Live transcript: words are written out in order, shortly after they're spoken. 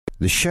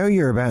The show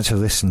you're about to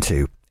listen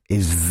to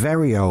is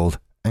very old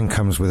and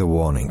comes with a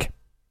warning.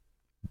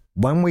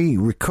 When we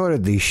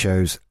recorded these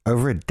shows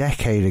over a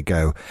decade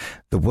ago,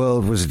 the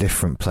world was a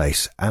different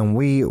place and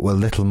we were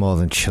little more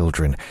than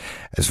children.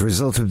 As a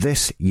result of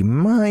this, you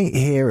might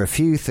hear a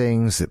few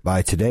things that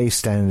by today's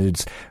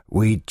standards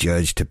we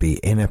judge to be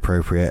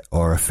inappropriate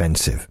or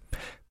offensive.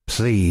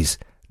 Please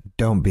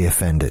don't be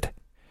offended.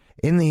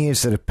 In the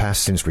years that have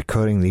passed since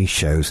recording these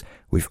shows,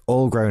 we've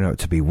all grown up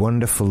to be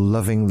wonderful,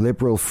 loving,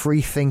 liberal,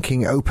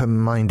 free-thinking,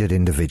 open-minded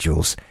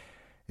individuals.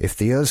 If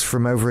the us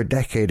from over a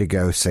decade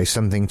ago say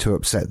something to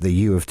upset the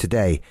you of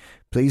today,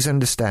 please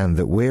understand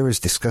that we're as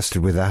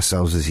disgusted with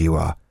ourselves as you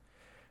are.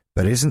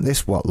 But isn't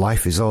this what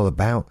life is all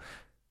about?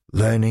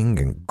 Learning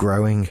and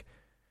growing.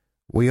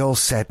 We all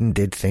said and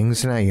did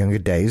things in our younger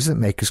days that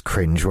make us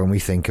cringe when we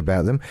think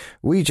about them.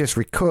 We just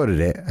recorded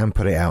it and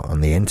put it out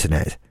on the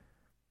internet.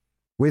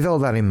 With all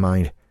that in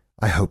mind,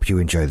 I hope you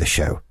enjoy the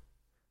show.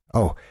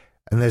 Oh,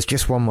 and there's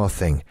just one more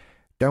thing.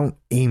 Don't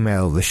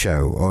email the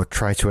show or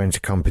try to enter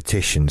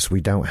competitions.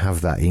 We don't have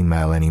that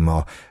email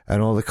anymore,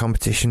 and all the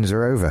competitions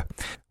are over.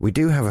 We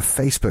do have a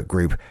Facebook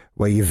group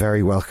where you're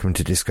very welcome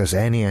to discuss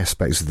any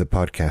aspects of the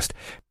podcast.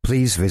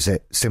 Please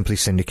visit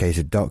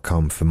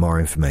simplysyndicated.com for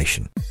more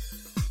information.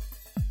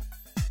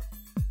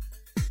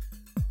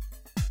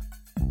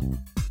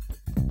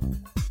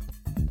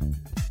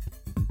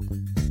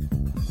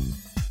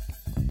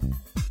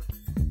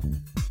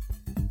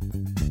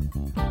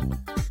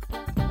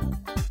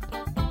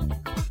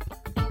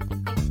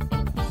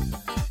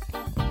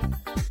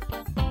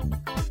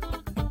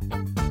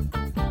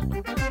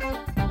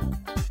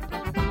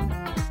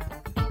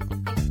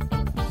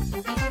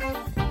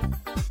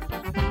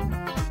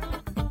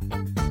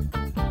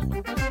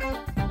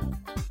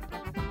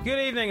 Good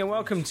evening and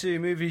welcome to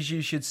Movies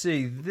You Should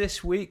See.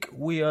 This week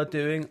we are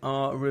doing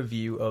our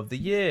review of the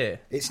year.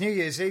 It's New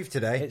Year's Eve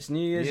today. It's New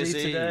Year's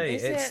Eve today.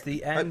 It's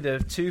the end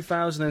of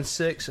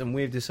 2006 and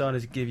we've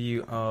decided to give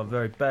you our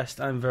very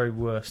best and very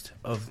worst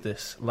of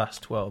this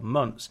last 12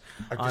 months.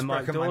 I'm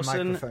Mike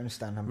Dawson.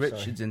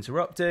 Richard's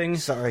interrupting.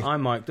 Sorry.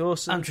 I'm Mike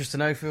Dawson. I'm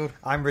Tristan O'Field.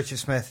 I'm Richard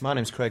Smith. My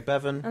name's Craig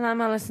Bevan. And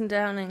I'm Alison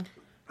Downing.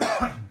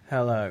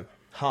 Hello.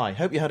 Hi.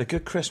 Hope you had a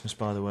good Christmas,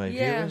 by the way.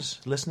 Yeah. Viewers,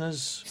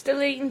 listeners.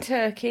 Still eating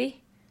turkey.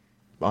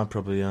 I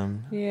probably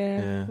am.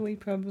 Yeah, we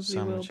probably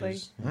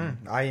Sandwiches. will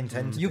be. I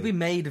intend to You'll be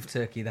made of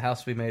turkey. The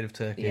house will be made of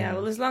turkey. Yeah,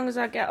 well, as long as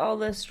I get all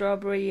the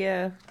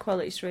strawberry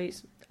quality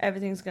sweets,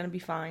 everything's going to be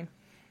fine.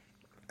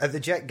 At the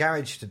Jet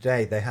Garage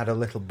today, they had a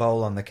little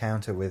bowl on the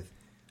counter with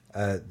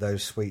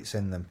those sweets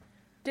in them.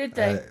 Did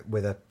they?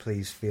 With a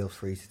please feel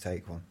free to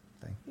take one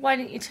thing. Why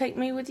didn't you take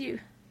me with you?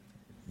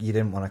 You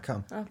didn't want to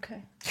come.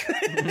 Okay.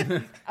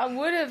 I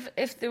would have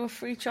if there were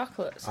free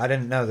chocolates. I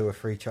didn't know there were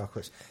free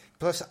chocolates.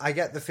 Plus, I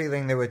get the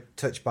feeling they were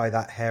touched by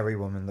that hairy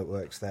woman that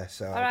works there.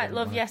 So all right,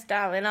 love, yes,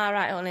 darling. All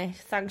right, honey.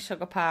 Thanks,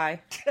 sugar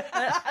pie.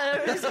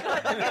 I was going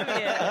to give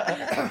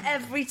you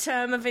every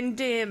term of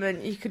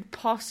endearment you could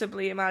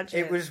possibly imagine.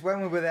 It was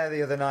when we were there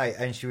the other night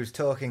and she was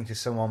talking to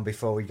someone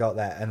before we got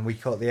there and we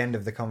caught the end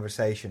of the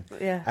conversation.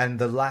 Yeah. And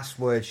the last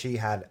word she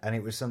had, and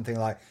it was something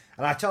like,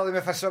 and I told him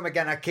if I saw him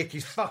again, I'd kick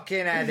his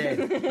fucking head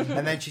in.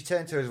 And then she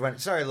turned to us and went,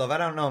 sorry, love, I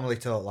don't normally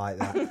talk like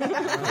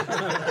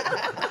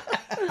that.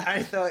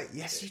 I thought,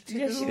 yes, you do.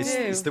 Yes, you do.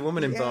 It's the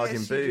woman in Bargain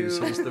Yes, you Booze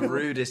do. who's the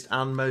rudest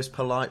and most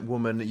polite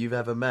woman that you've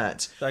ever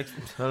met.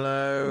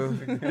 Hello,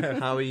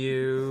 how are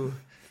you?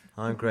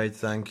 I'm great,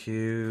 thank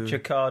you. Your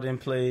card in,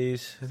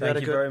 please. Have you had Thank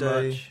a you good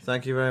very day? much.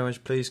 Thank you very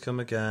much. Please come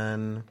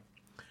again.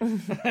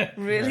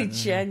 Really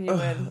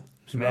genuine.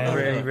 I'm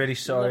really, really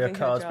sorry. Your Loving her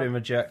card's job. been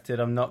rejected.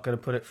 I'm not going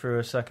to put it through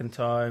a second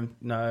time.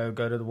 No,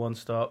 go to the one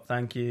stop.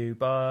 Thank you.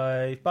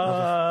 Bye. Have a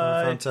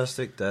Bye.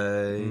 fantastic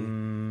day.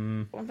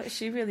 Well, but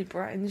she really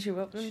brightens you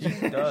up, doesn't She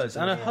she? does.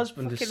 And her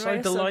husband is Fucking so ray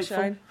of delightful.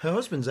 sunshine. Her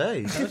husband's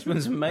age. Her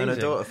husband's amazing. And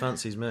her daughter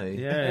fancies me.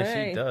 Yeah,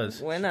 Hey, she does.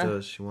 She Winner.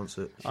 does. She wants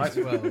it. I,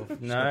 no,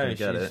 gonna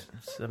get she's it.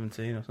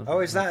 17 or something.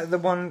 Oh, is that the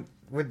one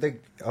with the...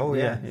 Oh,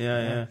 yeah.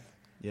 Yeah.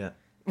 Yeah.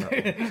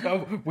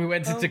 Oh, we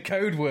went into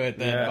code word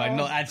then Yeah. by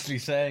not actually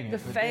saying The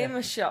it.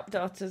 famous shop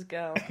daughter's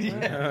girl.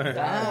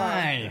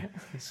 Aye.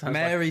 Sounds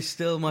Mary's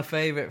still my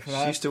favourite. She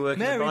used to work in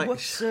the Mary,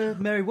 bike.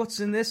 Mary, what's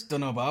in this?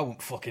 Don't know, but I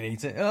won't fucking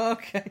eat it. Oh,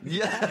 okay.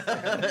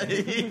 Yeah.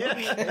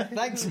 Yeah.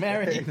 Thanks,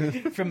 Mary.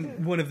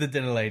 From one of the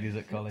dinner ladies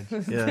at college.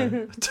 Yeah. I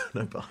don't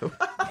know, but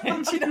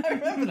Do you know,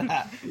 remember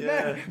that?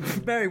 Yeah.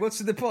 Mary, what's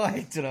in the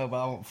pie? Don't know,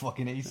 but I won't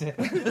fucking eat it.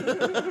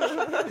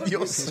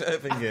 you're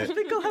serving it. I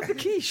think I'll have the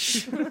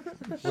quiche.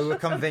 We were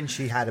convinced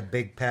she had a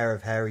big pair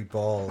of hairy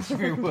balls.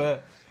 We were.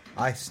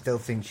 I still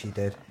think she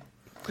did.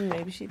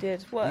 Maybe she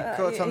did. What? You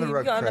caught on the you've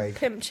rug, got Craig. a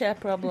pimp chair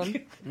problem.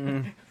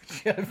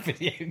 Get a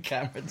video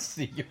camera to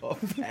see your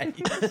face.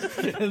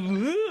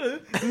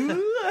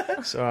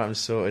 It's alright, I'm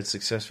sorted.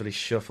 Successfully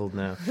shuffled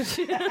now.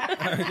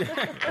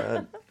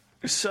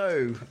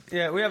 So,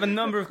 Yeah, we have a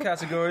number of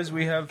categories.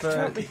 We have...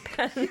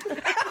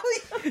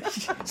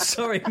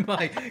 Sorry,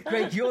 Mike.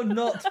 Greg, you're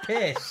not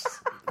pissed.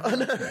 I'm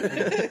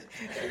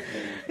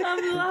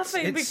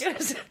laughing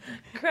because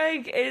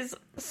Craig is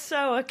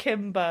so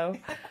akimbo.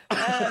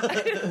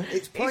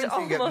 It's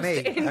pointing at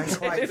me, and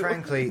quite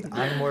frankly,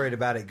 I'm worried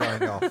about it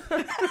going off.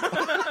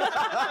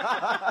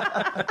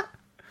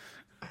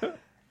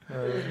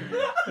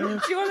 Do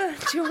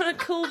you want a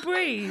cool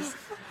breeze?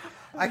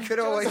 I could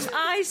always Some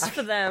ice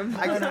for them.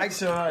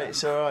 It's all right.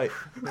 It's all right.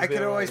 I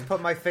could always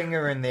put my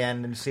finger in the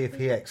end and see if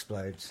he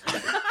explodes.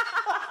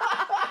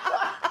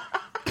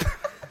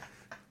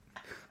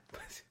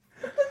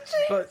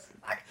 But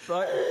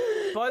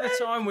by the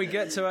time we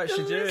get to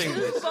actually doing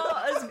this,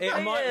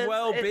 it might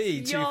well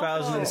be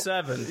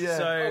 2007. Yeah.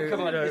 So, Oh,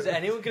 come on, is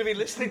anyone going to be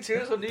listening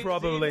to us on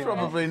DVD?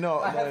 Probably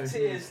not. I have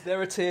tears. There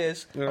are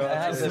tears.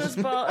 Christmas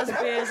bought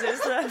us beers,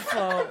 it's their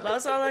fault.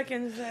 That's all I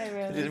can say,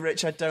 really.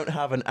 Rich, I don't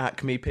have an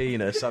Acme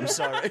penis. I'm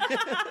sorry.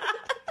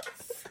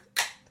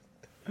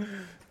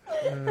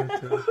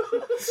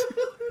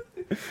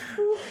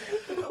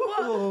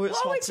 Oh, it's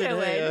What hot are in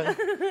we here.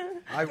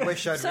 I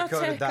wish I'd So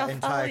recorded take that off all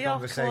entire your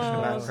conversation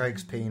about clothes.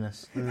 Craig's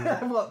penis.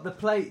 What, the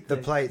plate? The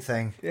plate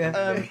thing.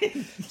 Yeah.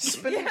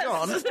 Spinning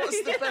on. What's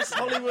the best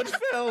Hollywood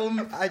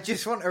film? I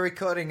just want a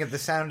recording of the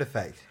sound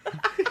effect.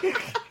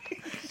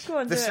 Go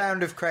on, The do it.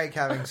 sound of Craig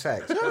having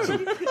sex.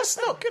 That's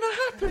not going to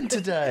happen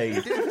today.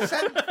 Do the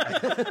sound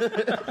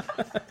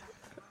effect.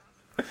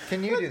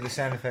 Can you do the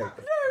sound effect?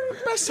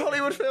 Best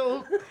Hollywood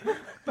film.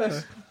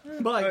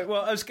 Right,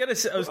 well, I was going to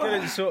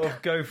sort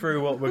of go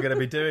through what we're going to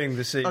be doing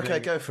this evening. Okay,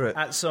 go for it.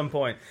 At some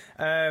point,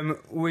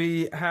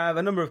 we have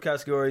a number of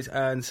categories,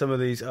 and some of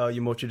these are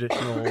your more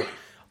traditional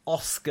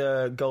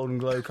Oscar, Golden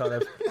Globe kind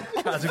of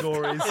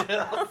categories.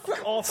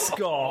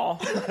 Oscar.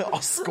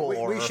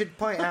 We should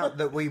point out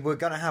that we were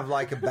going to have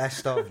like a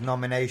best of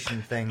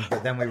nomination thing,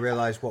 but then we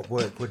realised what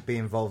work would be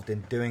involved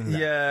in doing that.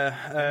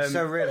 Yeah.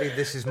 So really,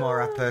 this is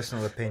more our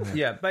personal opinion.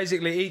 Yeah,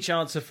 basically each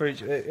answer for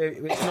each...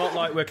 It's not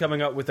like we're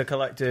coming up with a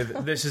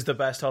collective, this is the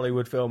best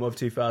Hollywood film of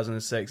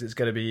 2006. It's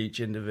going to be each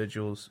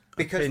individual's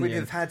Because opinion. we'd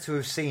have had to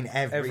have seen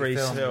every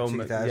film film,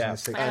 of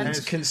 2006. yeah. And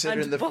as,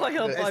 considering and the boy,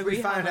 oh boy, as we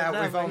found haven't, out,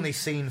 we've have we? only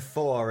seen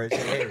 4 as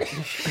it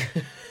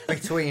is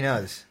between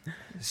us.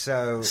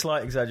 So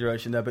Slight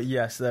exaggeration there, but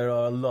yes, there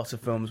are a lot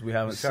of films we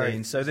haven't Sorry,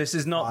 seen. So this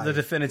is not 5. the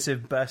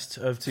definitive best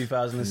of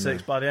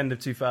 2006. By the end of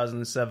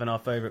 2007, our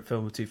favourite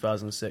film of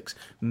 2006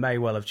 may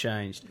well have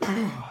changed.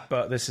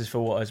 But this is for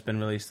what has been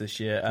released this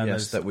year. And yes,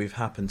 there's- that we've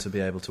happened to be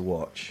able to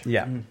watch.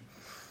 Yeah.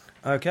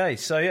 Okay,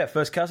 so yeah,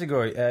 first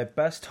category,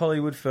 best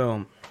Hollywood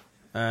film.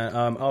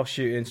 I'll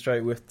shoot in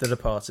straight with The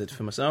Departed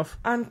for myself.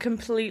 I'm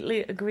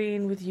completely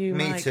agreeing with you,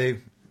 me Mike.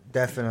 too,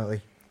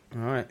 definitely. All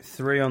right,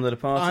 3 on The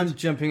Departed. I'm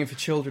jumping in for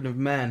Children of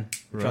Men,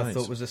 which I Right.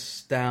 thought was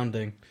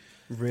astounding.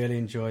 Really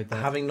enjoyed that.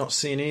 Having not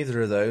seen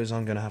either of those,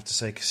 I'm going to have to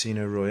say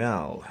Casino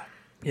Royale.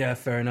 Yeah,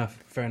 fair enough.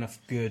 Fair enough.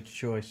 Good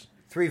choice.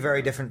 3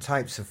 very different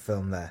types of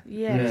film there.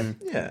 Yes.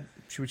 Yeah.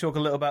 Should we talk a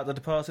little about The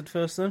Departed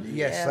first then?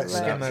 Yes, Yeah, let's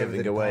well- skim Without over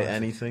giving The away Departed.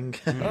 anything.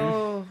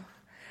 Oh,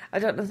 I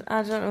don't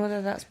know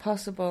whether that's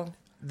possible.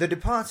 The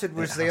Departed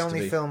was It the has to only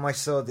be. film I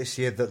saw this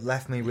year that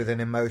left me with an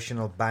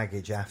emotional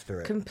baggage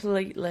after it.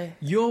 Completely.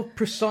 Your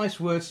precise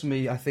words to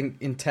me, I think,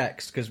 in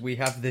text, because we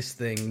have this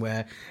thing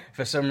where,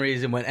 for some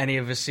reason, when any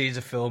of us sees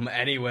a film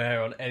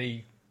anywhere on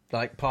any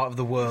part of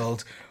the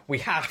world, we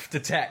have to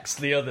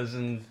text the others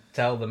and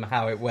tell them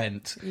how it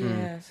went.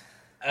 Yes.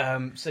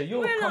 So your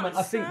We're not comment,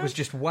 I think, sad. was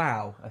just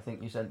wow. I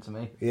think you sent to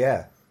me.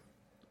 Yeah.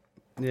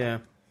 Yeah.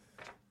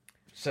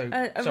 So A sorry,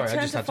 I return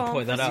just to had to form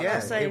point that for out. Yeah,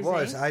 Scorsese. it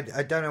was. I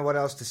don't know what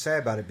else to say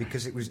about it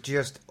because it was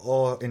just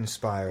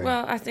awe-inspiring.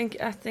 Well, I think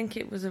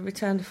it was a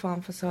return to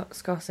form for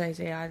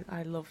Scorsese.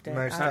 I loved it.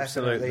 Most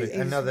Absolutely. definitely.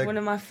 He's Another one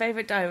of my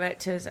favourite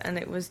directors, and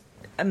it was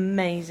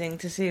amazing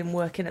to see him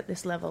working at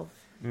this level.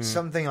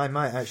 something I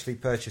might actually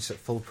purchase at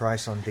full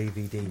price on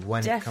DVD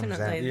when it comes out.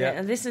 Definitely. Yeah.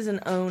 And this is an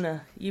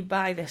owner. You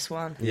buy this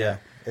one. Yeah.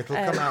 It'll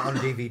come out on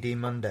DVD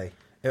Monday.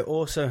 It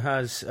also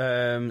has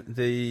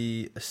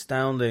the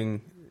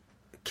astounding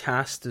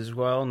cast as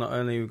well. Not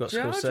only we've got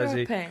Jaw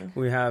Scorsese, dropping.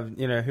 we have,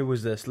 who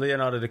was this?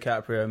 Leonardo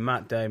DiCaprio,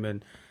 Matt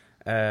Damon,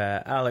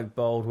 Alec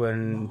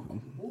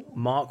Baldwin,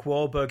 Mark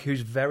Wahlberg,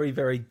 who's very,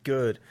 very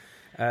good,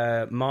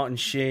 Martin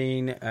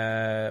Sheen,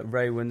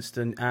 Ray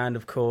Winston, and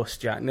of course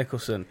Jack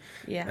Nicholson.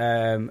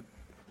 Yeah.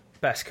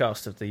 Best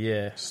cast of the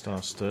year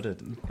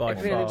Star-studded. by It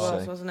really far.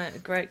 was, wasn't it? A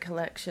great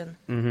collection.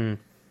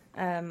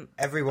 Mm-hmm.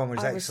 Everyone was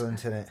I was-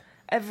 excellent in it.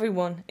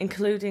 Everyone,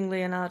 including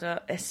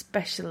Leonardo,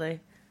 especially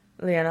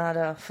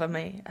Leonardo for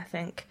me, I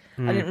think.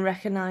 I didn't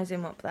recognise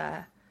him up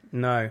there.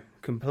 No,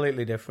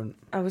 completely different.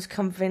 I was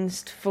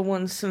convinced for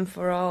once and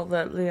for all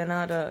that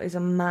Leonardo is a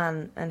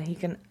man and he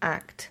can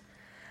act.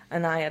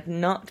 And I had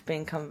not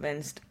been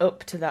convinced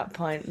up to that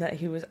point that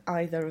he was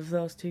either of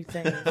those two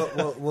things.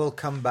 But we'll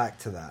come back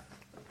to that.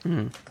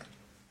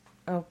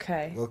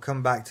 Okay. We'll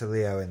come back to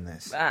Leo in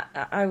this.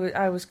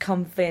 I was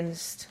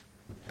convinced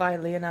by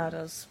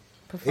Leonardo's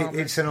performance.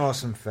 It's an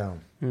awesome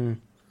film.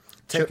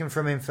 Taken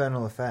from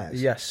Infernal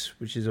Affairs. Yes,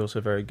 which is also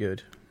very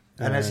good.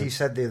 And as you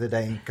said the other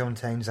day, it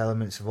contains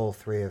elements of all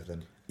 3 of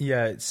them.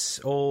 Yeah, it's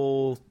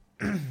all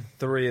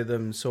 3 of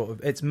them sort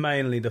of. It's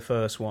mainly the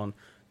first one,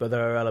 but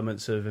there are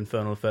elements of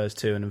Infernal Affairs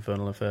 2 and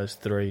Infernal Affairs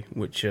 3,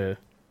 which are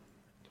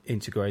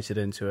integrated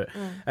into it.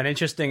 And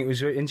it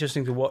was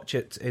interesting to watch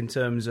it in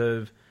terms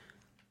of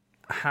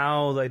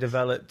how they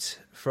developed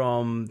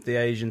from the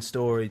Asian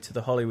story to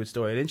the Hollywood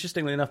story. And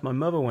interestingly enough, my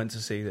mother went to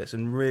see this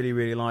and really,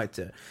 really liked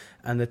it.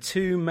 And the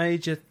two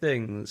major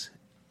things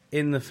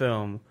in the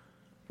film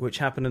which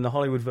happened in the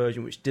Hollywood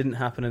version, which didn't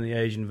happen in the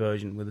Asian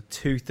version, were the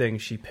two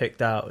things she picked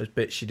out as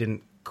bits she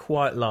didn't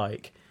quite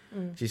like.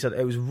 She said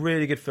it was a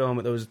really good film,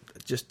 but there was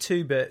just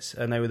two bits,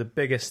 and they were the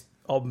biggest,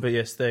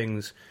 obvious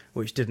things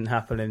which didn't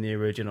happen in the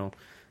original.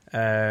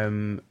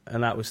 And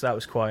that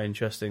was quite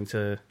interesting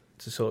to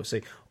sort of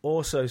see.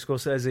 Also,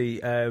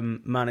 Scorsese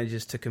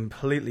manages to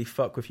completely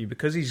fuck with you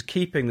because he's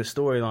keeping the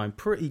storyline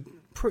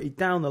pretty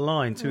down the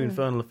line to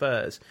Infernal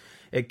Affairs.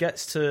 It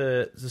gets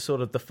to the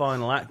sort of the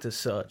final act as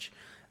such,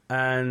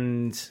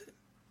 and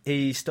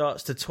he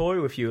starts to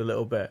toy with you a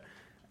little bit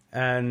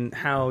and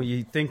how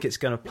you think it's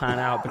going to pan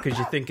out because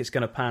you think it's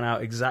going to pan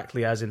out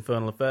exactly as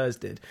Infernal Affairs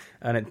did,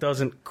 and it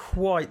doesn't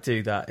quite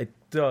do that. It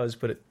does,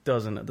 but it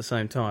doesn't at the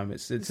same time.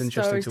 It's interesting to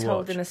watch. Story's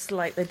told in a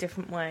slightly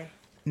different way.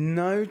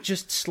 No,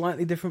 just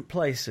slightly different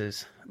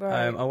places.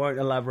 Right. I won't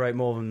elaborate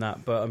more than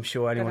that, but I'm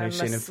sure anyone who's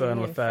seen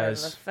Infernal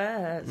Affairs...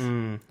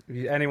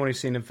 anyone who's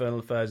seen Infernal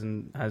Affairs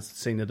and has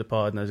seen The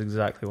Departed knows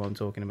exactly what I'm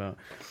talking about.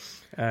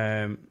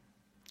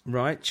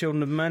 Right,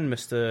 Children of Men,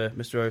 Mr.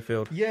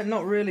 Ofield. Yeah,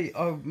 not really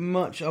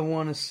much I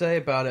want to say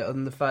about it, other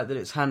than the fact that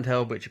it's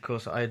handheld, which of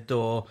course I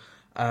adore.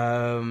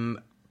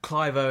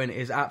 Clive Owen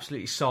is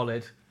absolutely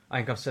solid. I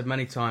think I've said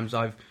many times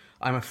I'm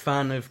a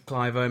fan of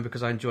Clive Owen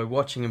because I enjoy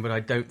watching him, but I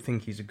don't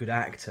think he's a good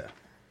actor.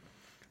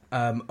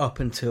 Up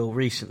until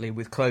recently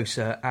with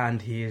Closer, and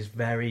he is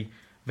very,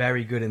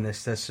 very good in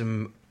this. There's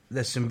some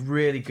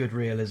really good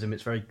realism.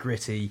 It's very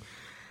gritty.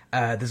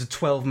 There's a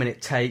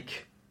 12-minute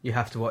take you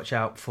have to watch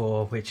out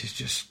for, which is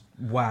just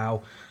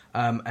wow.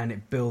 And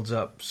it builds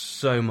up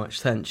so much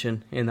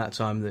tension in that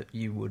time that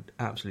you would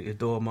absolutely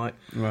adore, Mike.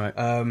 Right.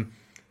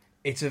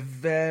 It's a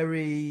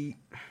very,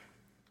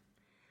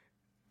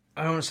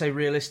 I don't want to say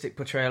realistic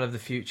portrayal of the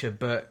future,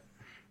 but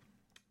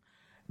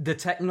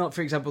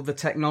for example, the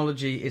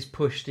technology is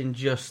pushed in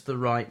just the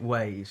right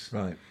ways.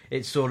 Right.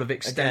 It sort of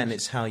extends. Again,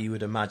 it's how you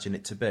would imagine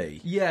it to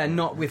be. Yeah,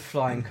 not with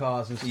flying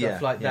cars and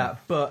stuff like that,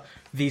 but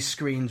these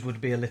screens would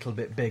be a little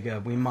bit bigger.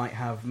 We might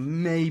have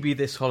maybe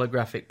this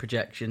holographic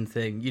projection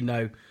thing,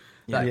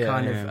 that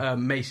kind of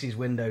Macy's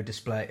window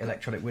display,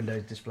 electronic window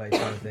display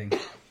sort of thing.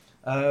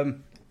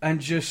 And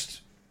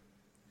just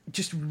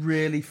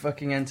really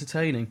fucking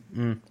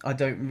entertaining. I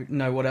don't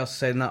know what else to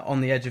say than that. On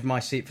the edge of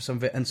my seat for some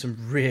of it, and some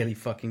really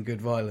fucking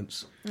good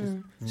violence.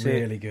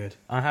 Really good.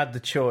 I had the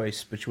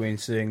choice between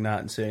seeing that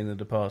and seeing The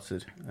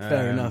Departed.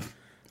 Fair enough.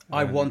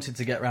 I wanted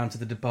to get round to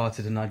The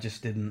Departed and I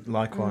just didn't.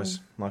 Likewise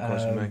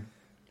with me.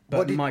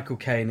 But Michael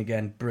Caine,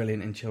 again,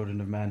 brilliant in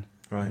Children of Men.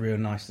 Right. Real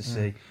nice to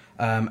see.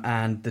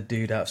 And the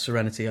dude out of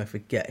Serenity, I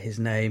forget his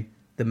name,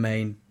 the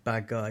main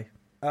bad guy.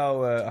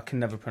 Oh, I can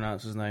never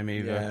pronounce his name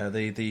either. Yeah,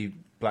 the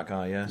black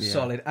guy, yeah.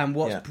 Solid. And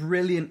what's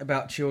brilliant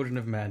about Children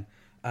of Men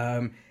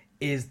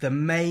is the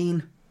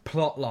main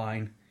plot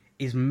line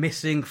is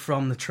missing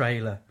from the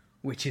trailer,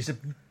 which is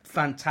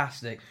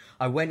fantastic.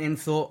 I went in,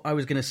 thought I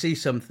was going to see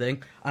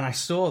something, and I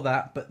saw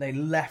that, but they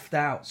left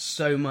out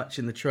so much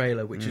in the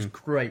trailer, which is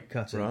great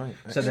cutting. Right.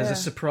 So there's a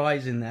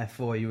surprise in there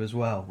for you as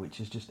well,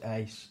 which is just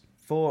ace.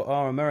 For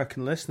our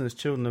American listeners,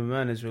 Children of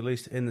Men is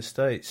released in the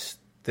States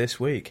this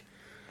week.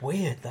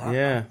 Weird, that.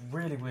 Yeah.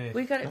 Really weird.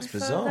 We got it That's before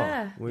bizarre.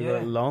 there. We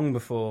got it long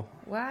before.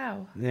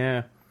 Wow.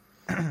 Yeah.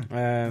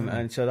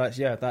 And so that's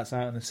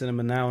out in the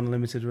cinema now on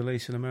limited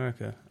release in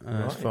America,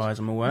 as far as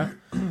I'm aware.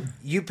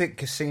 You picked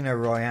Casino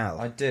Royale.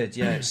 I did,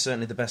 yeah. It's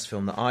certainly the best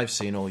film that I've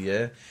seen all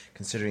year,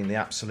 considering the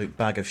absolute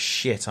bag of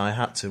shit I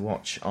had to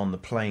watch on the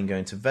plane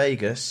going to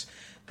Vegas.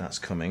 That's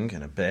coming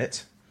in a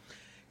bit.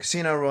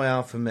 Casino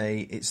Royale, for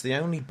me, it's the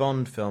only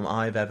Bond film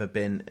I've ever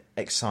been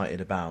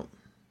excited about.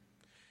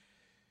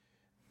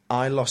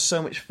 I lost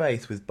so much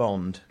faith with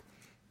Bond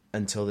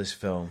until this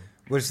film.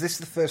 Was this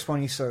the first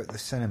one you saw at the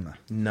cinema?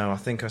 No, I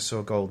think I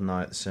saw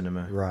GoldenEye at the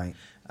cinema. Right.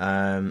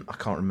 I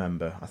can't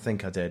remember. I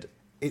think I did.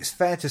 It's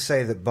fair to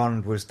say that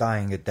Bond was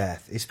dying a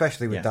death,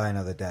 especially with Die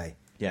Another Day.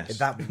 Yes.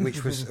 That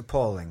which was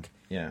appalling.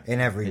 Yeah. In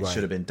every way. It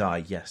should have been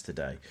Die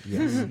Yesterday.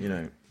 Yes.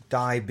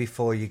 Die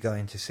before you go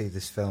in to see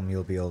this film,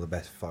 you'll be all the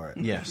better for it.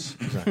 Yes,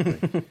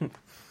 exactly.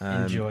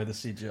 Enjoy the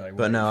CGI.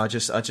 But no, I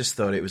just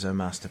thought it was a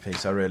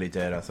masterpiece. I really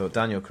did. I thought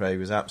Daniel Craig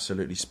was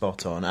absolutely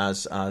spot on.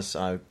 As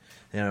I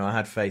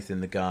had faith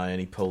in the guy, and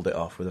he pulled it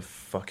off with a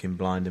fucking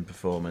blinding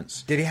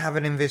performance. Did he have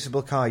an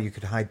invisible car you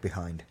could hide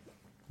behind?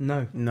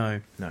 No.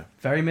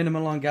 Very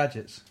minimal on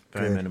gadgets.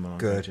 Very minimal on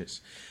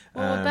gadgets.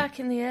 Well, we're back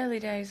in the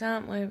early days,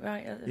 aren't we?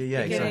 Right at the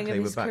beginning exactly.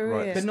 of his We're back career.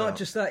 right. But not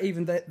just that.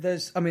 Even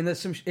there's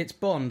some. It's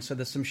Bond, so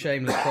there's some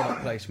shameless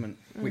product placement,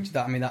 which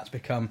that's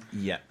become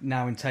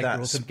now integral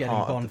That's to getting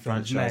part Bond of the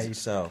films franchise made.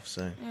 itself.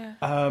 So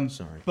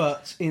sorry.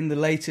 But in the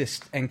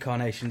latest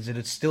incarnations, it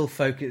had still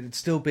it's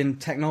still been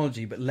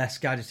technology, but less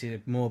gadgety. It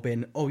had more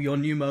been, your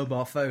new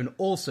mobile phone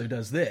also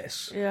does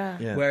this. Yeah.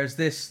 Whereas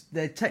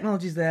the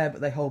technology's there,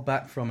 but they hold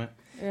back from it.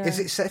 Yeah. Is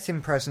it set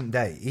in present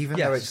day, even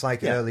Yes. though it's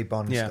like Yeah. early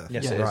Bond Yeah. stuff?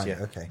 Yes, it is, Right, yeah.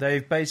 okay.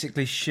 They've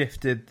basically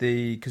shifted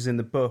because in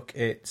the book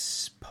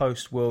it's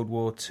post World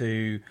War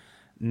II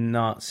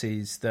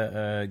Nazis that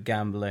are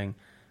gambling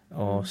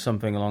or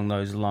something along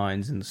those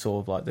lines, in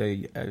sort of like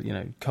the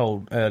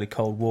early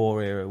Cold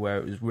War era where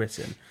it was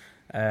written.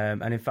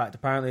 And in fact,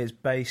 apparently it's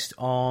based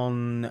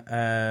on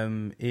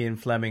Ian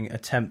Fleming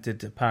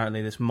attempted.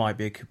 Apparently, this might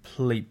be a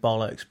complete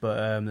bollocks, but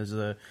there's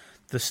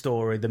the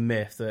story, the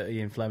myth that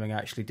Ian Fleming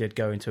actually did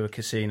go into a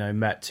casino,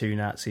 met two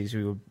Nazis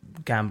who were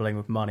gambling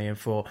with money, and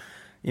thought,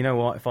 you know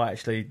what, if I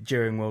actually,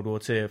 during World War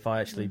II, if I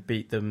actually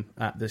beat them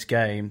at this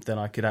game, then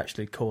I could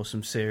actually cause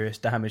some serious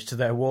damage to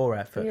their war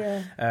effort,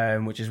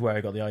 which is where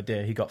he got the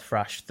idea. He got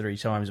thrashed 3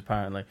 times,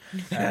 apparently.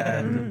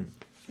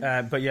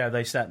 But yeah,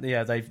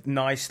 they've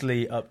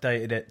nicely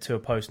updated it to a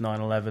post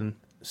 9/11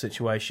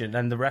 situation,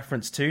 and the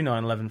reference to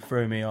 9/11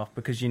 threw me off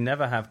because you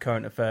never have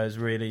current affairs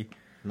really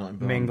Not in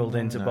Bond. mingled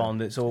into No.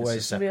 Bond. It's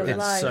always separate- Real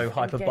it's so life,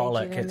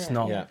 hyperbolic. engaging in It's it.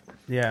 not,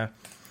 yeah,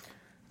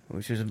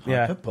 which is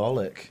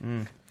Hyperbolic.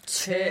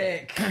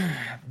 Tick.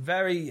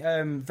 very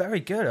very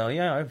good.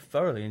 Yeah, I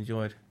thoroughly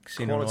enjoyed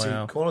Casino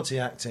Royale. Quality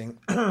acting.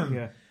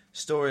 Yeah.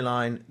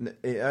 Storyline,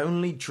 it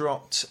only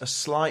dropped a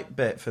slight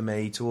bit for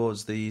me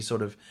towards the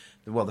sort of,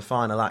 the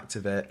final act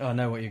of it, I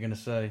know what you're going to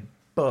say.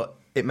 but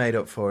it made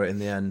up for it in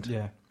the end.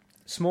 Yeah.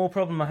 Small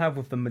problem I have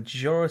with the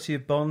majority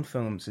of Bond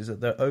films is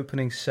that their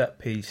opening set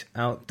piece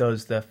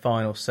outdoes their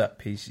final set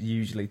piece,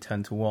 usually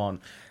 10-1,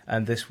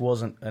 and this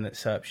wasn't an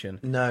exception.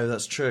 No,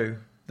 that's true.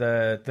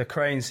 The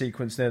crane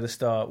sequence near the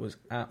start was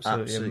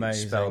absolutely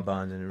amazing.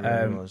 Spellbinding, it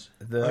really was.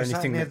 The Oh, only is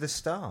that thing near the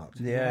start?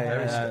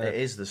 It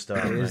is the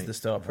start. it is mate. the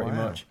start pretty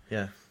Wow. much.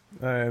 Yeah.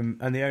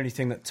 And the only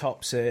thing that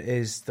tops it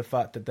is the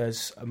fact that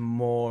there's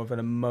more of an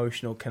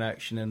emotional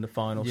connection in the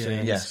final Yeah.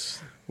 scenes,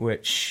 Yes.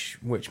 which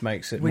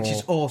makes it Which more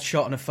is all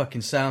shot on a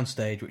fucking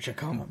soundstage, which I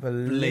can't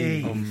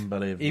believe.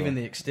 Unbelievable. Even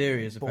the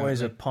exteriors.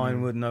 boys apparently. of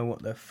Pinewood know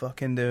what they're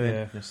fucking doing.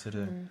 Yeah. Yes, they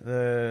do.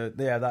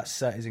 That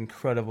set is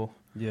incredible.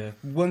 Yeah.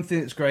 One thing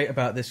that's great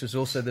about this was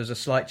also there's a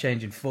slight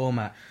change in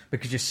format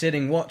because you're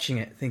sitting watching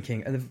it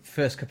thinking in the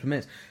first couple of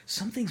minutes,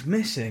 something's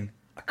missing.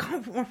 I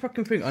can't put my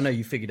fucking finger. I know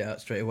you figured it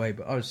out straight away,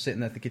 but I was sitting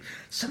there thinking,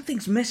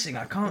 something's missing.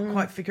 I can't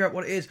quite figure out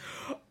what it is.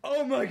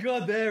 Oh my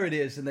God, there it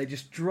is. And they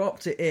just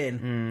dropped it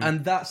in.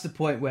 And that's the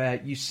point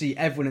where you see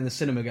everyone in the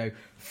cinema go,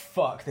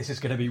 fuck, this is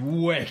going to be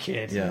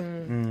wicked. Yeah.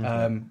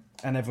 And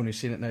everyone who's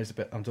seen it knows the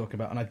bit I'm talking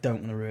about, and I don't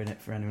want to ruin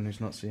it for anyone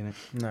who's not seen it.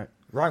 No.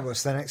 Right,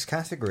 what's the next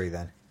category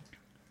then?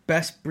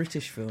 Best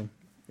British film.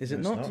 Is it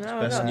It's not?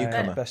 No, Best no,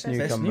 newcomer. Best Best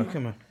newcomer.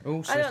 newcomer.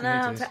 Oh, I don't know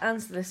how social to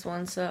answer this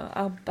one, so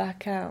I'll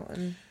back out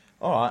and.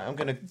 All right, I'm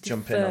going to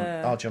jump in.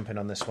 Defer. I'll jump in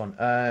on this one.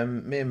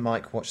 Me and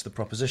Mike watched The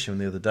Proposition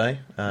the other day,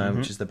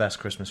 which is the best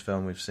Christmas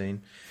film we've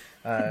seen.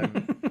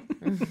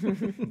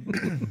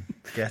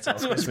 Get our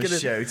That's what I was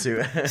Christmas show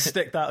to.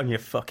 Stick that on your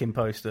fucking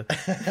poster.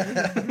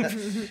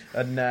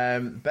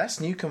 And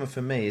best newcomer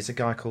for me is a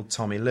guy called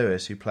Tommy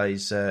Lewis, who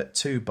plays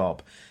Two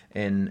Bob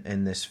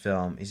in this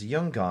film. He's a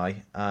young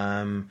guy.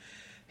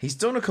 He's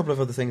done a couple of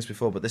other things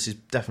before, but this is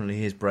definitely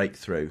his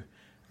breakthrough.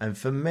 And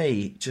for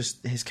me,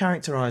 just his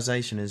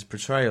characterisation, his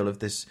portrayal of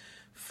this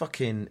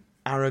fucking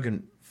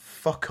arrogant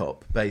fuck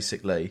up,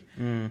 basically,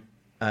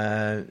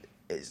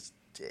 it's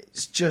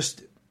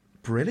just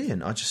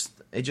brilliant.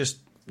 It just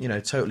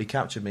totally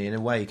captured me in a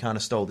way. He kind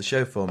of stole the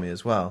show for me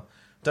as well.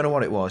 Don't know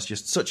what it was,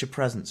 just such a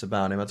presence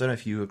about him. I don't know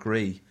if you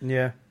agree.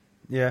 Yeah.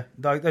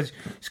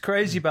 It's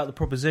crazy about The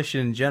Proposition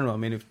in general. I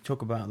mean, if you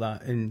talk about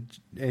that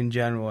in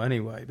general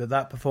anyway, but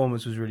that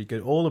performance was really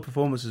good. All the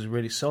performances were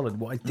really solid.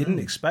 What I didn't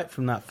expect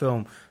from that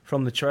film,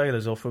 from the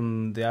trailers or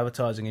from the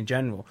advertising in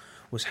general,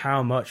 was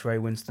how much Ray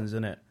Winston's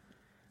in it.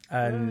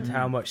 And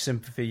how much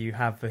sympathy you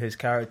have for his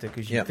character,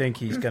 because you think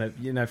he's going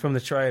to, from the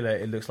trailer,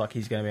 it looks like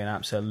he's going to be an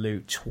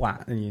absolute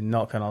twat, and you're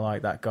not going to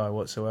like that guy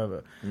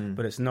whatsoever.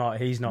 But it's not.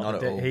 He's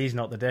not he's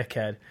not the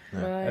dickhead.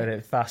 Right. And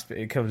it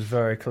becomes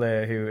very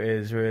clear who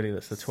is really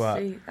that's the twat.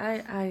 See,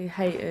 I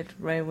hated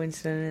Ray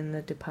Winston in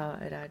The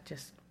Departed.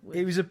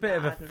 He was a bit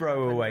of a bad and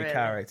throwaway really.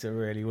 character,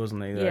 really,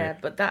 wasn't he? Though? Yeah,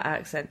 but that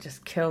accent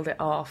just killed it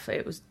off.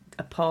 It was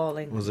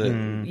appalling. Was it?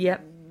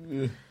 Yep.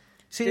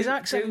 See, his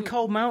accent in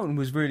Cold Mountain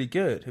was really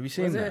good. Have you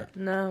seen Was that? it?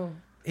 No.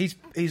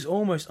 He's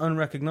almost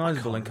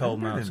unrecognisable in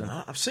Cold Mountain.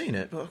 I've seen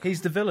it, but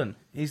He's the villain.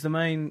 He's the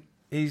main.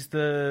 He's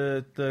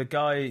the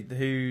guy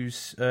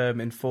who's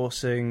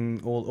enforcing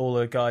all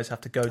the guys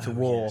have to go to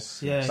war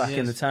Yeah, back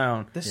in the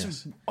town. There's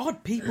some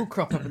odd people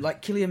crop up,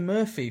 like Cillian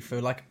Murphy for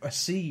like a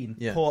scene.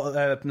 Yeah.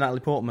 Natalie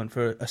Portman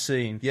for a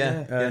scene,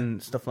 Yeah.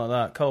 and stuff like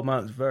that. Cold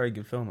Mountain's a very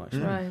good film,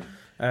 actually. Right.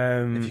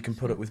 if you can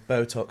put it with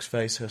Botox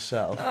face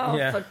herself, Oh,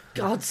 Yeah. for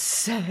God's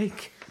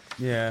sake.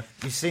 Yeah.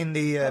 You've seen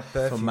the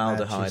perfume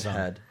formaldehyde matches on?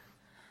 head.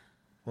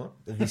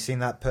 Have you seen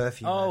that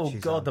perfume? Oh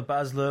matches God, on? the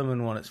Baz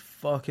Luhrmann one. It's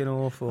fucking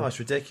awful. Oh, it's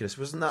ridiculous.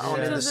 Wasn't that on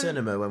Yeah. in the Doesn't-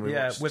 cinema when we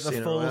Yeah, watched with a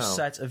Casino full Royale?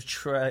 set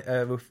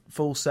of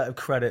full set of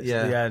credits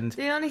Yeah. at the end.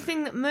 The only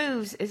thing that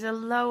moves is a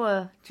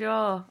lower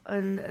jaw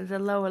and the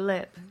lower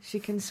lip. She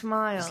can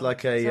smile. It's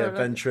like a So,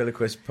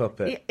 ventriloquist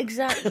puppet. Yeah,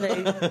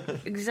 exactly.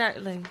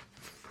 Exactly.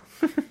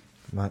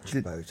 much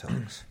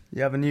Botox.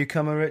 You have a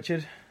newcomer,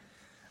 Richard?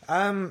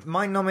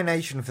 My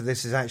nomination for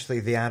this is actually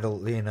the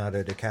adult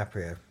Leonardo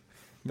DiCaprio,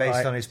 based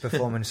Right. on his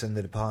performance in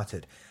The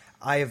Departed.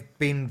 I have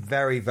been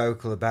very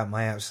vocal about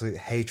my absolute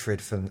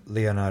hatred for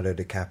Leonardo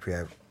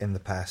DiCaprio in the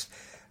past.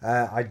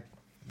 I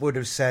would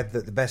have said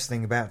that the best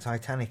thing about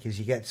Titanic is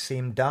you get to see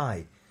him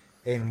die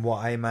in what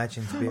I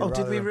imagine to be a Oh, did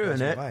rather we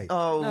ruin it? unpleasant way.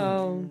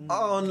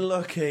 Oh,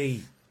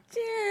 unlucky.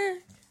 Yeah.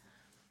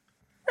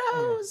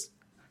 Rose.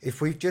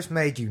 If we've just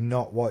made you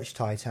not watch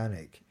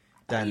Titanic,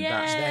 Then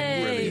that's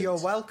Yay. brilliant. you're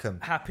welcome.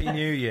 Happy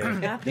New Year.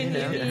 Happy New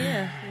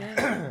Year.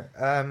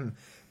 Yeah.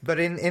 But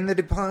in The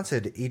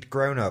Departed, he'd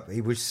grown up.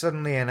 He was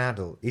suddenly an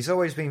adult. He's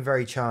always been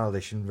very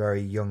childish and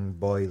very young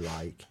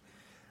boy-like.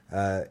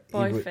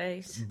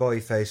 Boy-faced.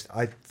 Boy-faced.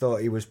 I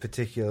thought he was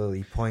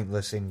particularly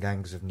pointless in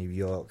Gangs of New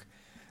York,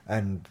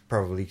 and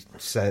probably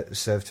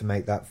served to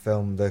make that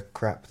film the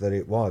crap that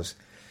it was.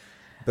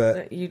 But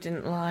That you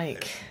didn't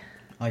like.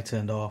 I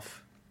turned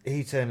off.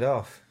 he turned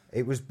off.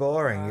 It was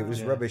boring. It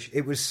was Yeah. rubbish.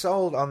 It was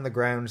sold on the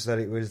grounds that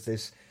it was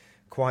this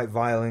quite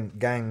violent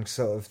gang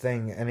sort of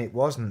thing, and it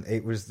wasn't.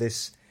 It was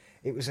this.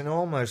 It was an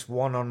almost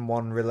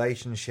one-on-one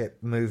relationship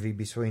movie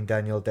between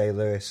Daniel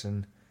Day-Lewis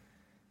and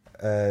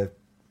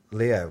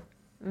Leo,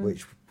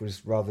 which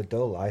was rather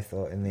dull, I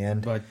thought, in the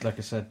end. But like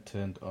I said,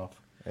 turned off.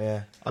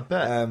 Yeah. I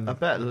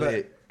bet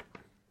Leo.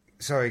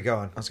 Sorry, go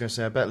on. I was going to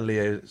say, I bet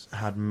Leo's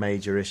had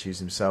major issues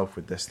himself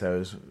with this, though,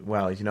 as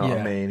well. You know what I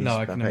Yeah. mean? No,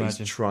 I I can bet imagine.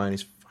 he's trying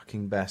his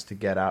fucking best to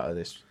get out of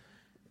this.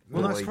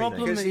 Well, that's the the boy problem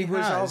thing. that Because he he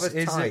was has of a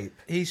is that type.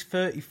 he's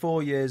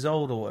 34 years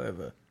old or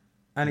whatever,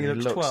 and he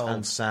looks 12.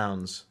 and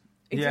sounds.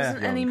 He Yeah.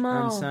 doesn't Young.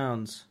 anymore. And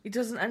sounds. He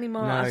doesn't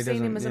anymore. No, he I've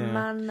seen him as doesn't, a yeah.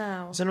 man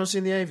now. Has anyone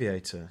seen The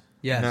Aviator?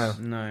 Yes.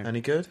 No. No.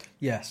 Any good?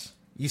 Yes.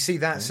 You see,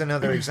 that's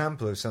another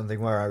example of something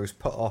where I was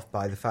put off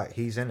by the fact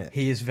he's in it.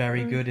 He is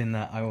very good in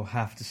that, I will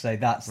have to say.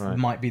 That's Right.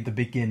 might be the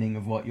beginning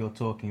of what you're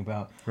talking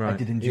about. I Right.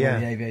 did enjoy Yeah.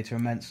 The Aviator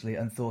immensely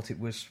and thought it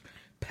was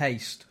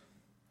paced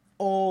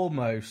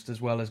almost as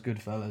well as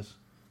Goodfellas.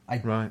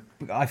 Right.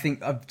 I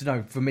think, I don't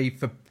know, for me,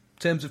 for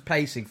terms of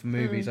pacing for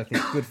movies, I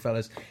think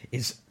Goodfellas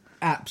is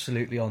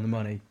absolutely on the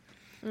money.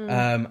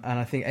 And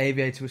I think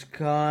Aviator was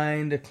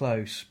kind of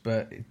close,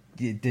 but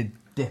it did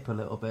dip a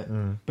little bit.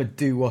 But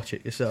do watch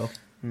it yourself.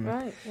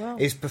 Right, well.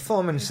 His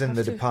performance You in have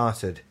The to.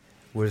 Departed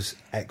was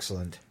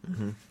excellent.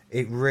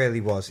 It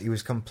really was. He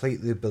was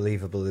completely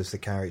believable as the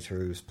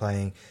character he was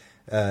playing.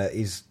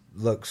 His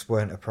looks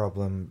weren't a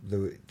problem.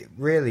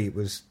 It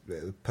was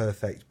a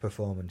perfect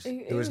performance.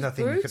 There was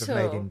nothing you could have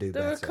made him do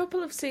There were a better.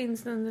 couple of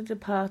scenes in The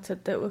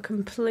Departed that were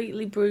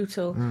completely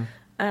brutal,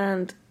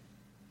 and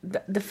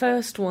the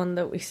first one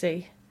that we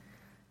see,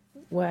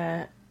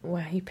 where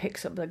he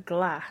picks up the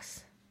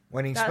glass,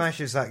 When he That's-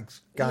 smashes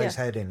that guy's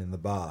yeah. head in the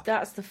bar.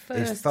 that's the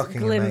first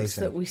fucking glimpse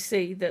amazing. that we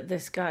see that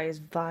this guy is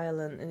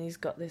violent and he's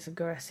got this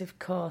aggressive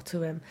core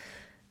to him.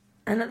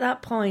 And at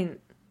that point,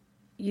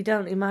 you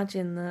don't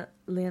imagine that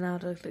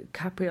Leonardo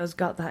DiCaprio's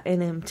got that in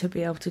him to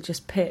be able to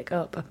just pick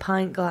up a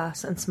pint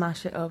glass and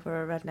smash it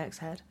over a redneck's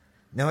head.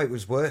 No, it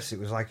was worse. It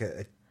was like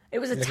It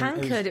was a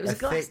tankard. It was a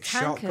glass thick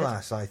shot tankard.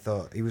 glass, I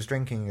thought. He was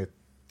drinking a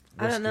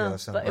I don't whiskey know, or but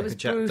something. it was Like a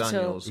Jack brutal.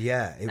 Daniels.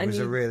 Yeah, it And was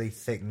a you- really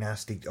thick,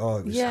 nasty... Oh,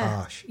 it was Yeah,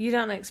 harsh. you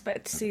don't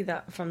expect to see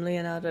that from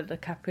Leonardo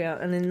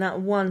DiCaprio, and in that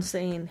one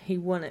scene, he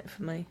won it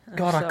for me.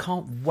 God, I thought,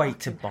 can't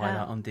wait to fucking buy hell.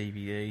 that on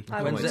DVD.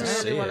 I When's would it? really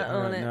See want it? to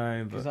own Right, it.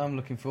 no, Because but I'm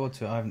looking forward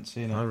to it. I haven't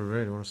seen it. I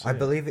really want to see I it.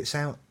 believe it's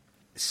out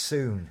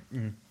soon.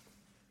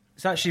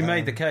 it's actually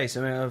made the case.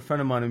 I mean, a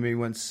friend of mine and me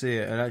went to see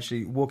it, and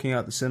actually walking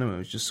out the cinema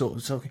was just sort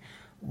of talking.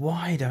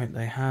 Why don't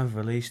they have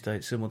release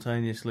dates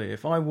simultaneously?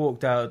 If I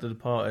walked out of The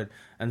Departed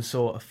and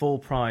saw a full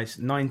price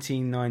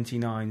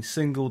 1999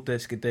 single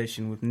disc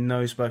edition with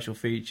no special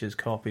features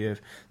copy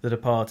of The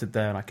Departed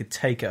there, and I could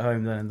take it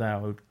home then and there, I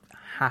would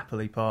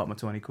happily part my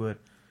 20 quid.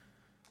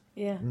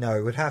 Yeah. No,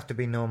 it would have to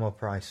be normal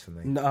price for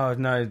me.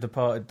 No,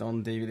 Departed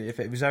on DVD. If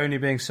it was only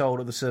being sold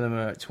at the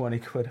cinema at 20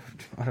 quid,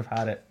 I'd have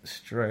had it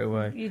straight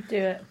away You'd do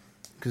it.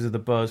 because of the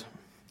buzz.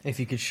 If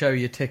you could show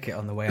your ticket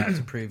on the way out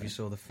to prove you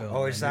saw the film.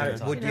 Oh, is then that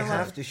you're it? Would You you know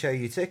have what? to show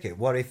your ticket?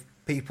 What if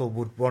people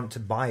would want to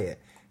buy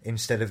it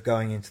instead of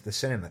going into the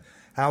cinema?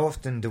 How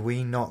often do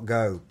we not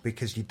go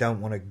because you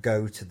don't want to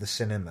go to the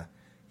cinema?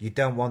 You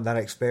don't want that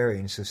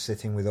experience of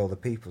sitting with all the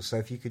people. So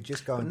if you could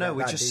just go But and no, get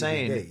we're that just DVD,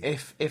 saying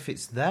if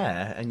it's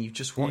there and you've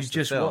just watched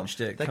just the film, watched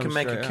it, they come can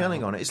make a straight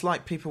killing out. on it. It's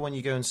like people when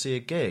you go and see a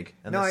gig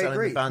and No, I they're selling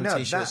agree. the band No,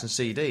 T-shirts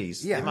that- and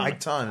CDs. yeah, the amount of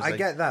times I they-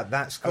 get that.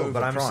 That's cool.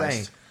 But I'm overpriced.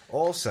 saying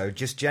also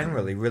just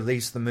generally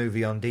release the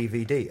movie on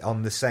DVD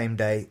on the same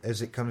day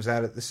as it comes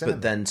out at the cinema.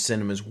 But then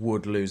cinemas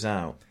would lose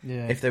out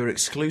Yeah. if they were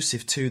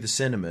exclusive to the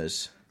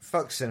cinemas.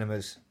 Fuck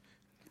cinemas.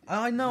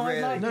 I know,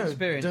 Really? I like the No,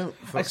 experience. don't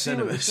I fuck see what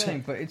you're cinemas.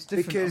 saying, but it's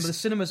different. Because The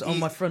cinema's on it-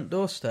 my front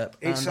doorstep.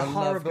 It's and a I love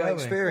horrible going.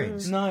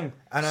 experience. No,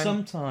 And I'm-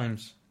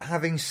 sometimes.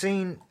 Having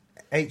seen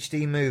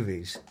HD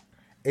movies,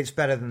 it's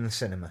better than the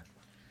cinema.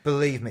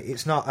 believe me,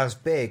 it's not as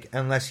big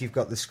unless you've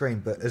got the screen,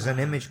 but as an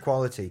image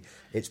quality,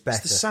 it's better.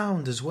 It's the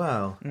sound as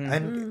well.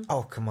 And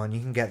oh, come on, you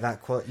can get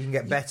that you can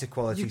get better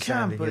quality You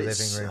sound can, in but your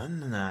it's living room.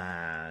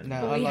 No,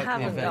 But I we like the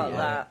haven't event, got yeah.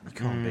 that. You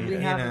can't beat We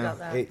it. haven't You know, got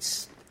that.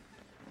 it's.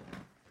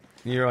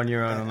 You're on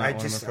your own on that I one,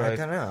 just, I'm I afraid.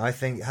 don't know. I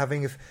think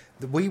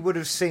we would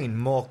have seen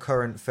more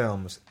current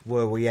films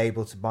were we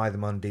able to buy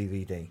them on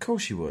DVD Of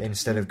course you would.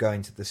 instead of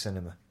going to the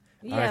cinema.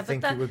 Yeah, I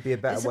think but it would be a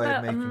better it's way of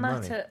about making a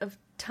money. matter of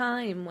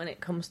time when it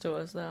comes to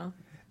us, though.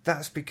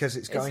 That's because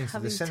it's going to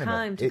having the cinema.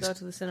 time to It's- go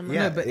to the cinema.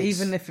 Yeah, no, but it's-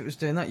 even if it was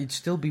doing that, you'd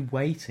still be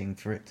waiting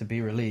for it to be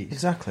released.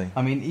 Exactly.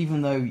 I mean,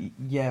 even though,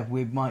 yeah,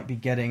 we might be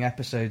getting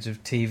episodes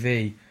of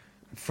TV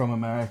from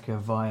America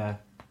via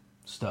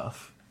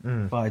stuff,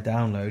 via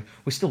download,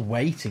 we're still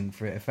waiting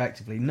for it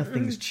effectively.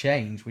 Nothing's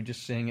changed. We're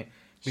just seeing it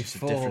It's just a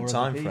before different other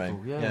time people.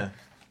 frame. Yeah.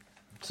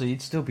 So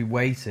you'd still be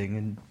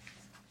waiting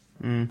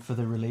for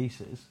the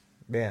releases.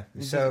 Yeah.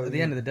 It So doesn't- at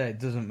the end of the day, it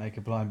doesn't make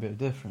a blind bit of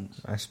difference.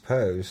 I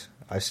suppose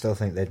I still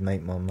think they'd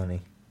make more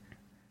money.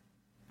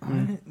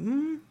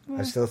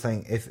 I still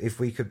think if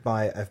we could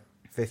buy a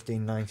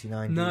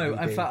 $15.99 No,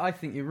 DVD, in fact, I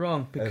think you're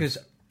wrong because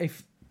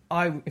if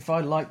I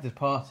like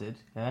Departed,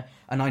 yeah,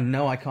 and I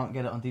know I can't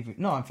get it on DVD.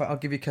 No, in fact, I'll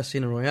give you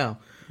Casino Royale.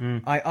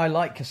 I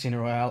like Casino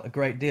Royale a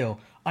great deal.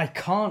 I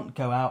can't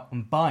go out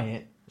and buy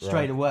it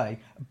straight away,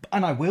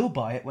 and I will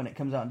buy it when it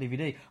comes out on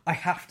DVD. I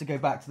have to go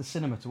back to the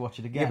cinema to watch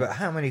it again. yeah, but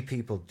how many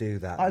people do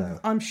that? Though?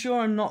 I'm sure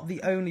I'm not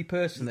the only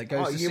person that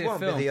goes Oh, to you see won't a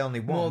be film the only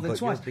one, more than but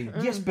twice. you'll be-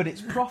 Yes, but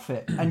it's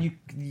profit, and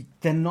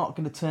they're not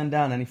going to turn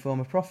down any form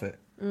of profit.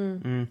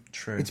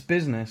 True. It's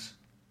business.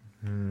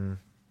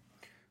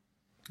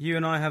 You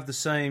and I have the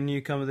same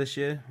newcomer this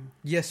year.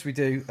 Yes, we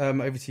do.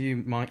 Over to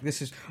you, Mike.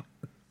 This is.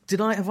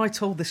 Have I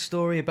told this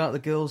story about the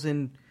girls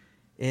in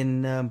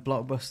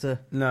Blockbuster?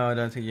 No, I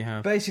don't think you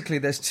have. Basically,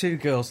 there's two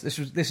girls. This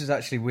is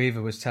actually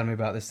Weaver was telling me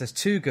about this. There's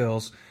two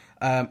girls,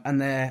 and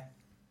they're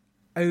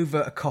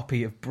over a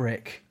copy of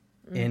Brick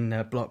in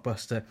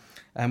Blockbuster,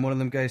 and one of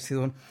them goes to the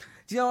other one.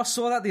 Yeah, I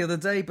saw that the other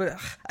day, but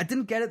I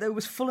didn't get it. Though it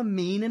was full of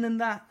meaning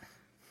and that.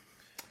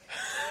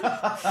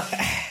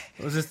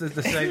 Was this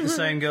the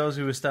same girls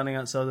who were standing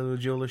outside of the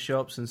jeweler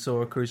shops and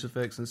saw a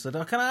crucifix and said,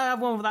 "Oh, can I have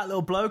one with that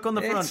little bloke on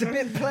the front?" It's a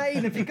bit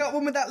plain. Have you got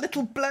one with that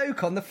little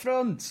bloke on the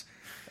front?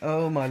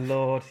 Oh my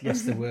lord!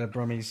 Yes, there were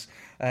Brummies.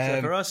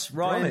 So for us,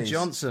 Ryan Brummies.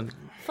 Johnson.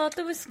 Thought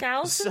there was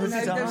scouts. So No,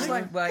 did there I. was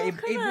like, well,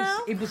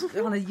 it was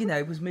on a,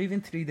 it was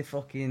moving through the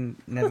fucking.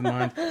 Never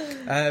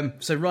mind.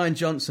 So Ryan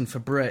Johnson for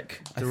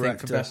Brick, I think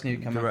for best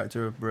newcomer.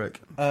 Director of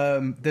Brick.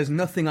 There's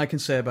nothing I can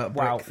say about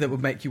Brick Wow. that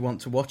would make you want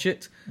to watch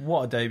it.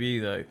 What a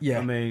debut, though. Yeah.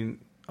 I mean,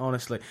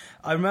 honestly,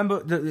 I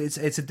remember that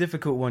it's a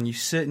difficult one. You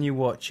sit and you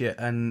watch it,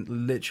 and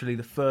literally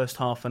the first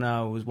half an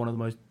hour was one of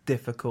the most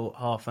difficult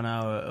half an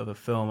hour of a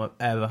film I've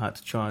ever had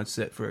to try and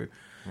sit through.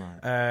 Right.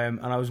 And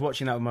I was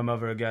watching that with my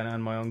mother again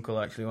and my uncle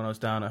actually when I was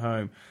down at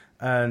home,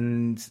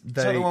 and Is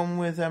that the one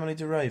with Emily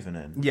de Raven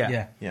in?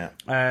 yeah, Yeah.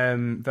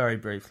 very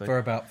briefly, For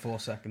about 4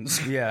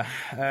 seconds. yeah,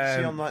 Is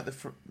she on like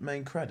the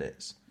main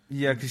credits?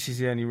 yeah, because she's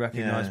the only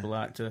recognisable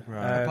actor,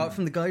 Right. Apart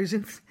from the guy who's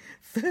in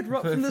Third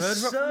Rock from the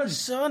Third Rock from Sun. the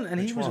Sun, and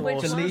he Which was one?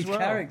 awesome The lead as well.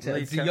 character,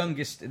 Lead it's the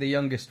character.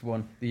 youngest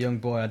one, the young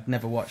boy. I'd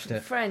never watched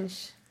it.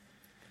 French.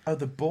 Oh,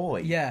 the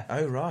boy. Yeah.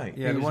 Oh, right.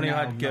 Yeah, He the was one who now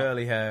had not-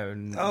 girly hair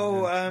and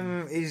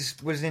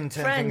was in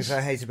 10 French. Things I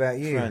Hate About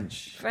You.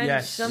 French. French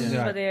Yes.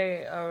 somebody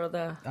or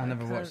other. I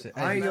never can't watched it.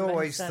 I remember who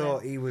always said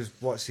thought it. he was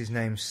what's his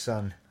name's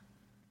son.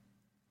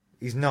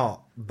 He's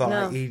not, but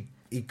No. he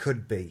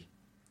could be.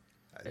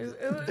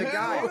 The The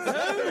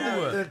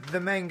guy, the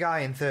main guy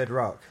in Third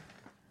Rock,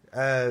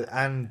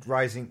 and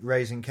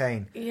Raising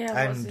Cain, Yeah,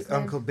 what's and his name?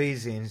 Uncle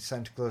Beezy in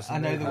Santa Claus. I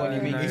and know the one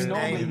you mean. no, You his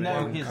normally name know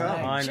won't his come.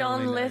 name. I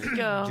John normally know.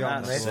 Lithgow.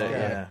 John That's Lithgow.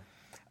 it,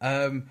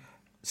 Yeah.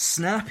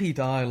 Snappy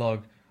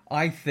dialogue.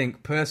 I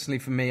think personally,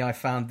 for me, I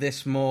found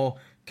this more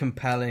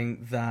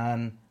compelling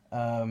than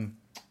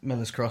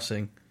Miller's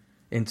Crossing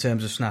in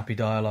terms of snappy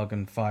dialogue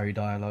and fiery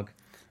dialogue.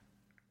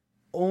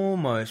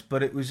 Almost,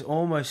 but it was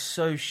almost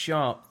so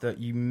sharp that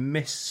you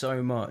missed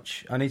so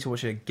much. I need to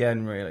watch it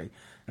again, really.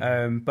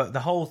 But the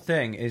whole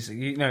thing is,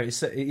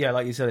 it's,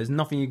 like you said, there's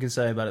nothing you can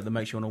say about it that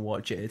makes you want to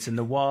watch it. It's a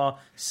noir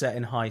set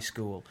in high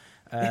school.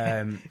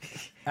 And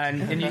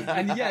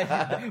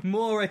Yeah,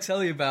 more I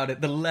tell you about it,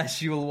 the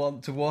less you'll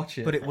want to watch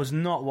it. but it was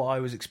not what I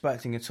was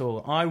expecting at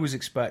all. I was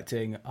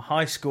expecting a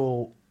high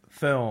school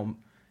film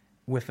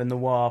with a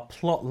noir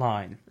plot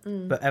line,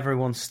 but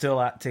everyone's still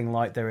acting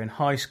like they're in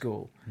high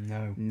school.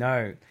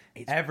 No.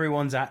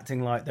 Everyone's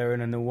acting like they're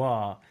in a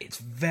noir. It's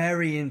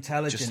very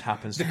intelligent. Just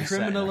happens the to be set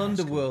in criminal a high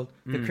school. underworld.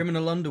 The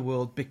criminal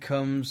underworld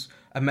becomes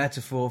a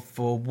metaphor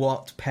for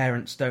what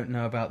parents don't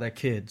know about their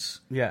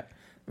kids. Yeah.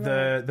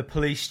 The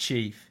police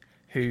chief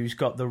who's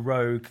got the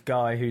rogue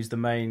guy who's the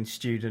main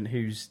student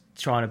who's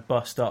trying to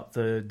bust up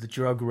the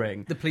drug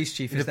ring. The police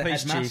chief is the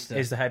police headmaster. chief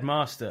is the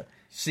headmaster.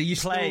 So you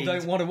played- still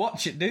don't want to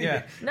watch it, do you?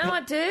 Yeah. No,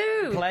 I do.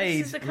 This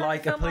Played is the kind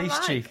like of a film I police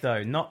like. chief,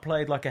 though. Not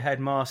played like a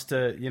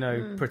headmaster,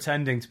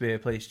 pretending to be a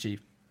police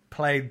chief.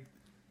 Played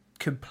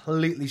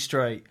completely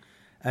straight.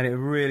 and it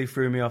really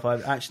threw me off.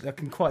 I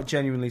can quite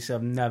genuinely say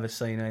I've never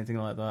seen anything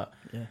like that.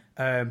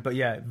 Yeah. But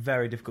yeah,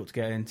 very difficult to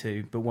get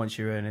into. But once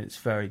you're in, it's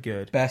very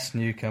good. Best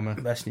newcomer.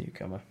 Best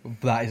newcomer.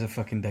 That is a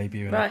fucking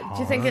debut. and a Right?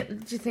 Do you think half. do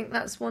you think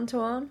that's one to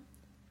one?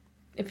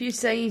 If you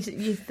say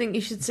you think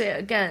you should see it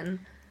again,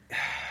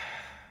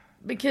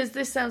 because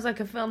this sounds like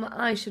a film that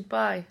I should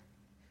buy.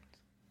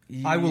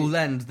 I will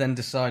lend, then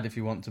decide if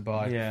you want to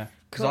buy. Yeah.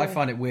 Because I Cool.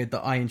 find it weird that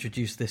I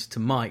introduced this to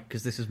Mike,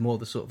 because this is more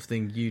the sort of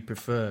thing you'd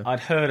prefer. I'd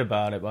heard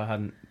about it, but I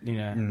hadn't,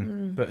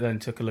 Mm. But then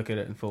took a look at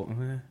it and thought,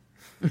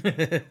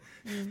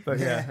 but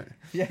yeah,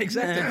 Yeah,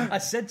 exactly. I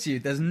said to you,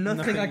 there's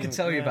nothing I can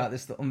tell you yeah. about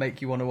this that will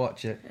make you want to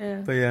watch it. Yeah.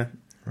 but yeah,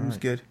 it was Right.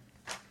 good.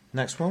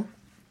 Next one.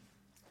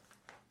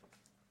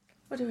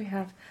 What do we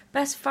have?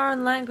 Best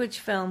foreign language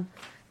film.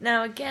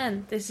 Now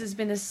again, this has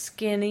been a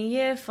skinny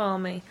year for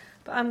me,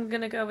 but I'm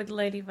gonna go with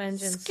Lady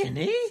Vengeance.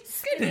 Skinny?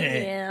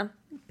 Yeah.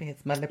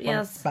 It's my lip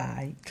Yes.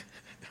 bite.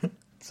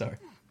 Sorry.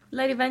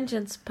 Lady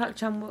Vengeance, Park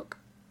Chan-wook.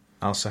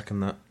 I'll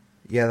second that.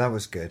 Yeah, that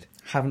was good.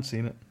 Haven't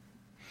seen it.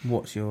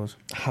 What's yours?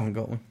 Haven't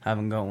got one.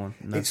 Haven't got one.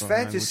 No It's foreign fair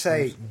to language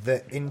say films.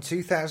 that in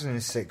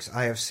 2006,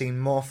 I have seen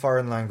more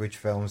foreign language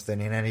films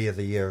than in any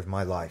other year of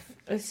my life.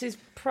 This is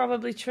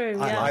probably true.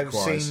 Yeah. I've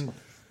Likewise. seen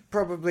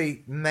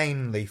probably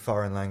mainly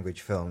foreign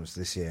language films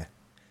this year.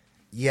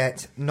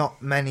 Yet,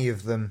 not many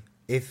of them,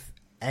 if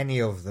any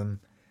of them,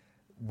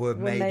 were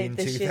made in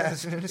this year.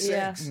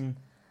 2006. Yeah.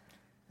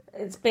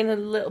 It's been a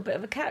little bit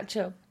of a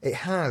catch-up. It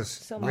has,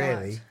 Somewhat.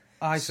 really.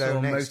 I So saw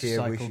next year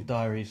we Motorcycle should-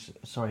 Diaries.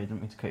 Sorry, I didn't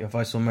mean to cut you off.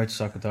 I saw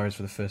Motorcycle Diaries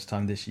for the first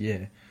time this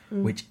year,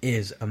 which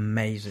is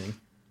amazing.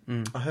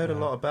 I heard a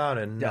lot about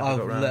it and never I'll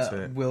got round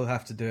to it. We'll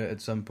have to do it at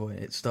some point.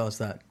 It stars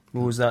that.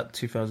 What was that?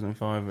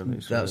 2005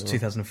 release? That was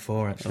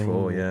 2004, actually.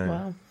 Before, yeah.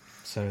 Wow.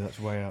 So that's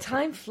way up.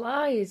 Time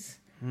flies.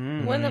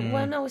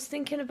 When I was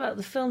thinking about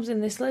the films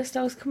in this list,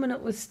 I was coming up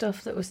with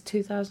stuff that was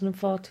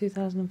 2004,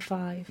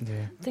 2005. Yeah.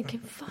 Thinking,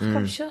 fuck,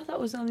 I'm sure that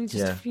was only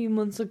just Yeah. a few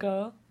months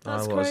ago.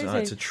 That's I crazy.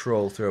 had to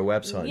troll through a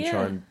website and Yeah.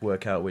 try and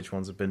work out which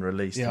ones have been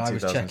released Yeah, in I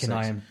was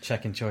 2006.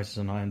 checking choices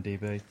on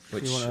IMDb.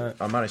 Which You wanna-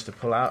 I managed to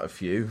pull out a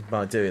few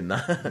by doing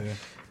that. Yeah.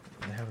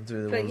 They haven't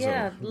do the But ones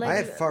yeah, that I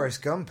had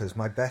Forrest Gump as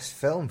my best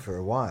film for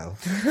a while.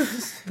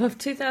 of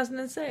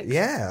 2006.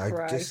 Yeah,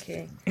 I just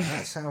Crikey.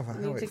 that's how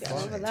Need to it get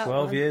over flies. that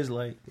 12 one. years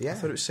late. I Yeah,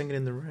 thought it was Singing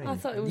in the Rain. I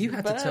thought it was You the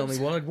had to tell me Burbs.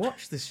 what I'd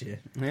watched this year.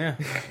 Yeah.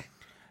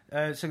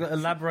 So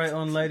elaborate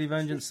on Lady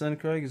Vengeance then,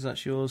 Craig. Is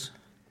that yours?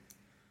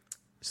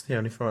 It's the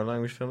only foreign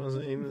language film I've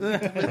seen.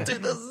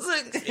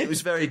 2006. It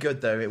was very good,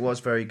 though. It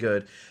was very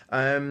good.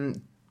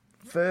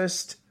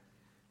 First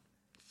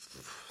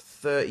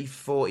 30,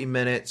 40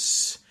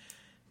 minutes,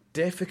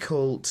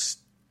 difficult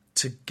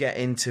to get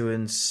into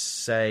and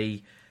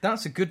say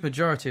That's a good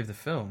majority of the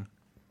film.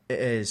 it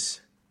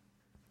is.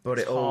 But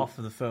It's it all, half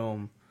of the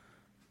film.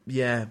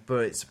 yeah,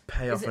 but it's a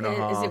payoff Is and a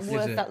half. it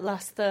worth it? that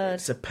last third?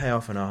 It's a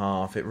payoff and a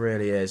half. It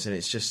really is, and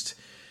it's just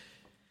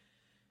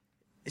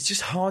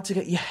hard to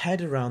get your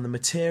head around the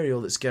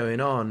material that's going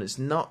on. It's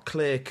not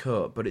clear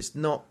cut, but it's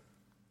not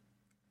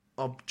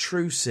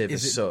obtrusive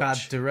Is as it such. bad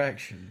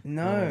direction?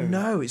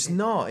 No, it's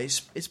not. It's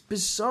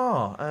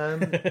bizarre.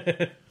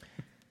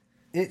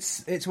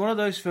 It's one of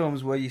those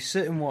films where you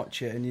sit and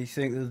watch it and you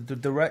think that the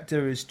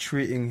director is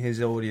treating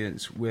his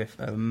audience with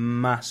a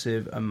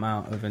massive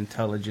amount of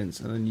intelligence,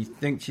 and then you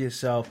think to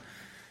yourself,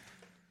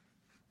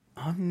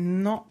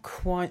 I'm not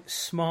quite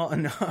smart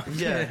enough.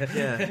 yeah.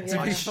 Yeah.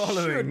 I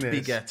Following should be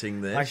this.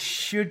 getting this, I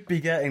should be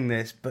getting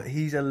this, but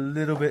he's a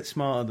little bit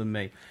smarter than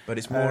me. but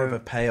it's more of a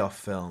payoff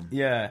film.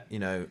 Yeah, You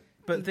know,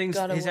 but You things.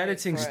 gotta His wait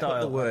editing for it. put the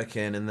style, work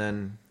in, and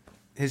then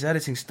his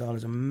editing style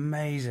is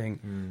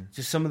amazing.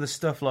 Just some of the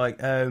stuff like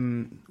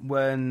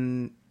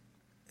when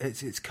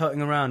it's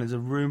cutting around, there's a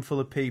room full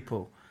of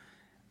people,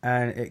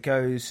 and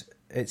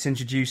it's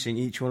introducing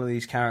each one of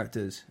these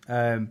characters,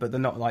 but they're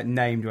not like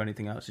named or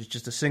anything else. It's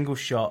just a single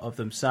shot of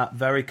them sat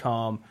very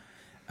calm,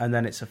 and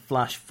then it's a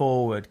flash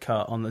forward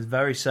cut on the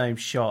very same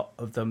shot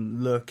of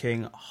them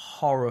looking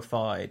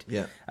horrified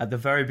Yeah. at the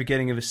very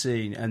beginning of a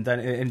scene, and then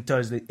it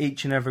does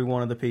each and every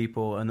one of the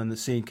people, and then the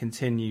scene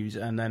continues,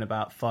 and then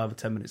about 5 or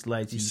 10 minutes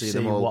later you see see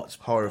them all what's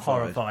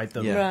horrified.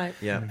 them. yeah, Right.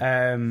 yeah.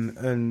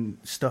 And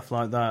stuff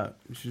like that.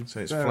 Which is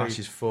So it's very-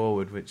 flashes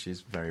forward, which is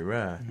very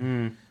rare.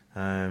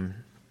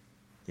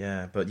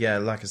 Yeah, but yeah,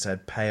 like I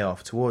said,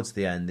 payoff towards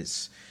the end.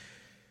 It's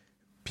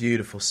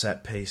beautiful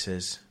set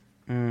pieces,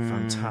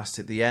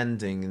 fantastic. The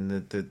ending and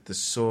the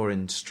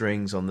soaring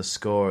strings on the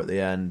score at the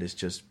end is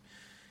just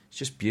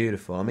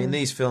beautiful. I mean,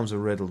 these films are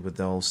riddled with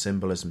the whole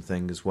symbolism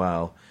thing as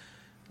well,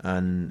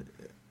 and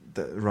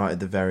right at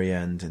the very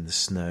end in the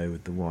snow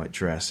with the white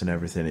dress and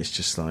everything, it's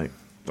just like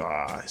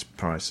it's a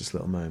priceless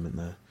little moment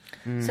there.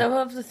 So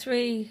of the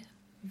three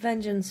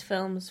Vengeance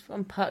films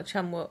from Park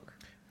Chan-wook,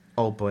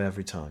 Old Boy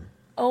every time.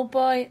 Old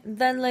Boy,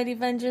 then Lady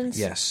Vengeance,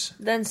 Yes,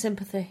 then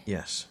Sympathy.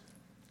 yes.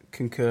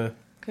 Concur.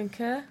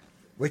 Concur?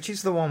 which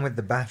is the one with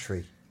the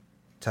battery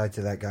tied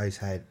to that guy's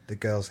head, the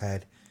girl's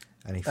head,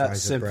 and he That's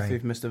fries her Sympathy brain.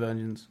 for Mr.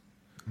 Vengeance.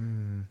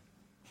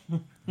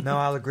 No,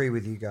 I'll agree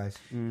with you guys.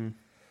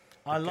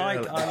 I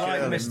like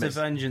girl in Mr.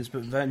 Vengeance,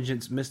 but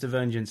Mr.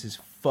 Vengeance is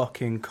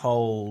fucking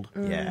cold.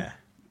 Yeah.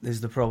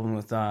 Is the problem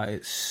with that?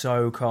 It's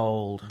so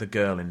cold. The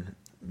girl in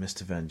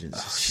Mr.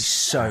 Vengeance. She's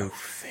so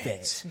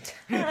fit.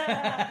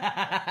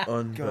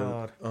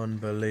 God.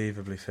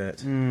 Unbelievably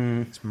fit.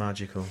 It's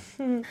magical.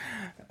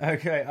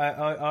 Okay,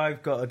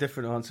 I've got a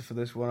different answer for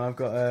this one. I've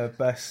got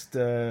best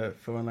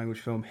foreign language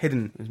film.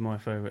 Hidden is my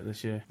favourite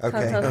this year.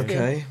 Okay. Fantastic.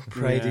 Okay,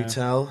 pray do Yeah.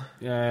 tell.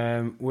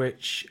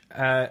 Which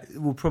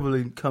will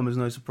probably come as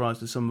no surprise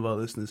to some of our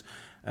listeners.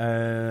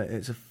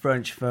 It's a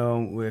French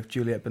film with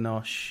Juliette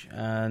Binoche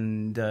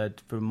and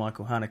from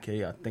Michael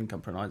Haneke. I think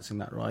I'm pronouncing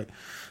that right.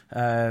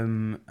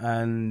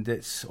 And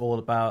it's all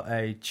about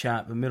a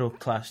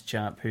middle-class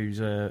chap who's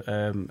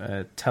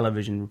a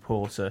television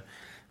reporter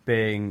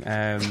being...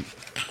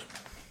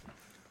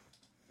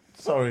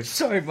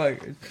 Sorry,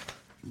 Mike.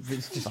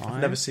 fine.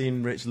 I've never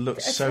seen Rich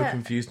look so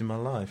confused in my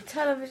life.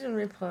 Television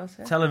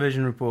reporter.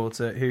 Television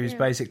reporter who's Yeah.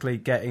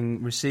 basically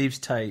receives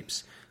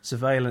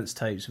surveillance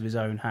tapes of his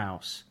own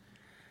house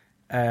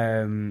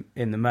in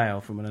the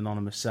mail from an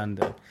anonymous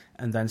sender,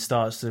 and then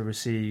starts to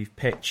receive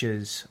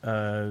pictures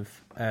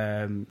of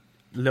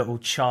little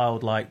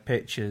childlike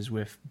pictures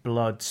with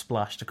blood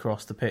splashed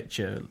across the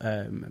picture,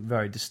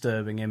 very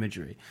disturbing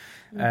imagery,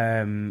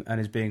 and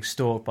is being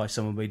stalked by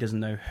someone, but he doesn't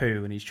know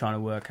who, and he's trying to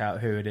work out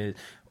who it is.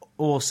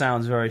 All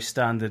sounds very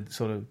standard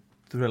sort of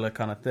thriller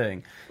kind of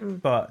thing,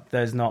 but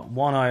there's not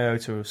one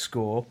iota of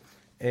score.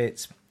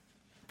 It's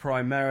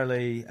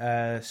primarily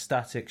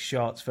static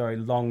shots, very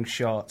long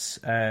shots.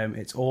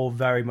 It's all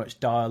very much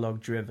dialogue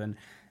driven.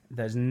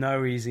 There's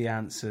no easy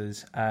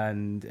answers,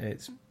 and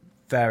it's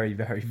very,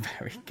 very,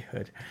 very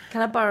good.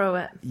 Can I borrow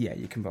it? Yeah,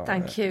 you can borrow it.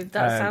 Thank you.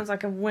 That sounds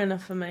like a winner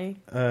for me.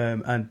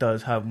 And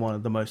does have one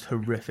of the most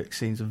horrific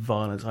scenes of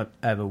violence I've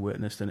ever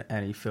witnessed in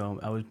any film.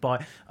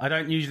 I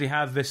don't usually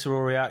have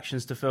visceral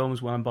reactions to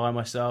films when I'm by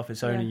myself.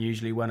 It's only Yeah.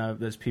 usually when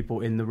there's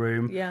people in the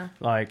room. Yeah.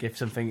 Like if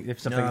something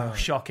No.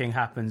 shocking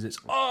happens, it's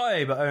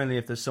oi, but only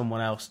if there's someone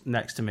else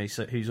next to me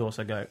who's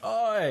also going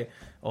oi,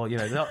 or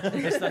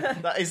it's the.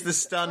 That is the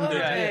standard.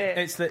 Yeah,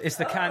 it's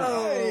the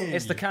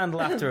canned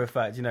laughter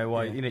effect.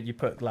 Why you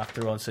put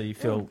laughter on so you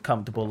feel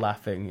comfortable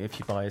laughing if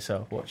you're by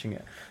yourself watching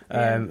it.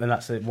 And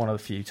that's one of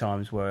the few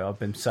times where I've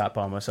been sat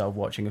by myself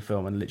watching a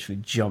film and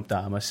literally jumped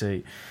out of my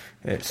seat.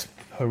 It's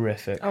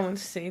horrific. I want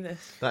to see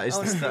this. That is I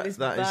want to see this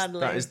badly.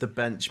 that is the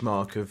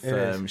benchmark of It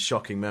is.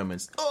 shocking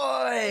moments.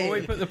 Well,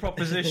 we put the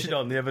proposition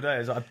on the other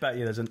day. I bet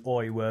you there's an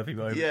oi-worthy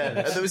moment. Yeah,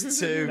 and there was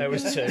two. There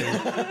was two.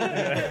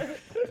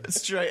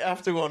 Straight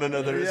after one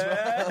another as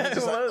Yeah, well. it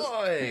Just was.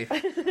 like, oi!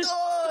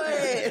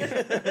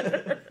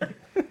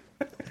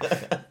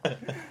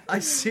 I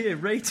see a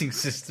rating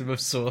system of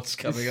sorts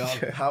coming on.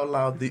 How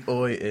loud the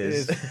oi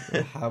is.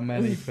 How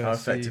many per How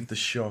scene? effective the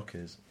shock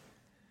is.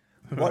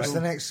 What's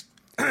the next?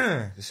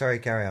 Sorry,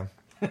 carry on.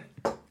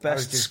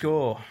 Best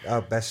score.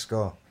 Oh, best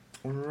score.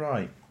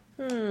 Right.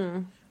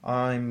 I'm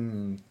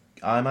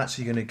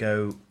actually going to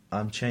go.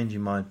 I'm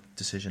changing my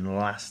decision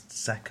last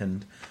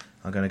second.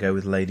 I'm going to go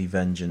with Lady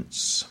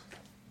Vengeance.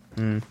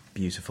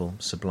 Beautiful,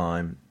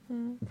 sublime.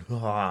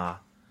 Ah.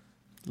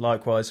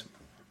 Likewise,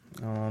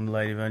 on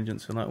Lady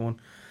Vengeance on that one.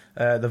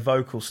 The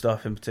vocal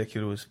stuff in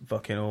particular was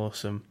fucking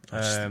awesome.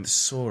 Just the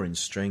soaring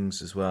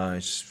strings as well.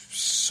 It's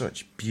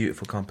such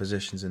beautiful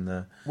compositions in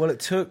there. Well, it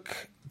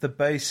took the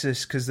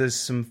basis because there's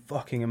some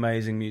fucking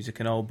amazing music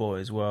in Old Boy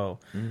as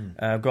well.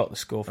 I've got the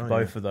score for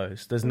both of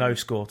those. There's no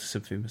score to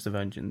Sympathy for Mr.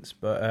 Vengeance,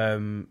 but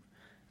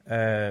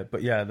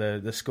yeah,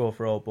 the score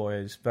for Old Boy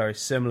is very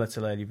similar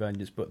to Lady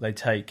Vengeance, but they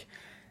take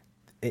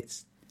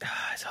it's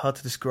hard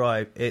to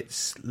describe.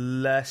 It's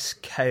less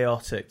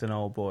chaotic than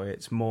Old Boy.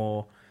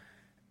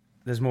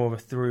 There's more of a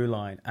through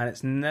line, and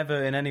it's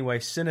never in any way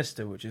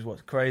sinister, which is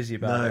what's crazy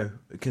about it. No,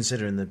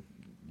 considering the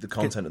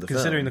content of the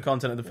Considering film. the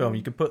content of the film,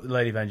 you could put the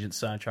Lady Vengeance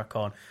soundtrack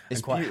on It's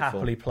and quite beautiful.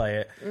 happily play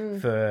it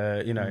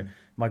for,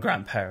 my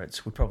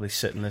grandparents would probably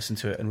sit and listen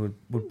to it and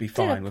would be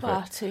fine Dinner with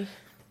party.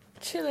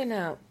 Chilling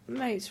out.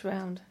 Mates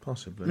round.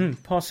 Possibly.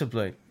 it.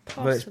 Possibly. But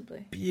it's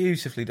Possibly.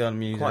 beautifully done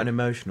music. Quite an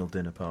emotional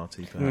dinner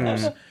party,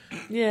 perhaps.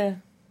 Yeah.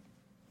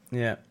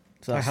 Yeah.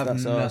 So I that's, have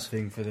that's ours.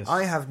 nothing for this.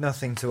 I have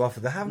nothing to offer.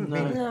 There haven't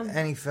been No.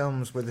 any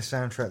films with a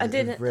soundtrack I that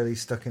didn't- have really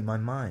stuck in my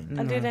mind.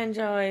 I did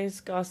enjoy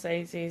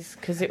Scorsese's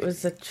because it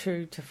was a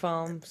true to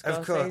form Scorsese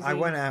Of course, I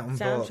went out and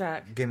soundtrack.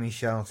 bought Gimme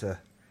Shelter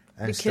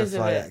and Because stuff of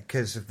like it. that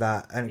because of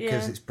that, and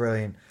because Yeah. it's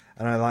brilliant.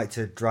 And I like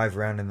to drive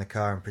around in the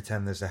car and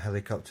pretend there's a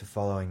helicopter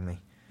following me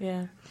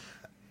Yeah.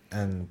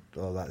 and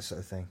all that sort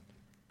of thing.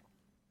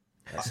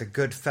 It's a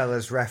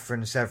Goodfellas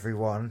reference,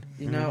 everyone.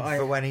 You know,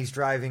 For when he's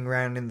driving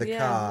around in the Yeah,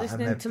 car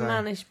listening and to they're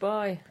playing. Manish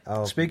Boy.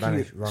 Oh, Speaking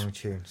Manish, of- wrong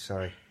tune.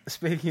 Sorry.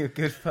 Speaking of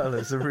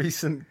Goodfellas, the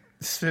recent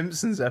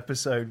Simpsons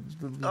episode was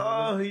the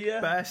Oh, yeah.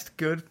 best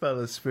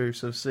Goodfellas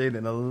spoofs I've seen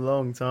in a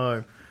long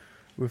time.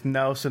 with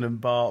Nelson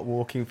and Bart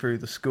walking through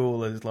the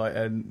school as like,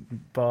 and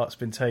Bart's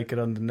been taken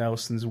under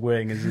Nelson's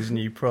wing as his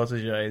new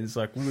protege. And it's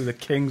like, we were the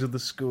kings of the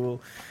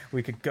school.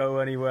 We could go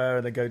anywhere,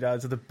 and they go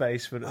down to the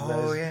basement. And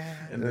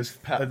And there's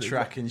Pat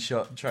tracking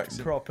shot, tracks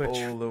it proper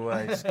all the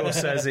way.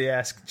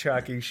 Scorsese-esque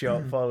tracking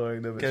shot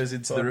following them. Goes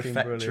into the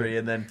refectory, brilliant.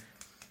 and then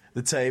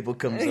the table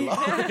comes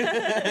along.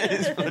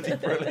 It's bloody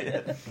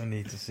brilliant. I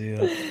need to see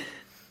that.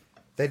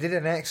 They did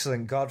an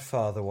excellent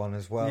Godfather one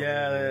as well.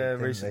 Yeah, didn't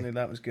recently they?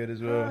 that was good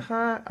as well.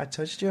 I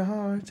touched your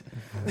heart.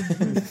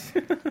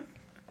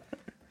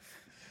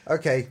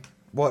 Okay,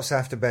 what's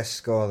after best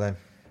score then?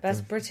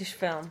 Best British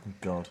film.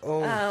 God.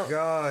 Oh, Oh,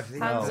 God.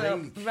 Hands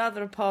up.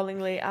 Rather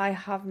appallingly, I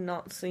have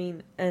not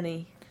seen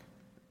any.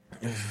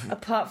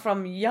 Apart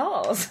from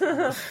yours,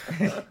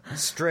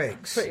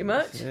 Strix. pretty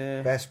much.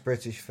 Yeah. Best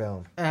British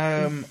film.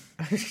 Um,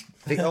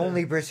 The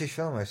only British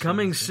film I've seen.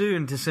 coming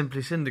soon to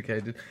Simply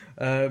Syndicated.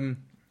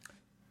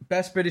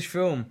 Best British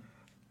film,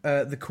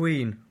 The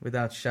Queen,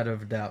 without a shadow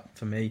of a doubt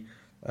for me.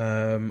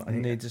 I I think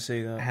need to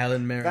see that.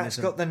 Helen Mirren. That's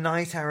got the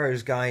Night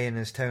Arrows guy in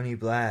as Tony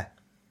Blair.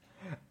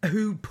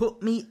 Who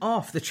put me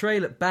off the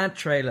trailer? Bad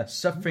trailer.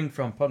 Suffering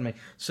from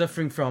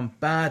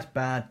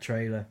bad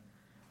trailer.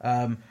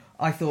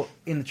 I thought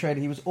in the trailer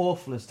he was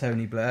awful as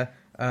Tony Blair.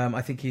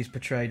 I think he's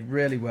portrayed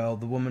really well.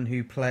 The woman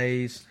who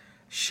plays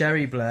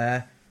Sherry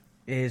Blair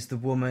is the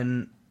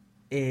woman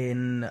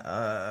in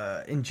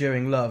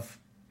Enduring Love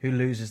who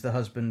loses the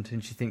husband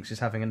and she thinks is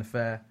having an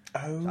affair.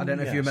 Oh, I don't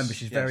know if you remember.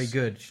 She's very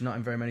good. She's not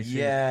in very many scenes.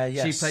 Yeah,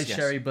 yes, She plays yes.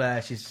 Sherry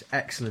Blair. She's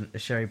excellent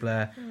as Sherry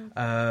Blair.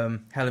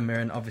 Helen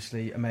Mirren,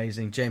 obviously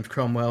amazing. James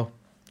Cromwell,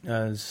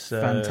 As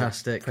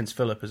fantastic. Prince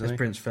Philip, isn't as he?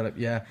 Prince Philip,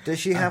 yeah. Does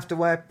she have to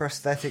wear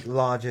prosthetic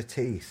larger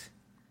teeth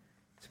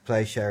to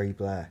play Sherry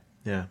Blair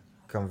Yeah.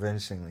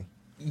 convincingly?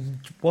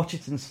 Watch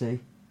it and see.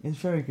 It's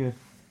very good.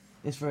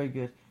 It's very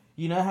good.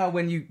 You know how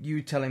when you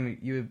were telling me,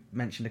 you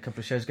mentioned a couple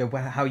of shows ago,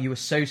 how you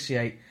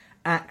associate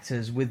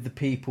actors with the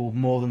people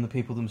more than the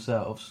people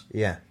themselves.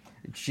 Yeah.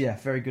 Yeah,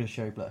 very good as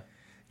Sherry Blair.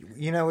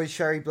 You know, with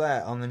Sherry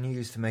Blair on the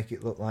news, to make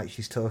it look like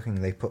she's talking,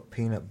 they put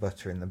peanut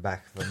butter in the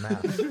back of her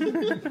mouth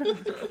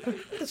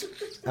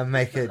and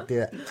make her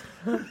do it.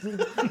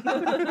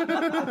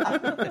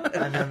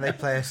 And then they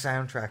play a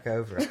soundtrack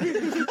over it.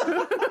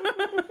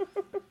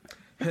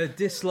 Her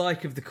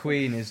dislike of the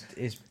Queen is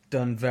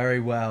done very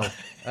well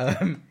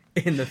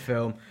in the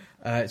film.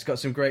 It's got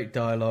some great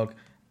dialogue.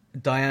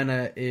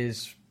 Diana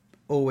is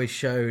always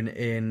shown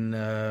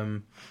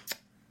in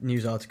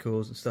news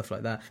articles and stuff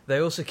like that. They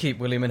also keep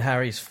William and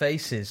Harry's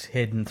faces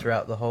hidden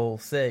throughout the whole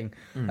thing.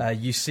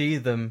 You see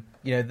them,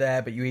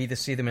 there, but you either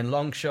see them in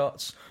long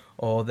shots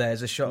or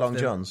there's a shot Long of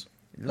them, Johns.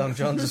 Long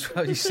Johns as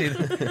well. You see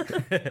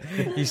them.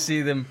 You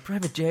see them.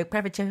 Private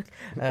joke.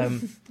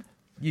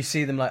 You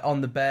see them like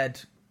on the bed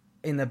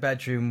in their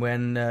bedroom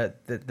when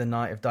the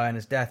night of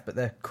Diana's death, but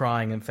they're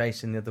crying and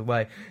facing the other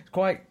way. It's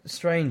quite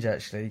strange,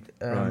 actually.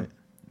 Right.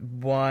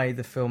 Why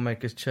the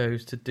filmmakers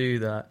chose to do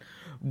that?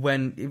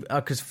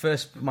 Because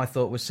first my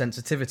thought was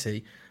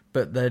sensitivity,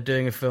 but they're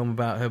doing a film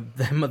about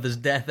their mother's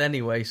death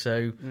anyway.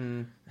 So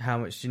how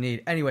much do you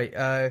need?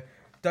 Anyway.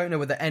 Don't know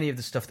whether any of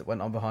the stuff that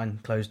went on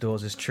behind closed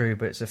doors is true,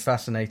 but it's a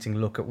fascinating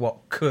look at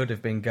what could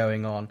have been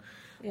going on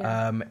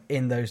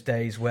in those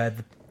days where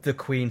the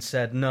Queen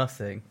said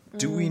nothing.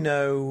 Do we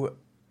know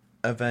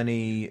of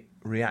any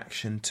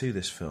reaction to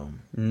this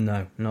film?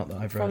 No, not that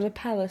I've From read. the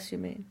palace, you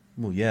mean?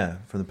 Well, yeah,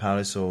 from the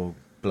Palace or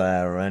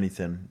Blair or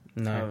anything. I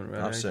No. haven't read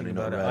I've anything certainly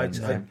not about read it.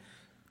 anything.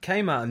 It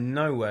came out of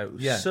nowhere. It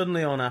was Yeah.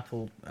 suddenly on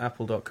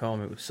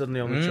Apple.com. It was suddenly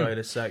on the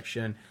trailer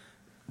section.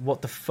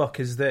 What the fuck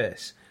is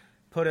this?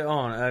 Put it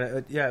on,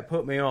 and it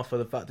put me off for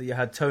the fact that you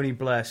had Tony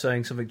Blair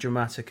saying something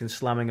dramatic and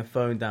slamming a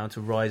phone down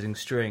to rising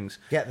strings.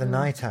 Get the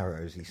Night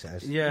Arrows, he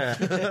says.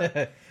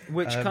 Yeah,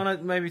 which kind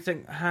of made me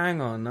think, hang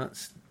on,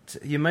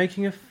 you're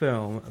making a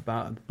film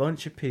about a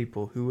bunch of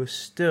people who are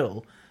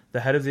still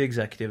the head of the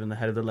executive and the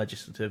head of the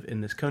legislative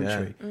in this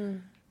country.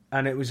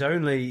 And it was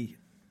only,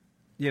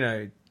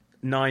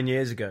 9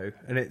 years ago,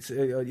 and it's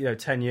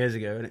 10 years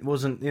ago, and it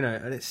wasn't,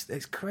 and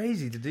it's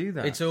crazy to do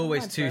that. It's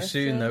always My too birthday.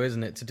 soon, though,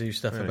 isn't it, to do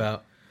stuff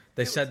about...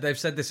 They've said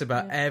this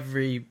about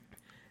every...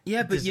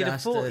 Yeah, but you'd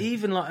have thought, disaster.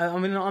 even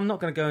I'm not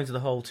going to go into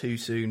the whole too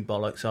soon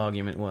bollocks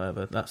argument,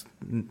 whatever. That's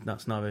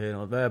neither here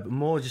nor there. But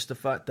more just the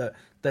fact that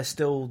they're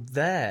still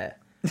there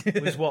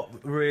was what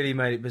really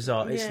made it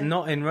bizarre. It's Yeah.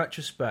 not in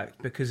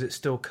retrospect because it's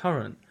still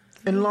current.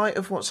 In light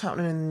of what's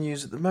happening in the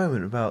news at the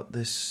moment about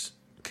this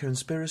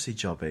conspiracy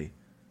jobby,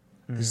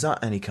 is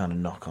that any kind of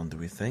knock on, do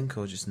we think,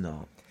 or just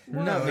not?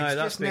 No, it's that's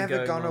just been never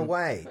going gone on.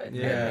 away.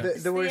 Yeah.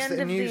 It's There the was end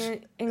the of news.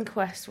 the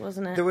inquest,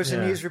 wasn't it? There was a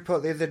Yeah. news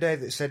report the other day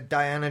that said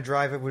Diana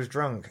Driver was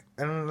drunk,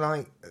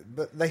 and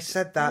but they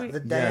said that the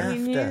day Yeah. We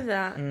knew after.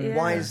 that. Yeah.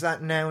 Why is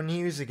that now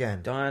news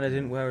again? Diana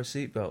didn't wear a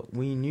seatbelt.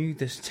 We knew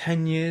this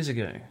 10 years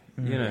ago.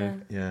 You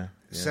know. Yeah. Yeah.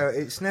 So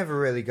it's never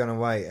really gone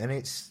away, and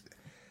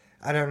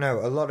I don't know.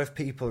 A lot of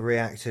people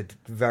reacted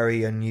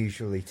very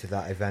unusually to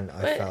that event.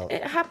 I But felt.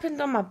 it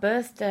happened on my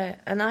birthday,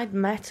 and I'd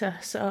met her,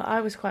 so I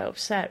was quite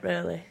upset,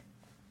 really,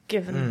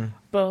 given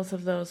both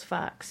of those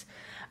facts.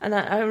 And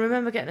I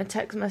remember getting a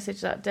text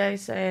message that day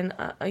saying,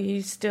 "Are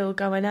you still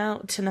going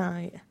out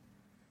tonight?"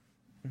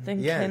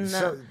 Thinking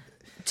that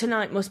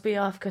tonight must be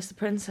off because the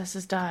princess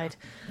has died.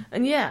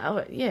 And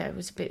it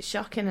was a bit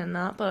shocking and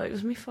that, but it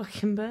was my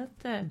fucking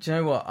birthday. Do you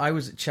know what? I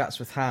was at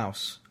Chatsworth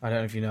House. I don't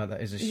know if you know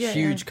that is a Yeah,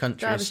 huge yeah.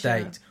 country Derbyshire.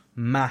 estate,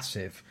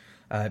 massive,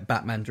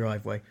 Batman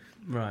driveway.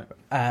 Right.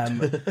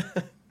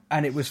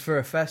 And it was for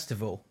a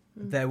festival.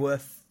 There were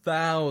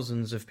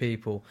thousands of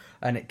people,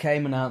 and it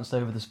came announced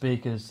over the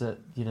speakers that,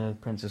 you know,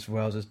 Princess of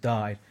Wales has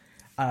died.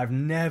 And I've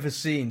never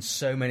seen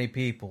so many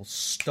people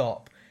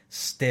stop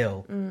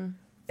still.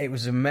 It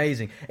was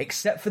amazing,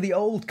 except for the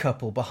old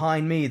couple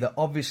behind me that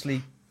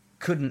obviously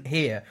couldn't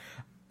hear.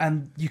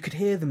 And you could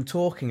hear them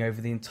talking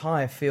over the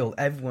entire field.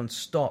 Everyone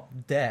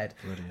stopped dead.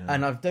 Bloody hell.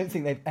 And I don't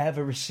think they've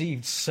ever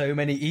received so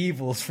many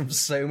evils from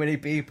so many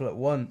people at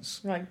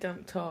once. Like,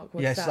 don't talk.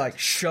 What's Yes, that? like,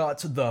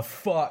 shut the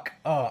fuck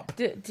up.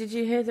 Did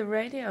you hear the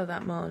radio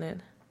that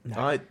morning?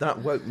 That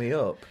woke me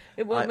up.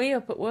 It woke me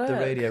up at work. The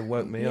radio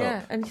woke me up.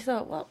 Yeah, and you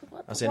thought, what?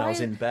 As in, I was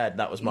in bed.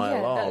 That was my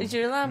alarm. That was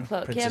your alarm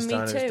clock. Princess yeah, me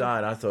Diana's too.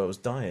 died. I thought I was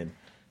dying.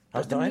 I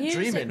was The dying,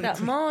 music dreaming.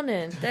 that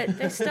morning,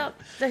 they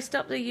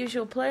stopped the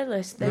usual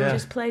playlist. They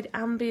just played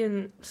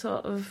ambient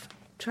sort of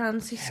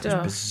trancey It was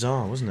stuff.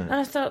 bizarre, wasn't it? And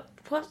I thought,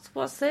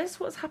 what's this?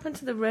 What's happened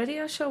to the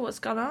radio show? What's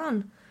gone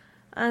on?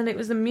 And it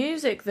was the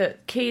music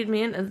that keyed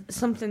me into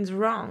something's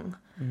wrong.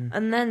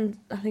 And then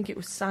I think it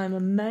was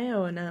Simon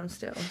Mayo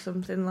announced it or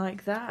something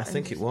like that. I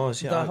think it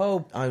was, yeah. The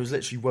whole- I was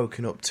literally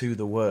woken up to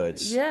the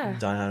words. Yeah.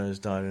 Diana's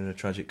died in a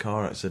tragic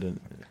car accident.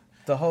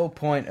 The whole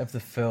point of the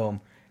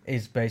film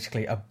is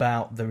basically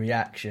about the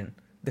reaction.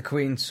 The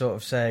Queen's sort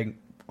of saying,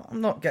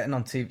 I'm not getting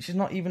on TV. She's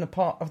not even a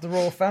part of the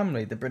royal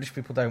family. The British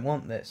people don't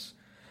want this.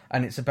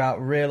 And it's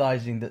about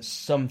realising that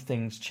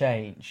something's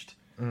changed.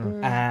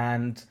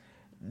 And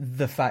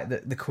the fact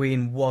that the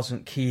Queen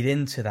wasn't keyed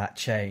into that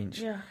change.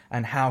 Yeah.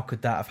 And how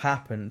could that have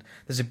happened?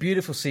 There's a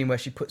beautiful scene where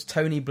she puts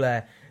Tony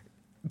Blair...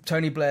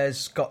 Tony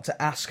Blair's got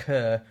to ask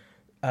her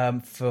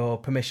for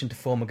permission to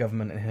form a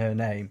government in her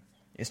name.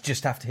 It's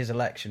just after his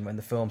election when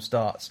the film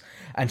starts.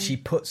 And she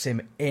puts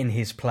him in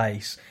his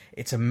place.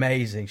 It's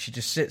amazing. She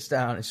just sits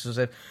down and she sort of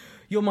said,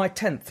 "You're my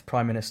 10th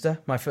Prime Minister.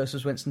 My first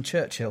was Winston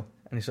Churchill."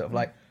 And he's sort of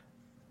like,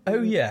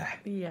 "Oh, yeah."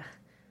 Yeah.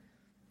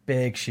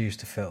 Big shoes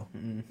to fill.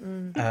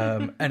 And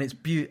it's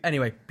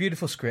anyway,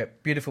 beautiful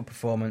script, beautiful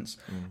performance.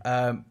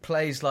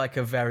 Plays like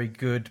a very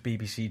good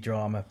BBC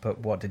drama, but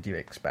what did you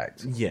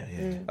expect? Yeah,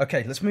 yeah.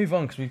 Okay, let's move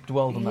on because we've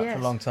dwelled on that for Yes.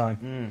 a long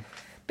time.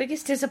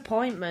 Biggest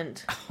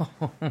disappointment.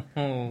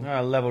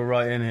 I'll level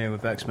right in here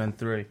with X-Men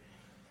 3.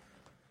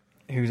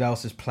 Who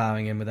else is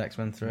ploughing in with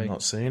X-Men 3? I'm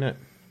not seeing it.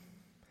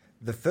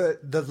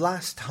 The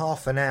last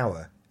half an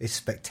hour is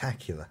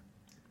spectacular.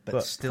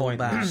 but still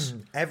bad. pointless.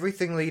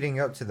 Everything leading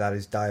up to that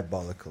is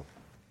diabolical.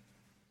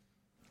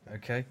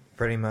 Okay.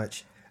 Pretty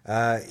much.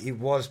 It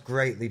was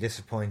greatly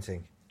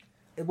disappointing.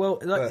 Well,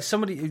 like But-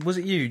 somebody, was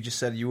it you just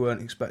said you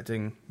weren't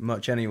expecting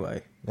much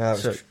anyway? No, it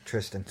was So-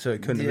 Tristan. So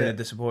it couldn't have Yeah. been a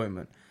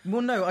disappointment.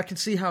 Well, no, I could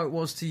see how it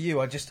was to you.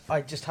 I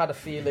just had a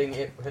feeling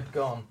it had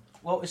gone.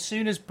 Well, as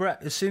soon as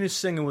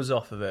Singer was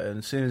off of it, and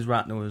as soon as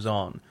Ratner was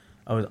on,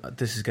 I was,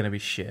 this is going to be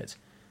shit.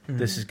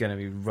 This is going to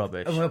be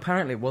rubbish. Well,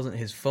 apparently it wasn't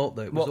his fault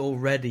though. It was Well-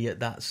 already at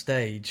that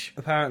stage.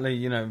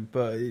 Apparently,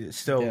 but it's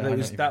still, Yeah, I know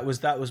what you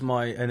that was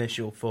my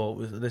initial thought,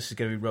 was that this is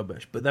going to be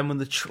rubbish. But then when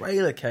the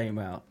trailer came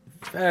out,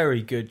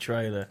 very good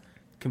trailer,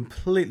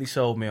 completely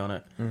sold me on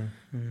it.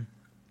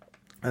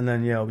 And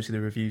then obviously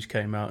the reviews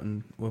came out,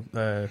 and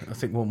I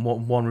think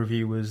one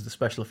review was the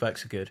special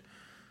effects are good.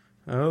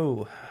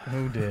 Oh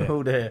dear.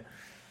 oh dear.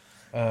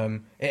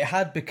 It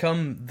had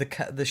become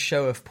the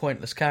show of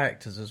pointless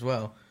characters as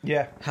well.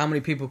 Yeah. How many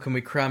people can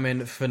we cram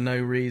in for no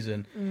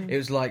reason? It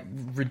was like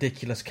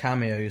ridiculous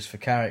cameos for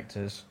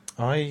characters.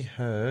 I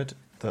heard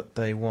that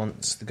they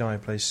want the guy who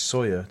plays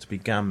Sawyer to be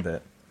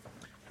Gambit.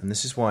 And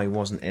this is why he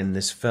wasn't in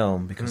this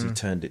film, because he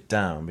turned it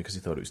down, because he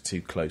thought it was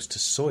too close to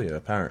Sawyer,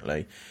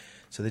 apparently.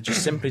 So they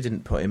just simply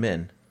didn't put him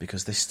in,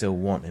 because they still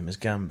want him as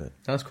Gambit.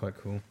 That's quite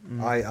cool.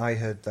 I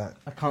heard that.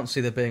 I can't see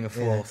there being a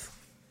fourth.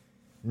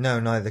 No,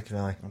 neither can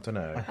I. I don't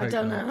know. I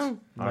don't know.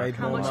 Made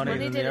How more much money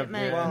than did the it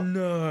make? other-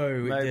 No, it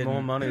made didn't.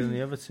 more money than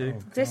the other two.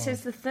 This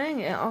is the thing.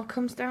 It all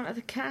comes down to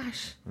the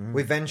cash.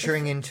 We're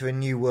venturing into a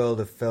new world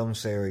of film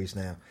series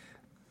now.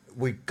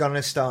 We're going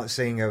to start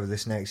seeing over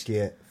this next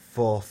year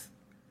fourth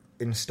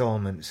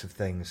instalments of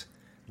things.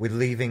 We're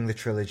leaving the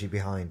trilogy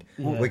behind.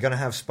 Yeah. We're going to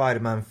have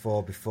Spider-Man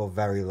 4 before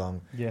very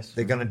long. Yes.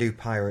 They're going to do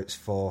Pirates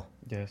 4.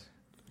 Yes.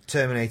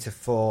 Terminator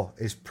 4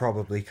 is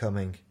probably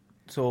coming.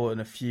 It's all in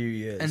a few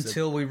years.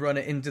 Until we run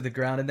it into the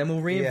ground and then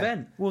we'll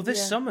reinvent. Well, this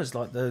Yeah. summer's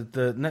like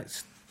the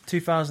next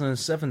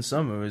 2007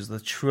 summer is the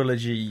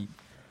trilogy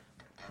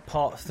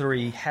part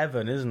 3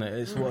 heaven, isn't it?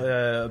 It's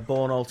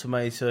Bourne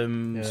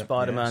Ultimatum, Yeah,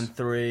 Spider-Man yes.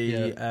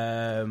 3.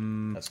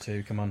 That's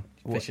two. Come on,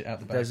 fish it out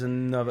the back. There's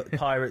another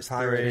Pirates 3.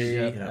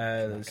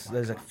 Pirates,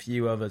 There's a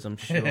few others, I'm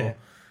sure,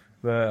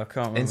 but I can't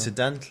remember.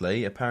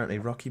 Incidentally, apparently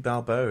Rocky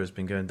Balboa has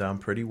been going down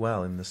pretty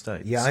well in the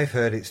States. Yeah, I've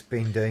heard it's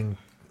been doing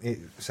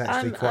it's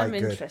actually quite I'm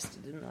good.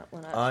 interested in that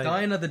one. I- Actually.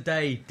 Die Another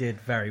Day did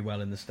very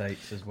well in the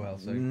States as well.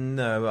 So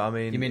No, I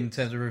mean... you mean in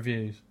terms of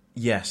reviews?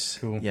 Yes.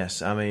 Cool.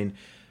 Yes, I mean...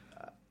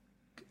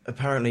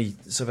 Apparently,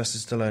 Sylvester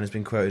Stallone has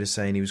been quoted as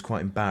saying he was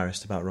quite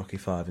embarrassed about Rocky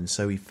V, and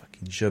so he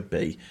fucking should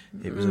be.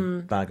 It was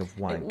a bag of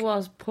wank. It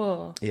was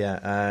poor.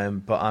 Yeah,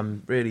 but I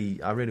really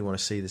want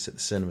to see this at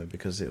the cinema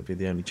because it'll be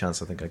the only chance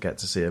I think I get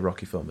to see a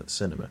Rocky film at the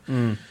cinema.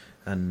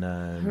 And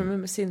I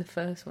remember seeing the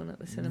first one at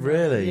the cinema.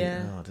 Really?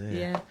 Yeah. Oh, dear.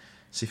 Yeah.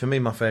 See, for me,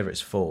 my favourite's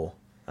 4.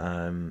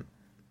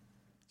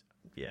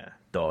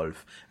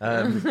 Dolph.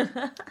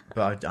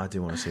 But I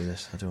do want to see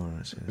this.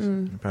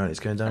 And apparently, it's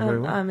going down very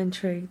well. I'm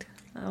intrigued.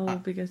 I will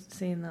be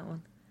seeing that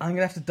one. I'm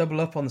gonna have to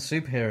double up on the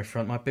superhero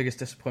front. My biggest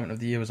disappointment of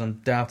the year was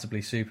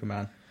undoubtedly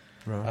Superman.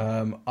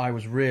 Right. I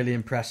was really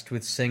impressed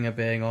with Singer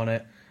being on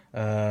it.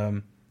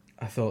 I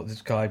thought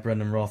this guy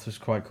Brendan Roth was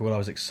quite cool. I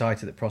was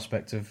excited at the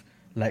prospect of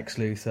Lex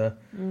Luthor.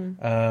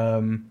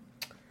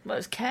 Well,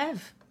 it's Kev.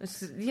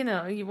 It's,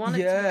 you want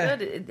it Yeah.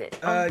 to be good.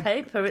 On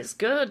paper, it's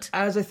good.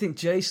 As I think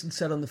Jason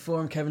said on the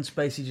forum, Kevin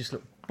Spacey just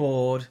looked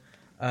bored.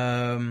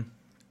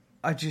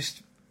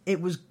 It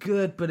was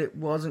good, but it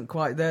wasn't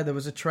quite there. There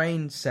was a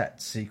train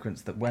set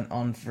sequence that went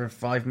on for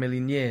 5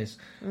 million years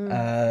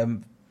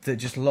that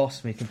just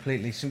lost me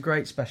completely. Some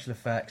great special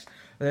effects.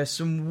 There's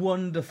some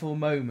wonderful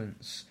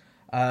moments,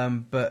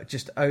 but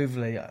just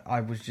overly,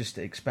 I was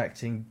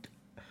expecting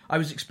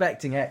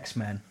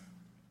X-Men,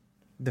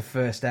 the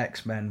first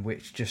X-Men,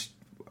 which just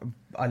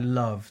I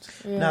loved.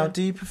 Yeah. Now,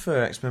 do you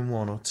prefer X-Men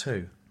 1 or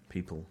 2,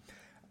 people?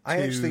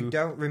 I actually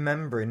don't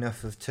remember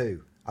enough of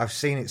 2. I've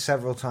seen it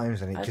several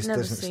times and it I've just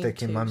never doesn't seen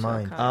stick in 2, my so I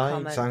mind. can't I-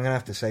 comment. So I'm going to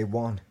have to say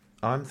 1.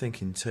 I'm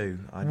thinking 2.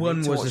 I One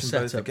need to was watch a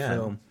them both setup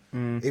again.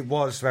 film. It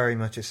was very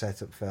much a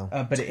setup film.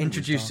 But it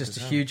introduced dark us to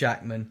as hell. Hugh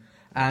Jackman,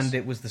 and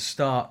it was the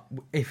start.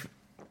 If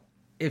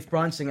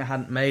Bryan Singer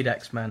hadn't made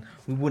X-Men,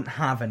 we wouldn't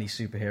have any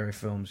superhero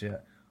films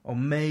yet. Or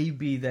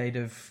maybe they'd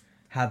have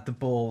had the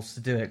balls to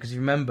do it. Because you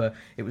remember,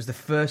 it was the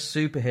first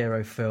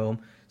superhero film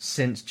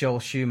since Joel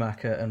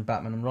Schumacher and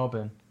Batman and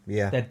Robin.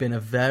 Yeah. There'd been a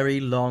very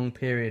long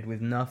period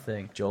with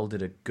nothing. Joel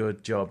did a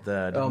good job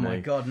there, didn't Oh he? my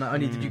god, not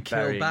only did you kill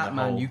burying the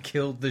Batman, whole- you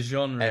killed the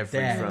genre Every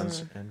dead.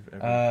 front.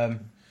 Every-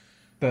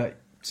 But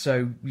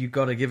so you've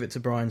got to give it to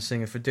Bryan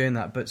Singer for doing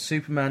that. But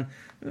Superman,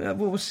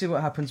 we'll see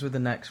what happens with the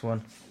next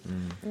one.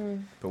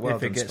 But well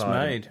If it done, gets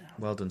Spider-Man. made.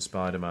 Well done,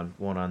 Spider-Man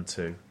 1 and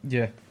 2.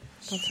 Yeah.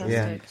 Fantastic.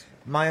 Yeah.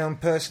 My own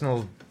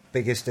personal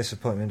biggest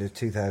disappointment of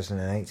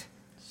 2008.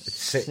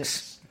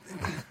 6.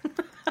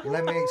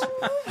 Let me...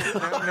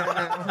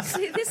 No.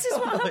 See, this is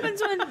what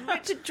happens when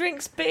Richard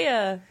drinks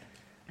beer.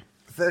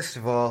 First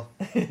of all,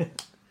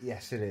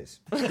 yes, it is.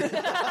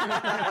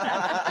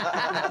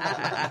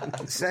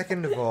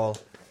 Second of all,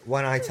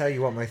 when I tell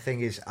you what my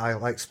thing is,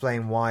 I'll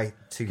explain why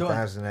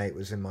 2008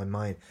 was in my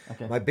mind.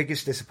 Okay. My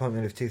biggest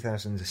disappointment of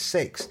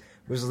 2006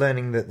 was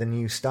learning that the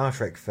new Star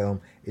Trek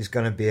film is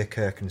going to be a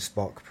Kirk and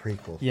Spock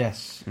prequel.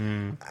 Yes.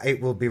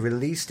 It will be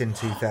released in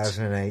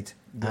 2008,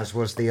 as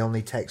was the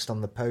only text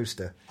on the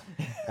poster.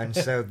 And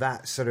so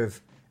that sort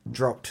of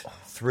dropped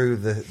through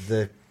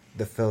the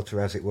filter,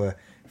 as it were,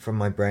 from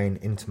my brain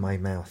into my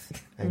mouth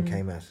and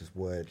came out as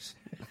words.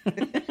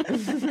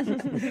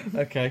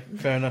 Okay,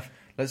 fair enough.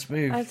 Let's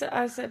move.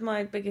 I said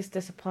my biggest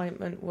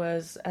disappointment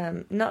was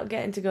not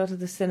getting to go to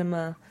the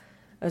cinema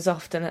as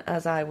often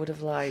as I would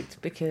have liked,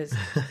 because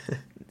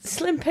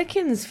slim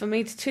pickings for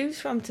me to choose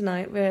from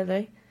tonight,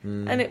 really.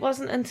 And it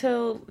wasn't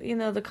until,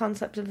 the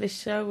concept of this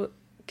show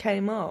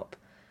came up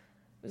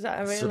was that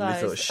I Suddenly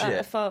realised, thought, shit.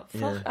 I thought,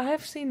 fuck, Yeah. I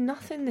have seen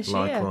nothing this year.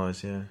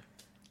 Likewise, yeah.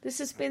 This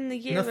has been the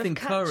year Nothing of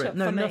catch-up current.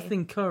 No, for me.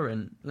 nothing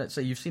current. Let's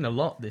say you've seen a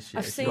lot this year.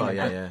 I've seen Right,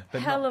 yeah, a yeah.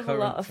 But hell not of a lot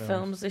current of films.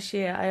 films this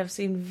year. I have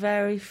seen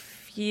very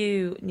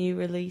few new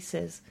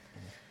releases.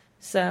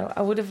 So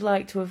I would have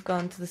liked to have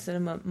gone to the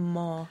cinema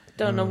more.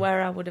 Don't know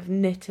where I would have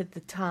knitted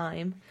the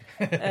time.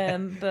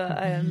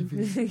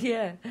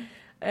 Yeah.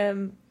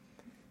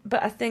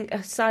 But I think,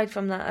 aside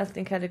from that, I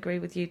think I'd agree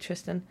with you,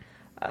 Tristan.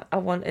 I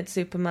wanted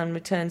Superman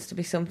Returns to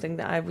be something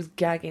that I was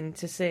gagging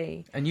to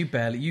see. And you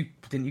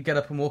didn't you get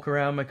up and walk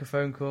around, make a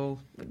phone call?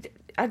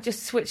 I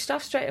just switched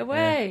off straight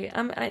away.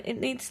 It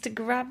needs to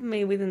grab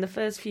me within the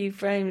first few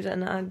frames,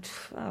 and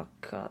oh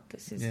god,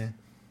 this is a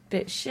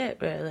bit shit,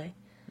 really.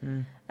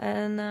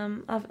 And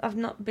I've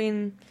not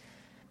been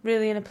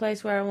really in a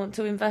place where I want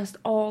to invest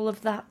all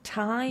of that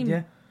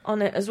time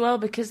on it as well,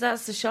 because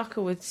that's the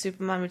shocker with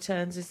Superman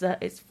Returns, is that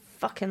it's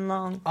fucking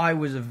long. I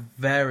was a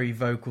very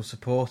vocal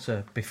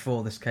supporter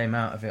before this came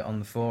out of it on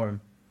the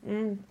forum.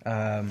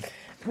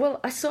 Well,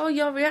 I saw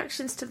your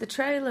reactions to the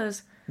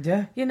trailers.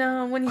 Yeah.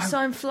 When you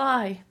saw him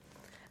flying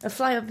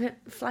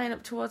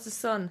up towards the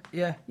sun.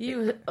 Yeah. You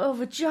were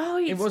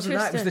overjoyed. It wasn't that.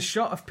 It was Tristan. the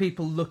shot of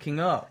people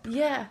looking up.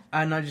 Yeah.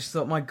 And I just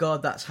thought, my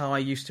God, that's how I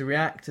used to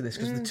react to this.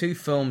 Because the two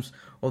films,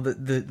 or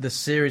the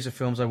series of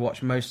films I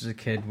watched most as a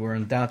kid, were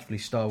undoubtedly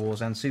Star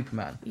Wars and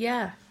Superman.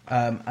 Yeah.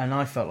 And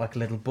I felt like a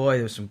little boy.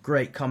 There were some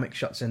great comic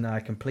shots in there. I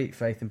had complete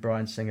faith in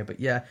Bryan Singer. But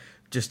yeah,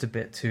 just a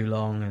bit too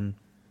long.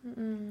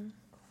 And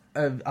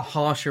a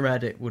harsher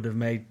edit would have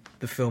made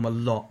the film a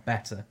lot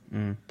better.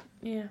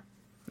 Yeah.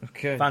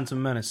 Okay.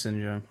 Phantom Menace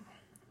syndrome.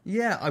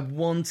 Yeah, I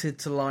wanted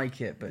to like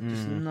it, but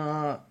just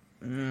not.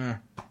 Oh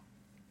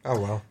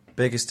well.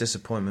 Biggest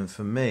disappointment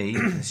for me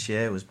this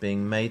year was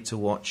being made to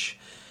watch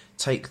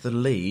Take the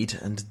Lead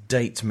and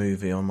Date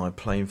movie on my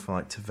plane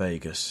flight to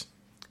Vegas.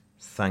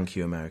 Thank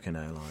you, American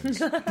Airlines.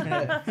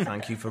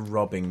 Thank you for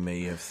robbing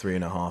me of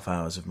 3.5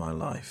 hours of my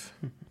life.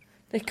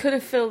 They could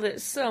have filled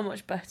it so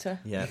much better.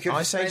 Yeah, You could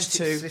have Ice Age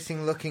spent it 2.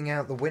 sitting looking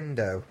out the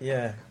window.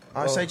 Yeah,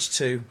 Ice Age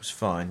 2 was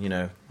fine. You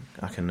know,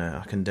 I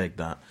can dig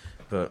that.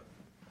 But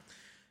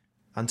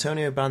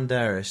Antonio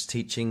Banderas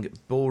teaching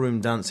ballroom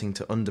dancing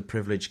to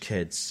underprivileged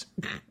kids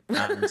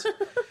and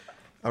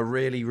a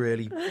really,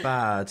 really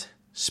bad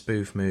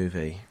spoof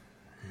movie.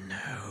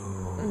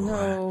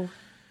 No.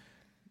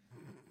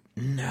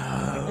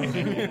 No.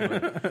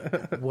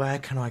 Where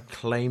can I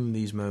claim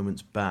these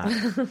moments back?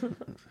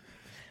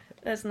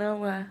 There's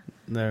nowhere.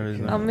 There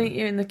is I'll no. meet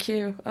you in the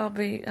queue. I'll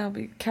be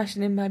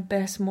cashing in my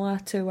best moi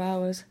 2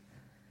 hours.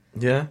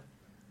 Yeah?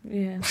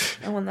 Yeah.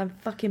 I want them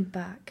fucking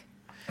back.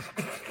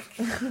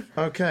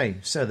 Okay,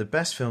 so the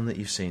best film that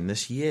you've seen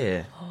this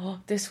year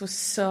Oh, this was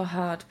so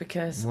hard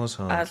because, was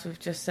hard. as we've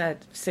just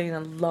said, seen a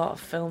lot of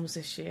films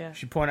this year. I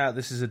should point out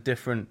this is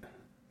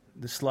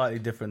slightly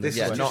different. This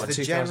than is Yeah, not just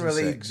a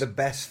generally 2006. the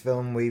best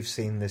film we've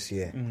seen this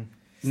year.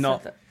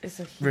 Not it's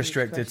a huge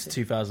restricted to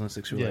question.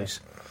 2006 release.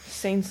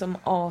 Seen some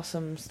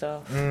awesome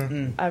stuff.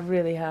 I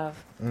really have.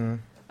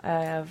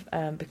 I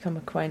have become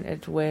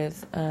acquainted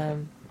with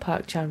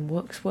Park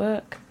Chan-wook's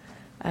work,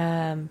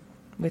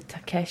 with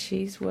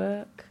Takeshi's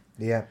work.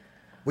 Yeah.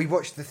 We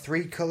watched the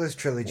Three Colours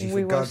trilogy, for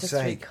We God's watched the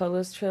Three sake.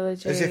 Colours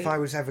trilogy. As if I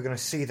was ever going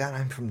to see that.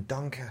 I'm from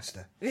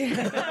Doncaster.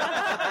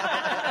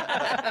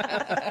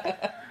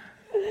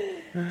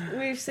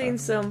 We've seen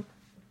some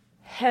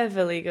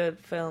heavily good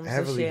films this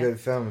Heavily year. good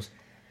films.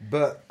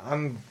 But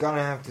I'm going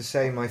to have to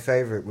say my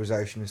favourite was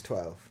Ocean's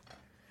 12.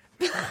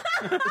 The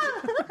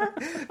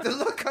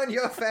look on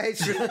your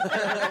face.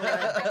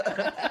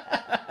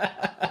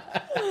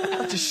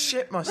 I just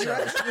shit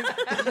myself. You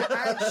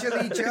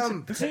actually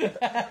jumped.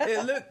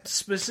 It looked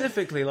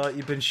specifically like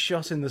you'd been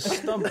shot in the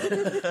stomach.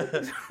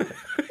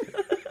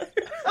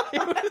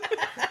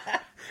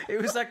 It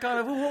was that kind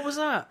of, what was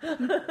that? But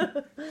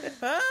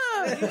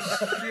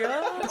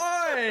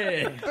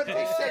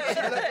they said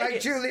she looked like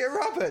Julia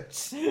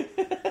Roberts.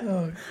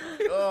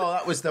 Oh,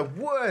 that was the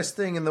worst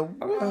thing in the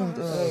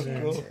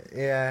world.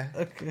 Yeah.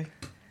 Okay.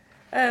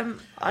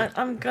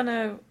 I'm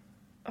gonna.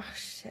 Oh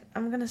shit!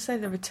 I'm gonna say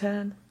The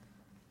Return.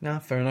 No,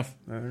 fair enough.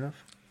 Fair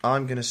enough.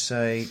 I'm going to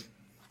say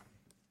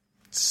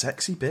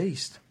Sexy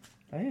Beast.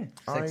 Oh, yeah.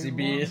 Sexy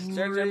Beast.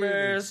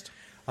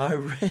 I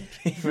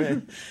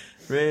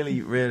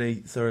really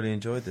thoroughly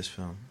enjoyed this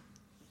film.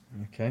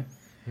 Okay.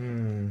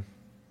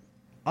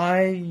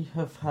 I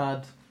have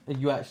had.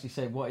 You actually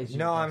say what is your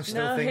No, I'm best?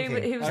 still No,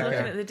 thinking. he was Okay.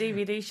 looking at the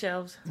DVD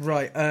shelves.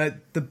 Right.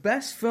 The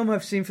best film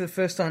I've seen for the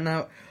first time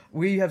now.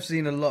 We have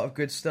seen a lot of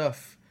good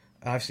stuff.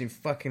 I've seen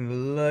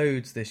fucking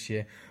loads this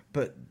year,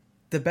 but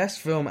the best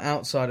film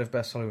outside of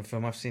Best Hollywood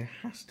Film I've seen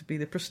has to be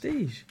The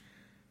Prestige,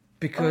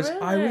 because Oh,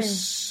 I really? was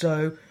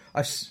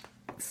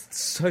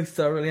so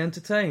thoroughly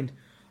entertained.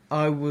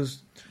 I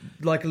was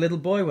like a little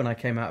boy when I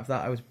came out of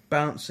that. I was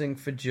bouncing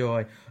for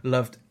joy.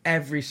 Loved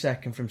every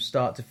second from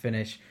start to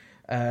finish.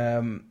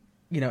 And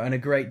a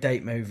great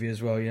date movie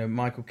as well.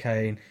 Michael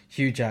Caine,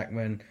 Hugh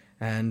Jackman,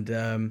 and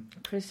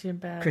Christian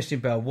Bale. Christian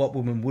Bale. What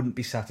woman wouldn't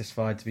be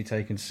satisfied to be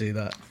taken to see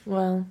that?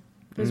 Well,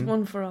 there's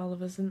one for all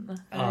of us, isn't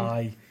there?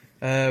 Aye.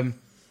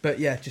 But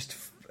yeah, just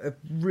a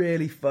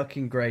really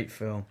fucking great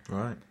film.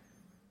 Right.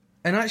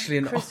 And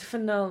actually, Christopher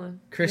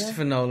Nolan.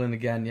 Christopher Nolan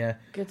again, yeah.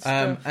 Good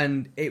stuff.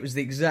 And it was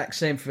the exact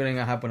same feeling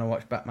I had when I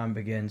watched Batman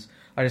Begins.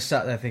 I just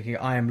sat there thinking,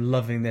 I am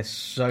loving this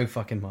so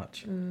fucking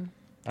much.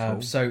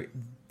 Cool. So,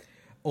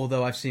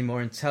 although I've seen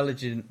more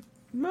intelligent...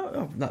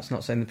 No, that's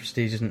not saying The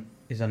Prestige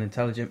is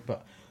unintelligent,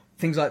 but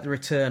things like The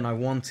Return I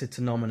wanted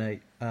to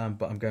nominate,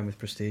 but I'm going with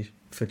Prestige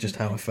for just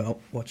how I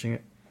felt watching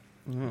it.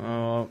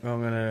 Oh,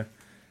 I'm going to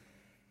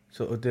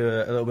sort of do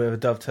a little bit of a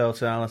dovetail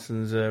to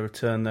Alison's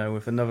return there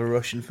with another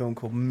Russian film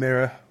called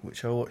Mirror,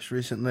 which I watched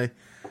recently,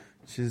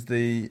 which is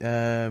the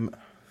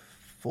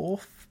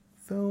fourth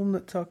film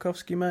that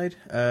Tarkovsky made,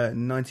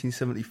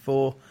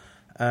 1974,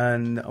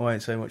 and I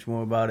won't say much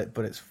more about it,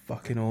 but it's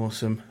fucking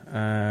awesome,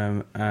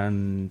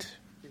 and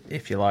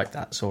if you like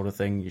that sort of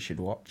thing, you should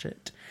watch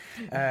it.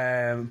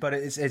 But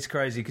it's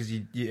crazy because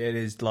it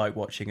is like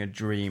watching a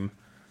dream,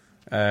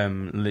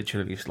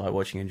 literally just like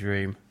watching a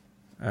dream.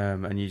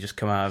 And you just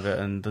come out of it,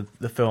 and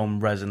the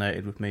film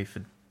resonated with me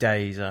for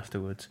days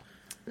afterwards.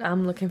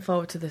 I'm looking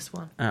forward to this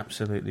one.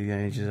 Absolutely,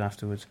 ages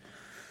afterwards.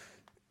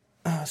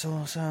 That's all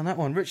I'll say on that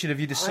one. Richard, have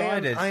you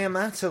decided? I am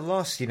at a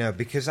loss,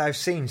 because I've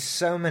seen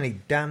so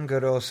many damn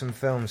good, awesome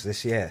films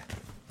this year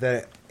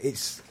that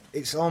it's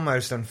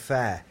almost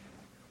unfair.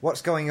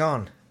 What's going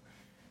on?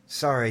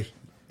 Sorry,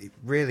 it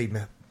really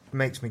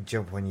makes me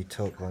jump when you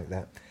talk like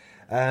that.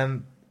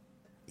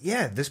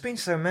 Yeah, there's been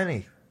so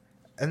many.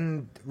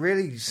 And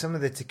really, some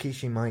of the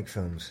Takeshi Miike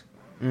films,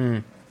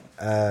 Mm.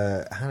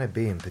 Hannah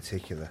B in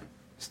particular,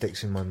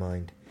 sticks in my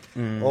mind.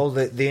 Mm. All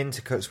the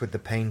intercuts with the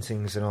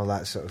paintings and all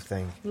that sort of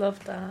thing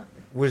Love that.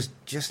 was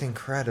just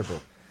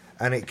incredible.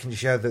 And it can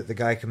show that the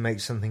guy can make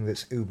something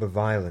that's uber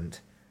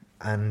violent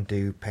and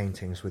do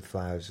paintings with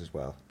flowers as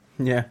well,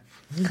 Yeah.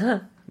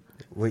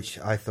 which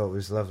I thought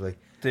was lovely.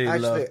 Do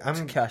Actually, love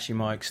Takashi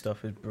Miike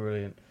stuff is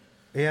brilliant.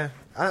 Yeah,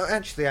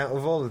 actually, out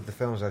of all of the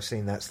films I've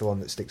seen, that's the one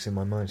that sticks in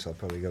my mind, so I'll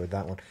probably go with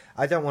that one.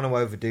 I don't want to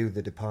overdo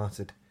The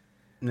Departed,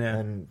 Yeah.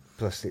 and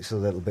plus it's a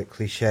little bit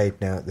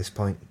cliched now at this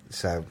point,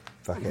 so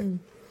fuck it.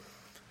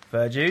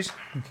 Fair dues.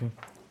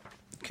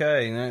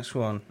 Okay, next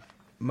one.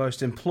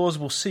 Most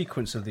implausible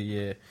sequence of the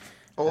year.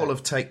 All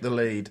of Take the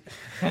Lead.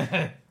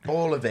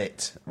 All of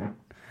it.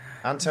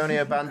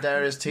 Antonio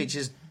Banderas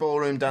teaches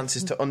ballroom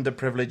dances to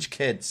underprivileged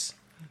kids.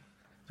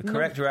 The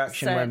correct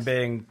reaction said. when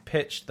being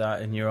pitched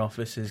that in your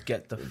office is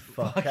get the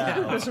fuck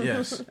out.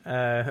 Yes.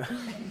 Yeah.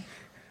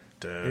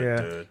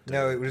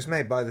 No, it was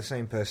made by the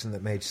same person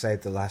that made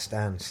Save the Last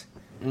Dance,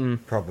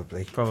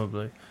 probably,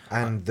 Probably.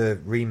 and the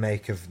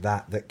remake of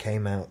that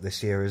came out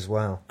this year as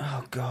well.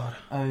 Oh, God.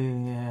 Oh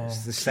yeah.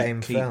 It's the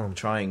same Keep film.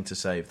 trying to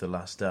save the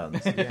last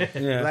dance.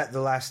 Yeah. Let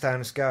The Last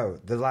Dance go.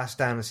 The Last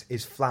Dance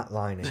is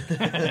flatlining.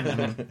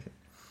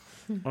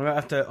 I'm going to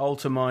have to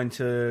alter mine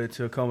to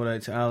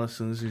accommodate to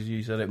Alison's, as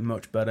you said it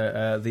much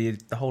better. The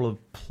whole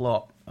of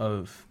plot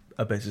of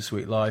A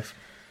Bittersweet Life.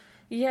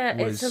 Yeah,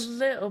 Was- it's a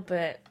little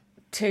bit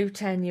too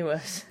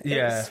tenuous.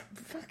 Yeah. It's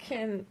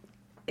fucking...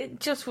 It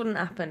just wouldn't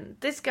happen.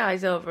 This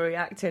guy's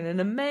overreacting in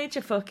a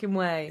major fucking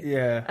way.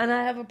 Yeah. And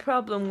I have a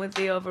problem with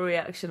the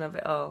overreaction of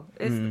it all.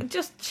 It's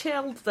just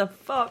chilled the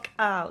fuck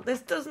out. This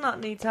does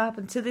not need to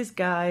happen to this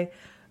guy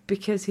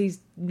because he's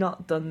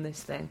not done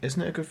this thing.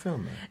 Isn't it a good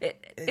film, though?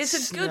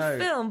 It's a good no.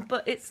 film,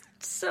 but it's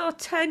so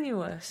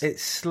tenuous.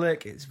 It's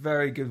slick, it's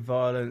very good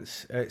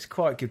violence, it's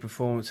quite good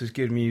performances,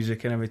 good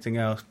music and everything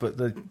else, but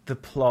the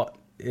plot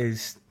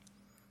is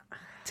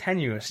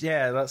tenuous.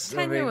 Yeah, that's... I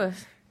mean,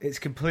 tenuous. it's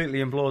completely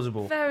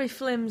implausible. Very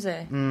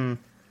flimsy. Mm.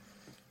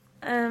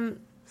 Um,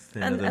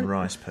 Thinner than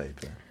rice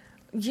paper.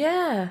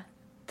 Yeah.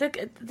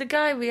 The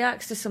guy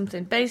reacts to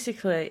something.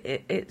 Basically,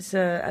 it's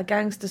a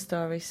gangster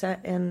story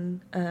set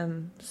in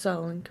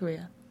Seoul in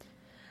Korea.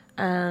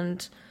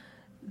 And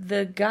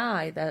the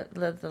guy, the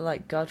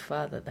like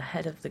godfather, the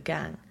head of the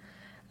gang,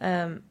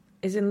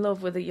 is in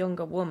love with a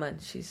younger woman.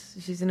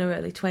 She's in her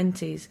early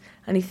 20s,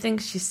 and he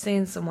thinks she's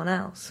seeing someone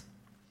else.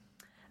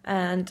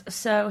 And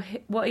so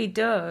what he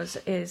does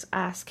is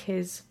ask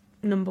his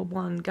number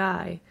one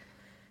guy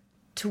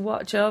to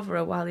watch over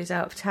her while he's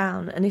out of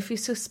town, and if he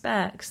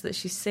suspects that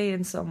she's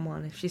seeing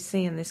someone, if she's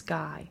seeing this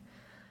guy,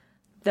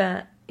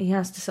 that he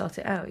has to sort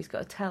it out. He's got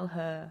to tell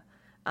her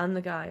and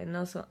the guy in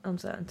no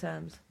uncertain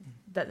terms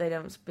that they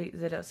don't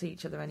see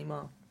each other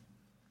anymore.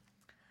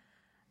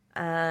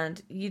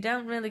 And you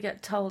don't really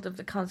get told of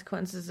the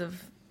consequences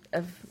of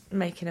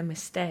making a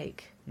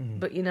mistake,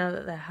 but you know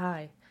that they're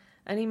high.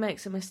 And he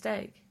makes a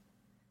mistake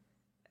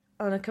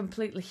on a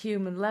completely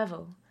human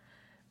level,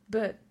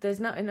 but there's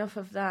not enough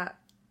of that.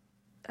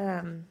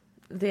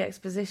 The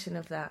exposition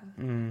of that.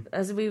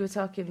 As we were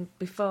talking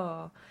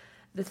before,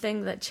 the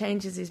thing that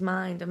changes his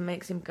mind and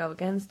makes him go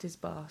against his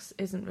boss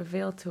isn't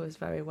revealed to us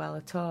very well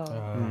at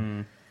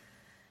all.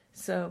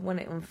 So when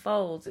it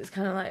unfolds, it's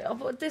kind of like, oh,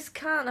 but this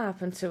can't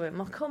happen to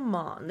him. Oh, come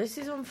on, this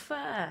is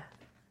unfair.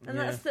 And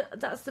Yeah.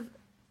 that's the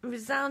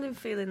resounding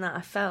feeling that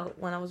I felt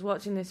when I was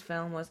watching this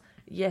film was,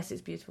 yes,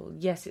 it's beautiful,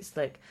 yes, it's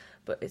slick,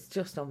 but it's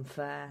just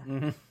unfair.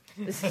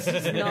 This is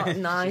just not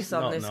nice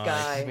on not this nice.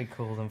 guy. We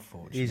called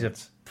unfortunate. He's a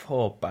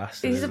poor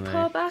bastard, He's a isn't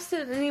poor he?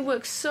 bastard, and he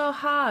works so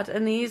hard,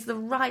 and he's the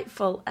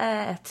rightful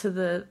heir to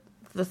the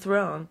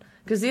throne,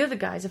 because the other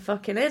guy's a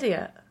fucking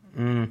idiot.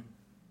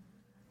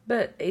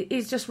 But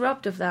he's just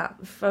robbed of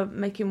that for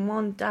making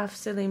one daft,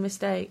 silly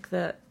mistake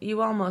that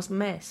you almost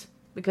miss,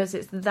 because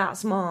it's that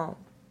small.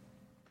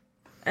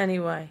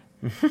 Anyway.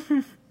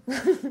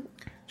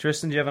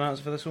 Tristan, do you have an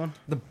answer for this one?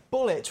 The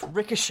bullet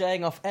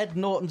ricocheting off Ed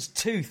Norton's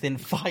tooth in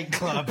Fight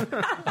Club.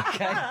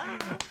 Okay,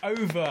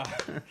 over.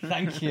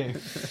 Thank you.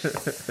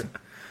 Is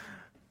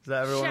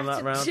that everyone on that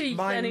Shattered round? teeth,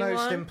 My anyone?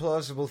 most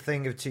implausible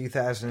thing of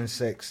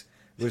 2006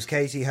 was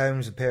Katie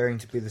Holmes appearing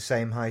to be the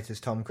same height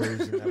as Tom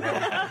Cruise in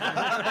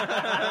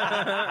that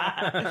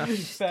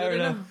Fair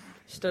enough.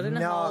 Stood in a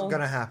Not hole.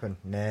 gonna happen.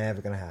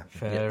 Never gonna happen.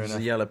 Fair There's enough.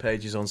 the Yellow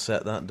Pages on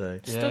set that day.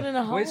 Stood in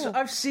a hole. Wait, so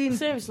I've seen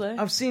Seriously?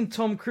 I've seen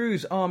Tom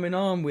Cruise arm in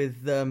arm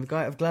with the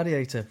guy out of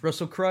Gladiator,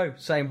 Russell Crowe,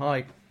 same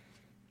height.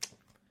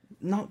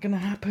 Not gonna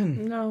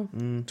happen. No.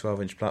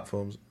 12-inch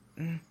platforms.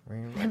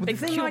 Big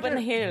thing I Cuban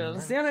don't- heels.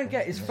 The thing I don't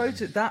get is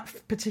that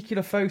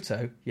particular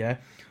photo,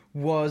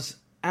 was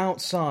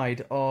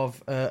outside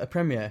of a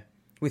premiere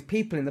with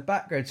people in the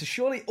background. So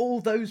surely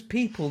all those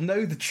people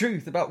know the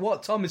truth about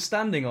what Tom is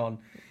standing on.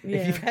 Yeah.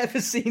 If you've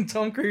ever seen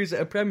Tom Cruise at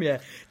a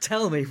premiere,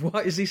 tell me,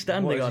 what is he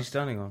standing What is on? he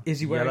standing on?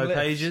 Is he wearing Yellow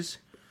lips? Pages?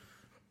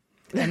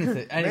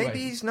 Anything. Anyway. Maybe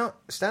he's not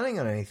standing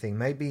on anything.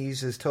 Maybe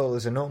he's as tall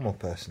as a normal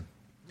person.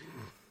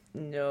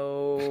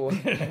 No.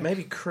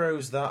 Maybe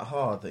Crow's that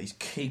hard that he's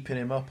keeping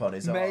him up on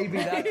his arm. Maybe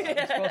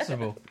it's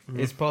possible.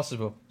 It's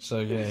possible. So,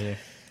 yeah.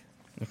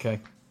 Okay.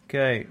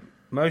 Okay.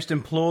 Most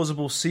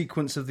implausible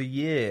sequence of the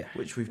year.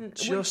 Which we've you've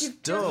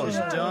just done.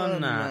 done.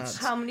 Done that.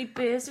 How many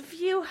beers have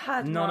you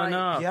had, Not Mike?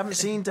 enough. You haven't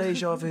seen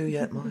Deja Vu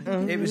yet, Mike?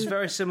 It was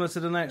very similar to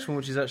the next one,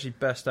 which is actually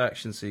best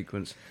action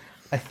sequence.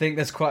 I think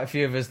there's quite a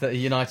few of us that are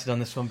united on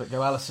this one, but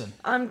go Alison.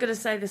 I'm going to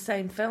say the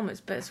same film. It's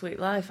Bittersweet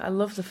Life. I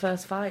love the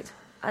first fight.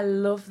 I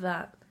love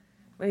that.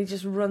 When he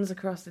just runs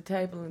across the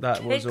table and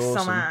That was kicks some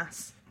awesome.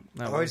 ass.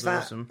 That Oh, was is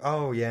that? awesome.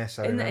 Oh, yes,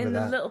 I In remember the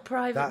that. little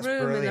private That's room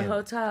in brilliant. the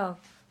hotel.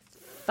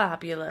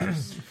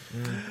 Fabulous.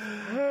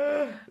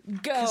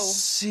 Go.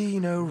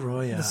 Casino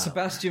Royale. The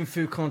Sebastian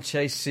Foucan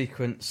chase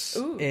sequence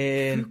Ooh,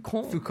 in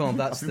Foucan. Foucan.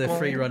 That's the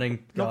free-running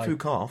Not guy.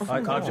 Foucault.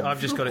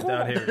 I've just got it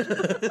down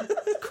here.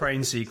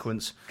 Crane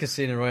sequence.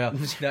 Casino Royale.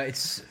 No,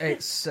 it's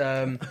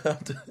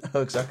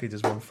How exactly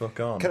does one fuck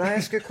on? Can I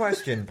ask a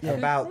question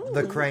about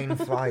the crane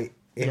fight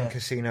in Yeah.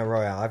 Casino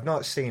Royale? I've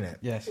not seen it,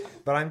 yes.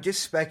 but I'm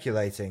just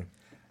speculating.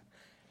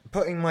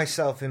 Putting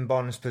myself in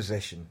Bond's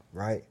position,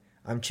 right?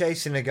 I'm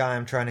chasing a guy,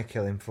 I'm trying to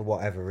kill him for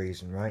whatever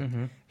reason, right?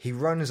 He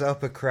runs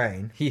up a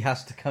crane. He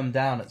has to come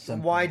down at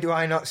some Why point. do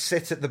I not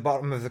sit at the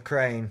bottom of the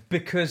crane?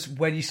 Because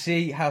when you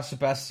see how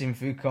Sebastian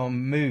Foucan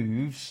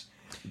moves,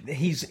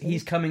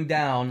 he's coming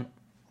down.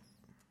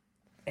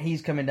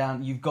 He's coming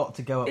down. You've got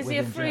to go up Is with he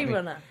a him. free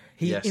runner?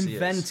 He Yes, he is.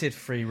 invented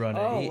free runner.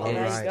 Oh, he well,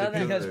 there is. you go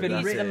then. He has been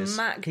He's written. the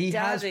Mac He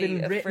has Daddy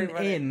been of written free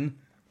running. in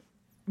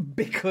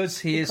because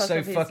he is Because so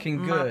of his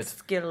fucking math good.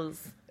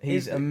 skills.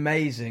 He's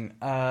amazing.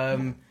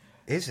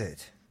 Is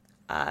it?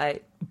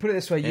 Put it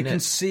this way: you In can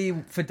it. see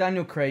for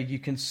Daniel Craig, you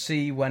can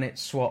see when it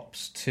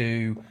swaps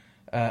to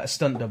a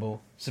stunt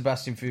double.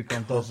 Sebastian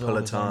Foucan does all Couple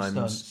of his own times,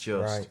 stunts.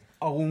 just. Right.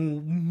 Oh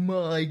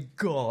my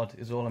god!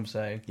 Is all I'm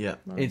saying. Yeah.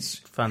 It's.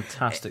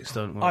 Fantastic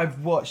stunt work. I've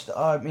watched.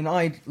 I mean,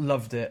 I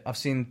loved it. I've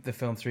seen the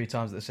film 3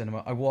 times at the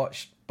cinema. I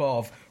watched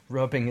Bob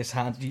rubbing his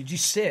hands. You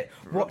sit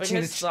watching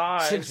his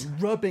sides. sit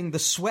rubbing the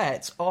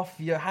sweat off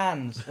your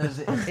hands as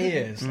it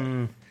appears.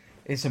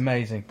 It's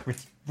amazing.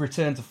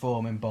 Return to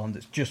form in Bond.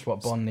 It's just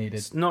what Bond needed.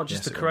 It's not just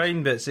Yes, the it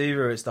crane bits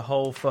either, it's the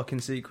whole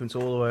fucking sequence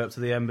all the way up to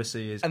the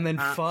embassy. Is And then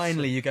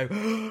finally you go,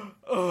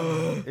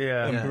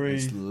 yeah. and Yeah,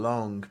 breathe. it's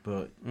long,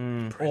 but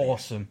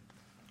Awesome.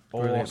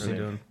 Brilliantly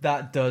Awesome.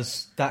 done.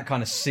 That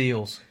kind of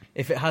seals.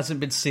 If it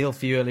hasn't been sealed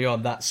for you early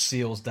on, that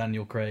seals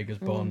Daniel Craig as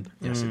Bond.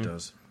 yes, it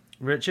does.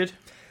 Richard?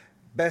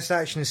 Best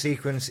action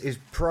sequence is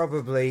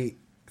probably,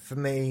 for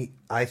me,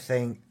 I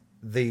think,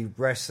 the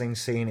wrestling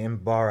scene in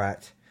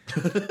Borat.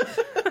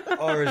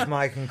 Or as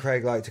Mike and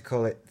Craig like to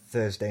call it,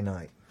 Thursday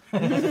night.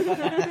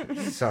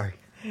 Sorry.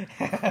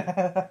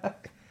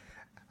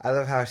 I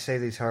love how I say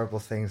these horrible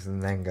things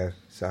and then go,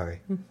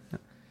 sorry.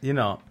 You're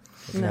not.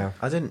 No.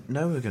 I didn't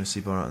know we were going to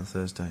see Borat on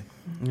Thursday.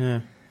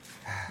 Yeah.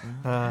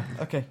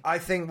 Okay. I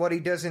think what he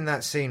does in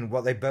that scene,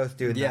 what they both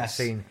do in that Yes.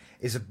 scene,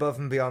 is above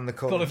and beyond the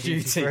Call of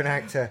Duty for an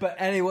actor. But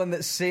anyone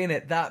that's seen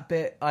it, that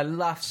bit, I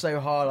laughed so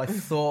hard I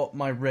thought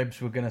my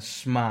ribs were going to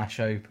smash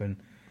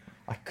open.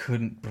 I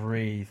couldn't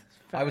breathe.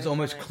 I was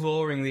almost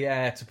clawing the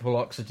air to pull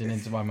oxygen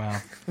into my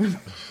mouth.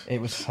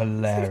 It was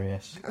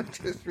hilarious. I'm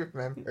just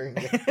remembering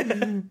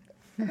it.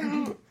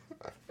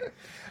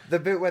 The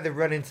bit where they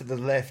run into the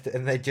lift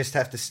and they just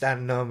have to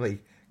stand normally,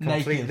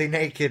 completely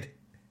naked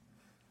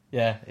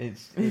Yeah,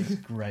 it's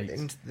great.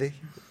 into the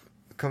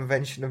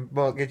convention of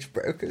mortgage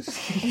brokers.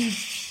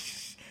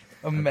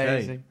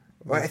 Amazing.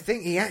 Well, I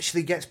think he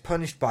actually gets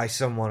punished by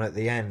someone at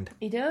the end.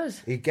 He does.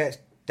 He gets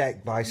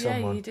decked by Yeah,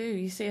 someone. you do.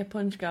 You see a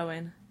punch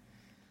going.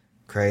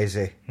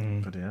 Crazy.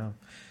 Bloody hell.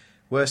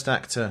 Worst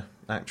actor,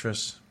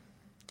 actress.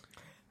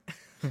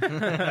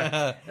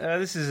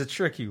 This is a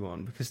tricky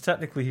one because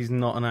technically he's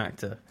not an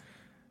actor.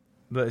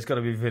 But it's got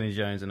to be Vinnie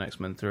Jones in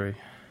X-Men 3.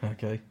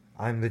 Okay.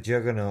 I'm the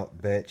juggernaut,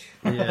 bitch.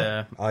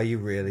 Yeah. Are you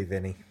really,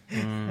 Vinny?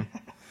 Have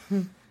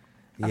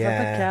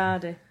Yeah. a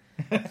Bacardi.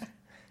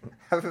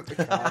 Have a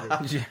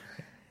Bacardi.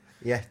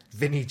 Yeah,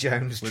 Vinnie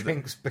Jones With-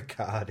 drinks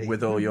Bacardi.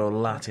 With all your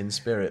Latin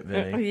spirit,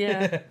 Vinny.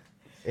 Yeah.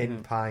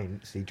 In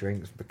pints, he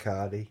drinks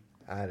Bacardi.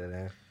 I don't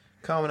know.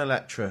 Carmen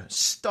Electra,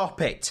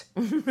 stop it.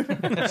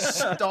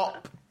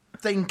 Stop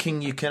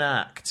thinking you can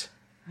act.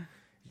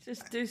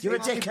 Just do some You're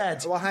a more-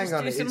 dickhead. Well, hang just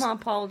on. do some it's- more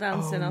pole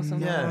dancing or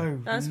something. Yeah.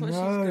 That's what she's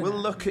no. good We'll at.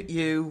 look at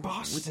you. We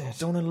Bastard.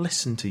 don't want to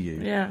listen to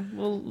you. Yeah,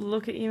 we'll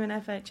look at you in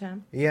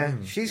FHM. Yeah,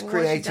 she's Well,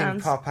 what's she creating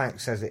dance? pop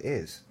acts as it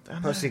is.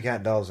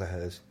 Pussycat Dolls are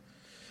hers.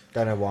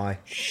 Don't know why.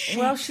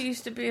 Well, she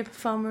used to be a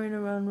performer in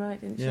her own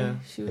right, didn't she? Yeah.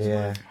 She was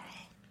Yeah. one,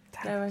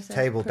 dare I say,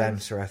 Table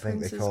dancer, I think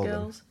they Prince's call them.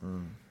 Girls.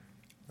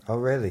 Oh,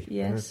 really?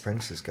 Yes.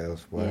 Princess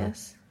Girls. Wow.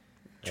 Yes.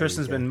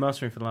 Tristan's There you been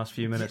muttering for the last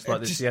few minutes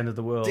like this is just- the end of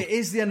the world. It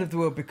is the end of the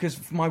world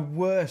because my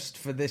worst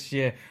for this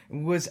year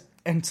was,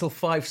 until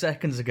 5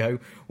 seconds ago,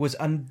 was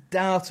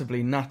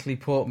undoubtedly Natalie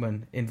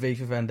Portman in V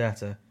for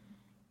Vendetta.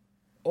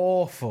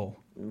 Awful.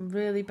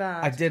 Really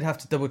bad. I did have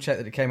to double check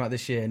that it came out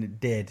this year, and it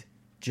did.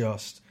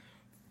 Just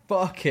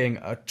fucking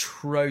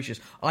atrocious.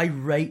 I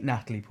rate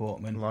Natalie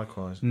Portman.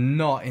 Likewise.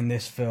 Not in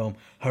this film.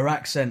 Her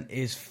accent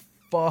is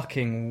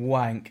fucking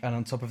wank, and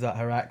on top of that,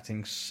 her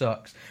acting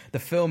sucks. The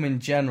film in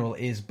general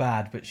is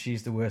bad, but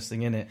she's the worst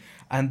thing in it.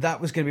 And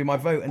that was going to be my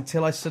vote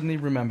until I suddenly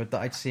remembered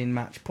that I'd seen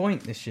Match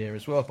Point this year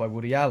as well by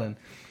Woody Allen.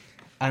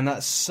 And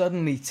that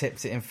suddenly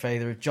tipped it in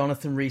favour of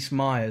Jonathan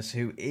Rhys-Meyers,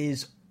 who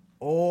is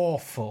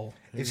awful.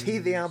 Is he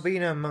the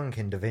albino monk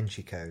in Da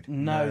Vinci Code?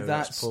 No,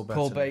 that's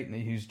Paul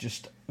Bettany, who's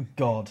just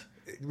God.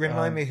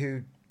 Remind me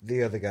who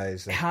the other guy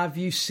is then. Have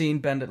you seen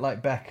Bend It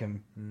Like Beckham?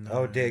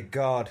 Oh, dear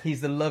God.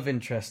 He's the love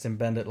interest in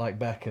Bend It Like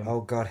Beckham.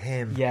 Oh, God,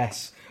 him.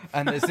 Yes.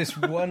 And there's this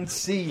one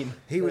scene.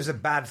 He was a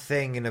bad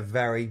thing in a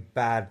very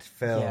bad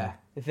film. Yeah.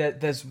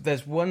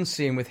 There's one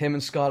scene with him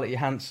and Scarlett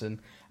Johansson,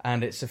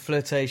 and it's a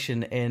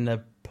flirtation in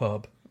a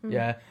pub.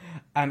 Yeah.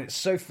 And it's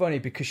so funny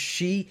because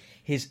she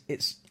is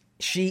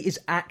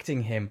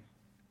acting him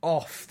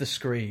off the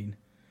screen,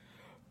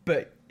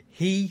 but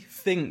he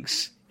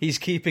thinks he's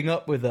keeping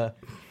up with her.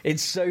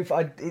 It's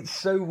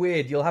so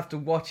weird. You'll have to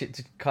watch it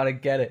to kind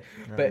of get it.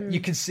 But you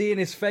can see in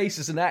his face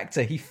as an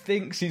actor, he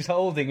thinks he's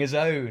holding his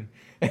own,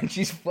 and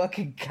she's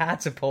fucking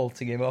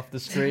catapulting him off the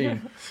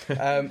screen.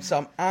 So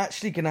I'm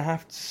actually going to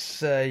have to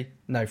say,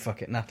 no,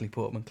 fuck it, Natalie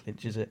Portman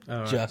clinches it. All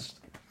right. Just.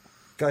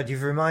 God,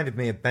 you've reminded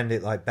me of Bend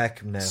It Like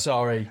Beckham now.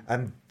 Sorry.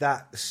 And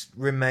that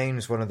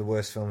remains one of the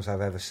worst films I've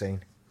ever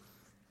seen.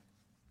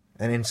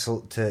 An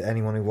insult to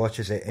anyone who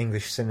watches it,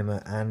 English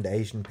cinema and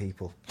Asian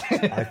people,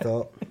 I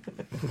thought.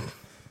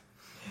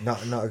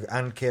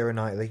 And Keira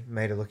Knightley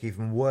made her look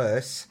even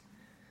worse.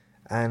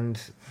 And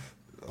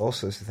all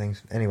sorts of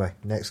things. Anyway,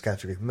 next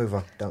category. Move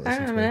on. Don't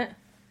listen Hang to on a me. minute.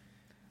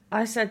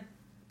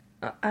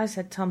 I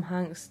said Tom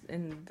Hanks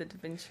in the Da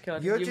Vinci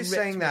Code. You're You just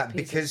ripped saying me to that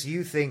pieces. because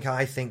you think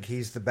I think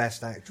he's the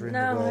best actor in the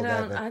No, world I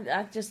don't. ever.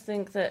 I just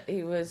think that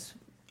he was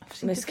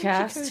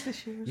miscast.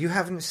 You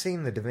haven't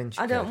seen the Da Vinci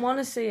I Code. don't want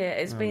to see it.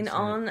 It's been seen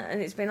on,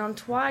 and it's been on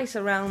twice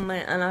around me,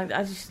 and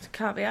I just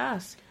can't be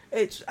asked.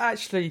 It's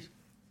actually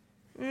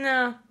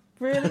No,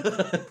 really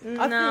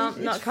no, it's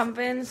not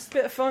convinced.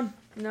 bit of fun.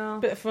 No,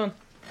 Bit of fun.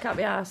 can't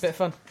be asked. Bit of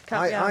fun.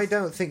 Can't be I asked.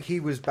 don't think he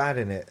was bad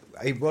in it.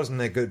 It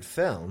wasn't a good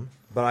film,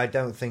 but I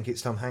don't think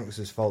it's Tom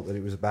Hanks' fault that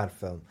it was a bad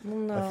film.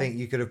 No. I think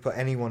you could have put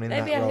anyone in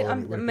Maybe that role.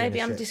 and it would have maybe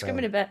been a I'm shit film.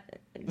 discriminating.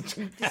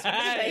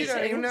 You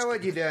don't even know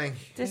what you're doing.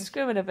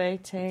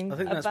 Discriminating. I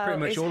think that's about pretty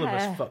much his all of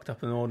hair. us fucked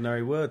up an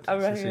ordinary word I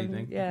this reckon,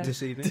 evening. yeah.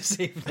 This evening. This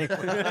evening.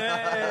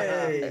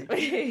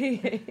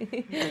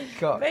 Maybe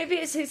God.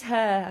 it's his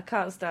hair. I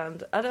can't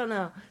stand. I don't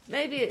know.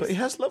 Maybe But he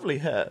it's has lovely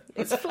hair.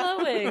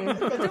 flowing. I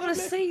don't want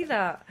to see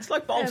that. It's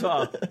like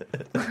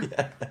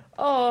Baltar.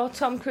 Or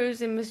Tom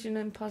Cruise in Mission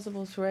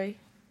Impossible 3.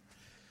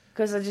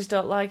 Because I just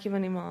don't like him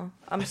anymore.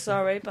 I'm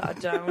sorry, but I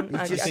don't.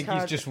 I think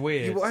can't. he's just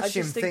weird. You watch I him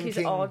just think he's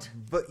thinking, odd.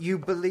 but you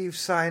believe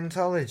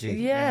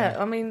Scientology. Yeah,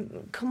 I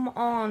mean, come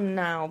on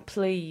now,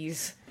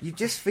 please. You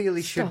just feel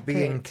he should Stop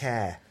be in it.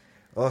 care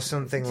or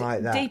something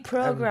like that.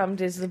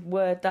 Deprogrammed is the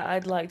word that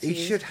I'd like to He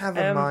use. should have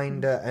a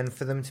minder, and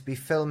for them to be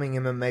filming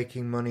him and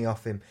making money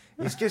off him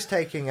is just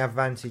taking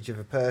advantage of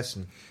a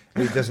person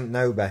who doesn't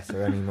know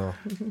better anymore.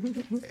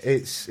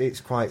 It's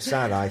quite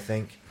sad, I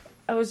think.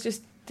 I was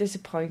just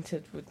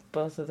disappointed with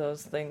both of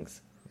those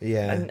things.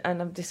 Yeah.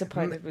 And I'm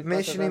disappointed with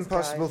Mission both of those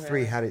Impossible guys, 3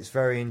 really. had its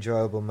very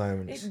enjoyable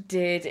moments. It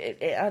did.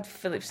 It had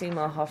Philip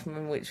Seymour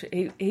Hoffman, which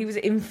he was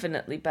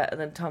infinitely better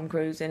than Tom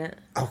Cruise in it.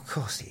 Oh, of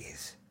course he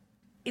is.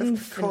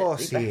 Infinitely Of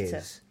course he better.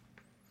 is.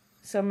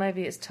 So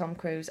maybe it's Tom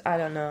Cruise. I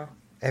don't know.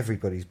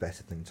 Everybody's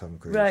better than Tom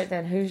Cruise. Right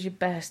then, who's your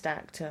best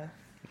actor?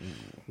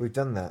 We've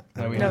done that.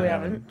 No, we No, we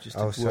haven't. haven't. Just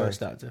Oh, the sorry.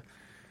 worst actor.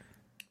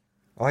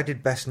 I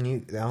did best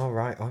new. All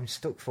right, I'm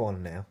stuck for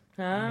one now.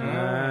 We'll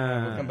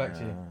come back to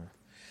you.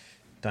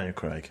 Daniel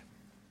Craig.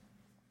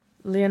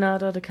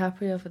 Leonardo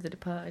DiCaprio for The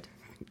Departed.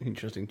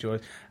 Interesting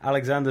choice.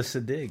 Alexander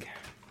Siddig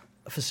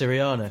For for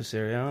Syriana.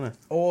 Syriana.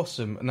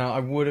 Awesome. Now, I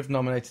would have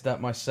nominated that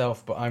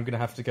myself, but I'm going to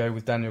have to go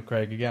with Daniel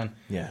Craig again.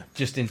 Yeah.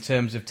 Just in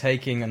terms of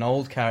taking an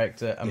old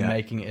character and Yeah.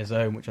 making it his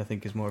own, which I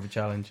think is more of a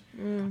challenge.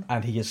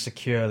 And he has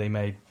securely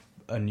made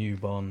a new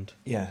Bond.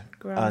 Yeah.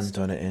 Grand And stuff.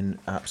 done it in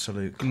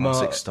absolute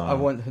classic style. I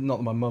want, not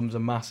that my mum's a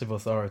massive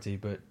authority,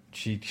 but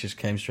she just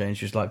came straight and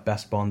she was like,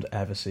 best Bond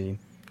ever seen.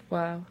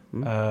 Wow.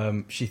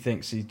 She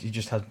thinks he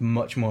just has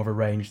much more of a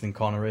range than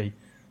Connery.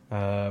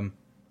 And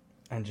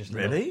just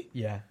Really?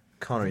 Yeah.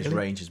 Connery's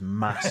range is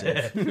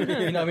massive. You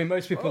know, what I mean,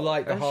 most people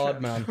like the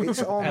hard man.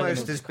 It's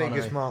almost Elements as of big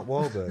Connery. as Mark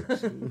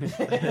Wahlberg's.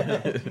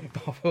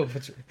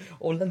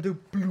 Orlando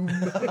Bloom.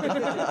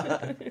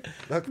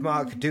 Look,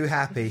 Mark, do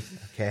happy.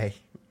 Okay.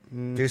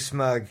 Do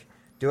smug.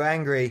 Do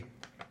angry.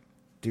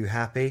 Do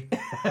happy.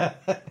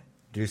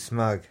 Do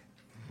smug.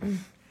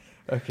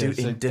 Okay, Do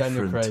so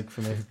Daniel indifferent. Craig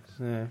for me.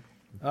 Yeah.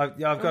 I've got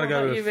to What go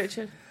about you, with.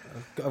 Richard?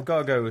 I've got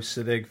to go with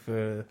Siddig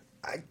for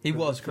He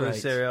was for great.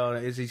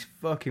 Syriana. He's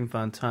fucking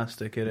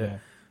fantastic at it. Yeah,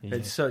 he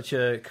It's is. such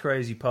a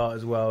crazy part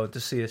as well to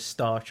see a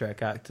Star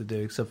Trek actor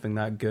do something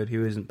that good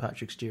who isn't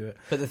Patrick Stewart.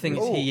 But the thing is,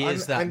 Oh, he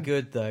is I'm- that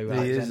good, though.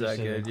 He is Alexander that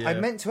Siddig. good, yeah. I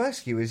meant to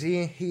ask you: is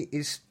he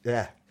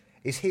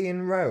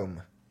in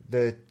Rome,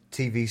 The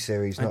TV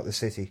series, not the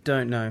city.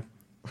 Don't know.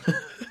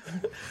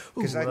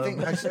 Because I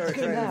think I saw a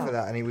trailer for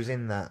that, and he was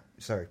in that.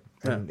 Sorry.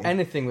 Yeah. And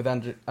Anything with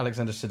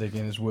Alexander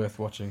Siddiqian is worth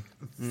watching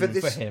for for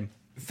this him.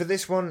 for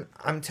this one,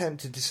 I'm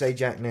tempted to say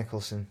Jack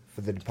Nicholson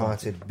for The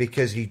Departed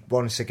because he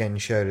once again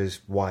showed us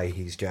why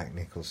he's Jack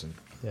Nicholson,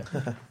 Yeah.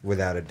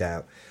 without a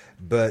doubt.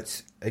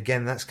 But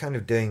again, that's kind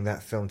of doing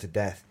that film to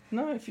death.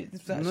 No, if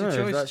that's No, your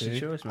choice, that's your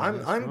dude. choice, man. I'm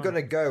That's I'm fine.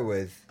 gonna go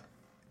with,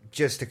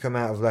 just to come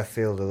out of left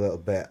field a little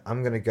bit,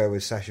 I'm gonna go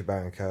with Sacha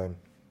Baron Cohen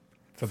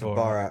For for Borat.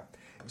 Borat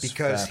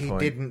because fair he point.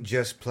 didn't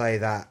just play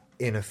that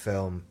in a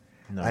film,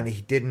 No. and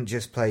he didn't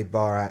just play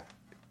Borat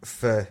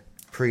for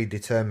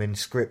predetermined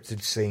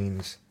scripted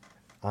scenes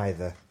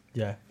either.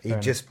 Yeah. He fair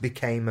enough. just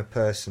became a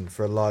person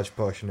for a large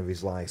portion of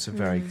his life, It's a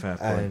very fair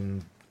point.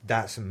 and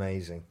that's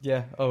amazing.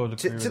 Yeah. Oh, look.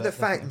 To the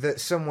fact that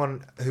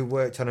someone who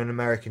worked on an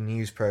American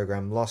news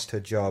program lost her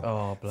job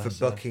Oh, for bless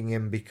her. booking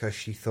him because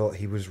she thought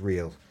he was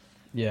real,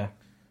 Yeah.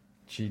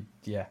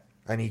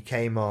 and he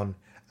came on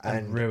And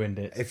and ruined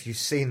it. if you've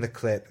seen the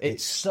clip,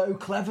 It's so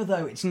clever,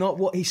 though. It's not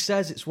what he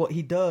says; it's what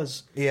he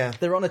does. yeah,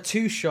 They're on a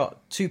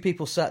two-shot. Two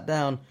people sat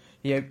down,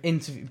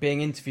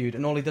 being interviewed,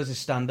 and all he does is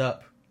stand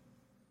up.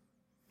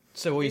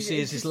 So all you see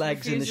is his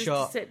legs in the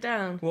shot. Sit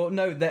down. Well,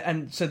 no,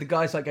 and so the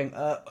guy's like going,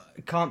 "I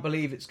can't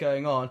believe it's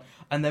going on."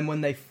 And then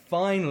when they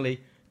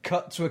finally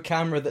cut to a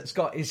camera that's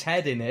got his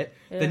head in it,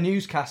 Yeah. the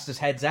newscaster's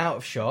head's out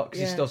of shot because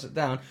he Yeah. still sits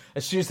down.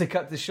 As soon as they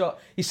cut the shot,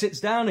 he sits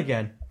down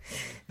again.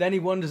 Then he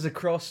wanders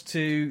across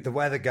to the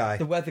weather guy.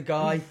 the weather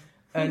guy,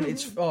 and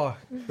it's but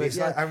It's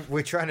yeah. like,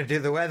 we're trying to do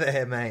the weather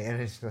here, mate, and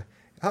it's like,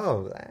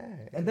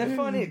 And they're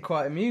finding it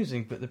quite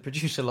amusing, but the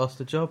producer lost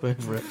a job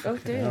over it. Oh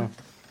dear.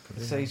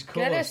 So he's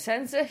Get a caused.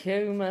 sense of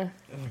humour.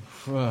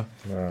 Well,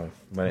 Well,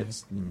 when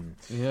it's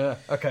yeah.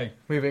 Okay,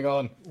 moving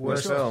on.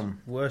 worst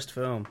film. Worst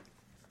film.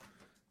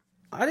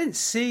 I didn't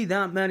see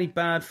that many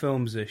bad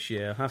films this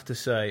year, I have to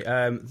say.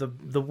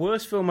 The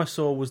worst film I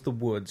saw was The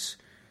Woods,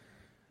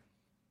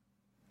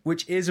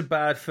 which is a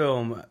bad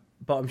film,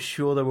 but I'm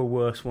sure there were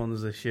worse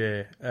ones this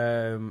year.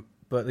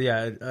 But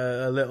yeah,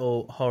 a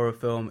little horror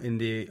film,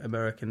 indie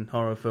American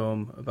horror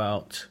film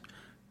about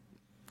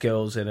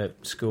girls in a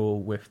school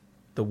with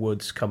the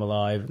woods come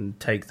alive and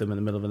take them in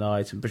the middle of the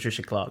night. And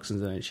Patricia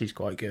Clarkson's in it; she's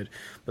quite good,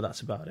 but that's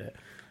about it.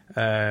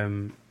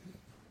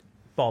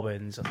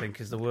 Bobbins, I think,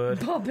 is the word.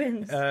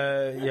 Bobbins.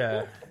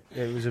 Yeah,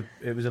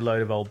 it was a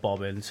load of old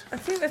bobbins. I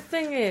think the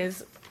thing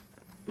is,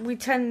 we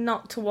tend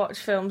not to watch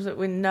films that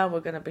we know are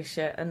going to be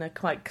shit and are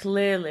quite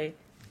clearly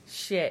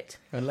shit.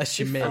 Unless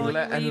you're me, Before you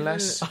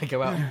Unless I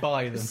go out and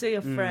buy them. See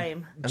a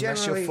frame.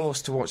 unless you're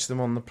forced to watch them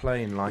on the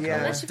plane, like Yeah. on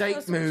a Unless you're date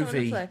forced to watch it on the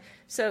movie. play.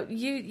 So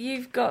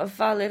you've got a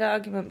valid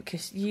argument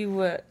because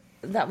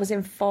that was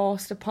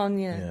enforced upon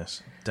you.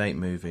 Yes, date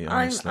movie. I'm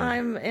Honestly,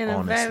 in a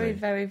honestly. very,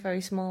 very,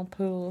 very small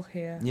pool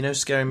here. You know,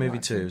 Scary Movie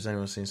Watching. 2. Has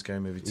anyone seen Scary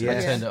Movie 2? Yeah.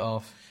 I turned it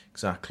off.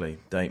 Exactly.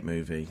 Date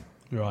movie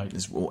Right.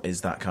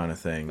 is that kind of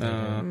thing.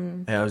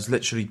 Mm. Yeah, I was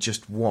literally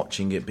just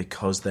watching it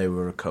because there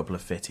were a couple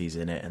of fitties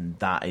in it, and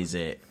that is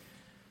it.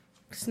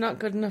 It's not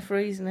good enough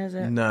reason, is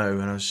it? No,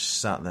 and I was just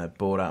sat there,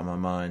 bored out of my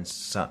mind,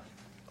 sat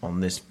on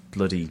this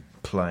bloody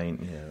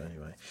plane. Yeah,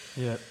 anyway.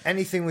 Yeah.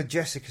 anything with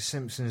Jessica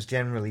Simpson's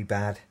generally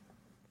bad.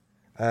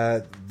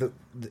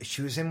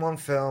 She was in one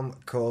film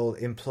called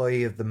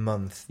Employee of the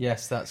Month.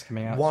 Yes, that's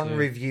coming out. One soon.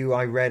 review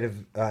I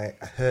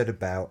heard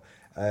about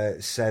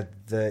said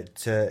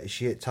that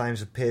she at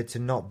times appeared to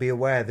not be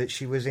aware that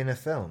she was in a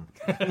film.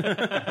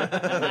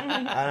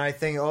 And I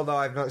think, although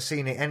I've not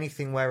seen it,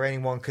 anything where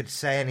anyone could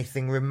say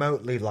anything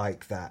remotely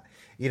like that,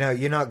 you know,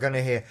 you're not going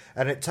to hear.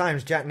 And at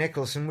times, Jack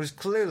Nicholson was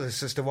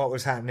clueless as to what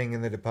was happening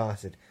in The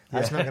Departed.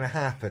 That's Yeah. not going to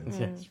happen.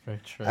 Yeah, it's very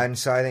true. And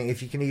so I think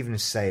if you can even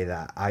say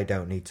that, I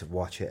don't need to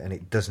watch it, and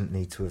it doesn't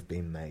need to have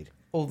been made.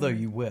 Although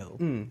you will.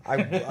 I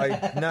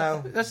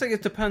no. I think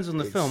it depends on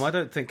the It's- film. I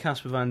don't think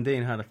Casper Van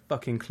Dien had a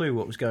fucking clue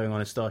what was going on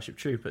in Starship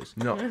Troopers,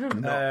 Not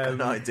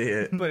an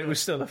idea. but it was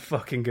still a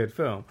fucking good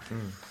film.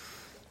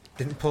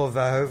 Didn't Paul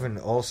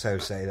Verhoeven also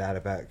say that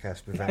about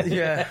Casper Van Dien?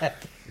 Yeah,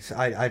 So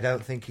I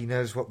don't think he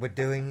knows what we're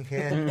doing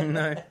here.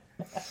 no.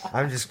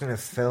 I'm just going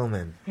to film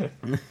him.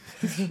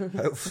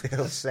 Hopefully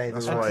he'll say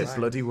That's the why right it's line.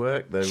 bloody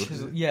work, though.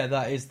 Yeah,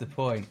 that is the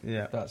point.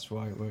 Yeah. That's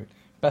why it worked.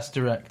 Best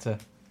director.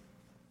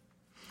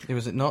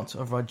 Was it not? Or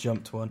have I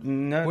jumped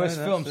one? No, Worst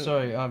no, film, that's it.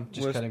 sorry, I'm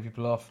just Worst- cutting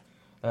people off.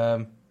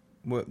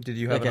 Did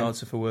you have Again. an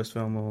answer for worst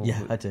film? Or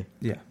Yeah, I do.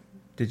 yeah.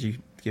 Did you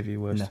give your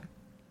worst?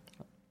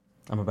 No.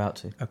 I'm about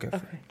to. Okay. Okay.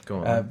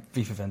 Go on.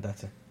 V for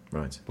Vendetta.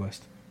 Right.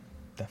 Worst.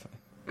 Definitely.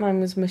 Mine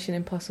was Mission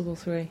Impossible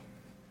 3.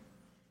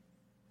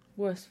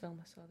 Worst film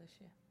I saw this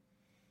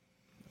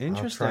year.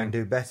 Interesting. I'll try and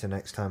do better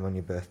next time on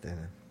your birthday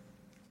then.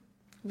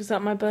 Was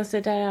that my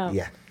birthday day out?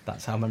 Yeah.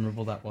 That's how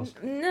memorable that was.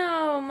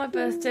 No, my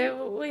birthday,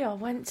 we all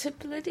went to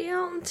bloody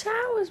Alton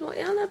Towers. What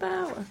are you on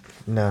about?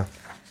 No.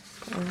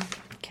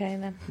 Okay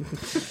then.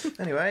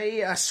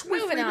 Anyway,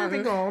 swiftly Moving on.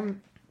 moving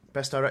on.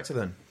 Best director,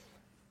 then.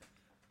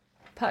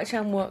 Park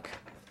Chan-wook.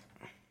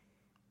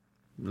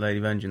 Lady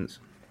Vengeance.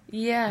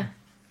 Yeah.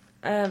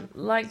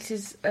 Liked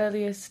his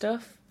earlier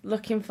stuff.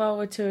 Looking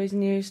forward to his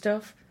new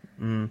stuff.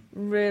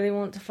 really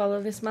want to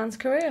follow this man's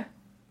career.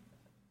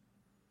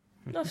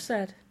 Enough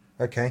said.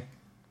 Okay.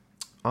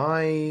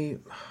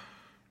 I'm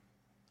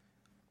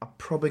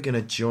probably going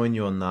to join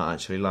you on that,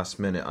 actually, last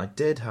minute. I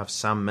did have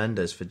Sam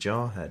Mendes for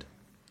Jarhead.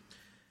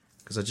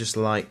 Because I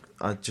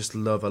just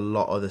love a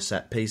lot of the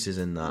set pieces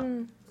in that.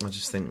 I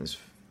just think there's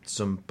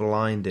some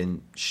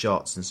blinding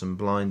shots and some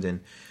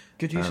blinding...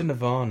 Good use of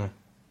Nirvana.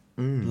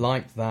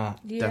 Like that.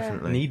 Yeah.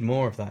 Definitely. Need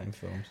more of that in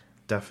films.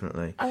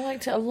 Definitely. I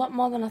liked it a lot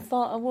more than I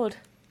thought I would.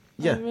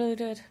 Yeah. I really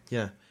did.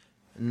 Yeah.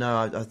 No,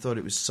 I thought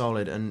it was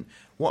solid. And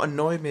what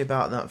annoyed me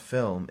about that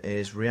film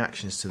is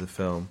reactions to the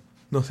film.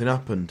 Nothing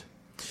happened.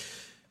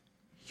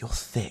 You're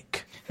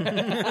thick. It's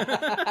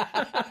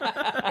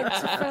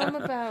a film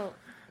about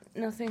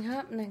nothing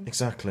happening.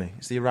 Exactly.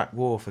 It's the Iraq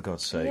War, for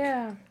God's sake.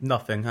 Yeah,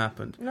 Nothing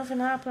happened. nothing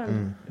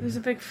happened. It was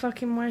a big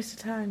fucking waste of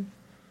time.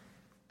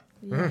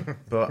 Yeah.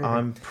 But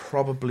I'm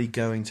probably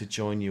going to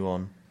join you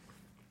on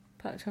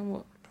Park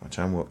Chan-wook.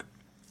 Chan-wook.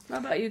 What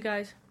about you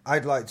guys?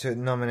 I'd like to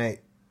nominate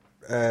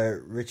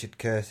Richard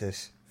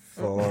Curtis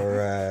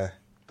for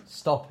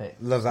Stop it.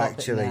 Love Stop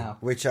Actually, It now.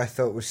 which I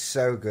thought was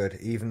so good,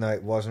 even though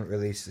it wasn't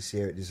released this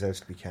year. It deserves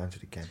to be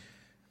counted again.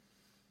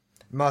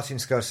 Martin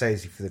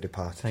Scorsese for The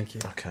Departed. Thank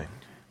you. Okay.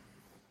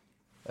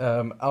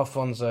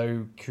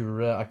 Alfonso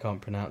Cuarón, I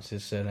can't pronounce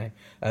his surname.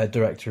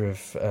 Director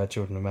of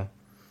Children of Men.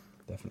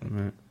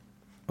 Definitely. Right.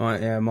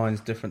 Right, yeah,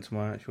 mine's different to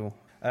my actual.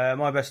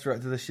 My best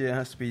director this year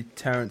has to be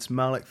Terrence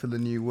Malick for The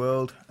New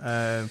World.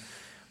 I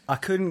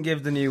couldn't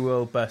give The New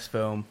World best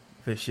film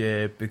this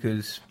year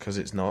because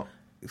It's not.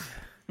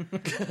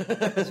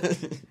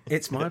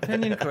 it's my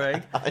opinion,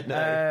 Craig. I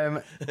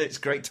know. It's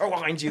great to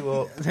wind you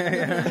up.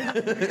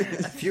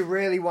 If you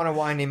really want to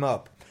wind him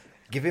up,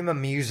 give him a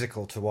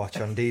musical to watch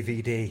on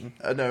DVD.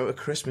 No, a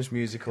Christmas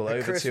musical A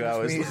over Christmas 2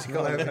 hours.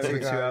 musical long. over Over 2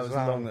 2 hours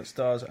long. long that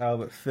stars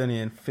Albert Finney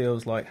and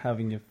feels like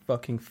having your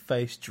fucking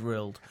face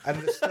drilled.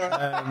 And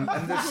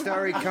the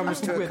story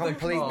comes to a With a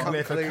complete car.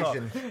 With a cop.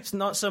 conclusion. It's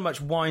not so much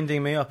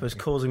winding me up as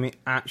causing me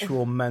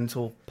actual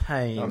mental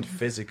pain. And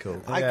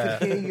physical. I Yeah.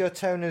 could hear your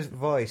tone of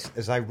voice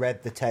as I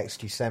read the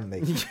text you sent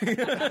me.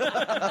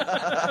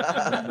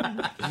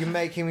 You're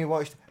making me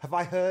watch. Have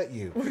I hurt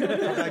you?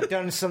 Have I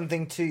done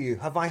something to you?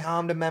 Have I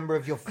harmed a member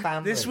of your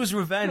family? This was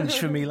revenge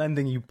for me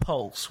lending you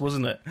Pulse,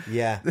 wasn't it?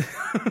 Yeah.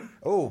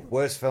 Oh,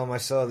 worst film I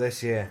saw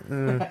this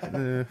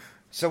year.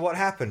 So what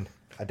happened?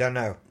 I don't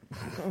know.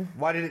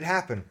 Why did it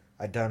happen?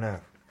 I don't know.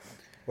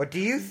 What do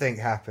you think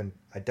happened?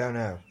 I don't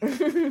know.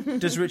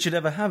 Does Richard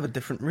ever have a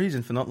different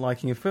reason for not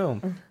liking a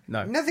film?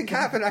 No. Nothing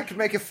happened. I could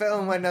make a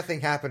film where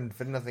nothing happened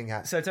for nothing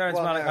happened. So Terrence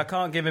Well, Malick, no. I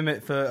can't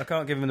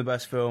give him the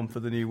best film for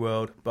The New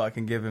World, but I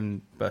can give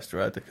him best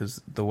director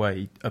because the way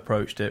he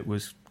approached it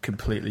was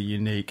completely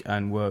unique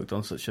and worked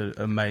on such an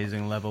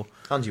amazing level.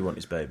 And you want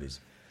his babies.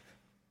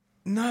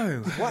 No,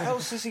 What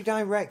else has he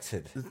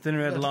directed? Thin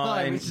Red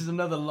Line, Which is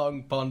another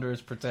long, ponderous,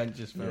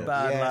 pretentious film.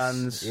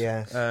 Badlands,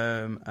 Yes.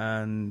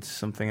 and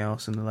something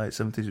else in the late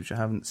 70s which I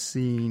haven't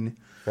seen,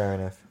 Fair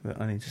enough.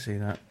 but I need to see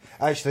that.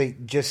 Actually,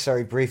 just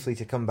sorry, briefly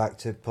to come back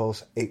to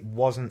Pulse, it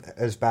wasn't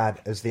as bad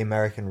as the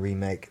American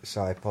remake,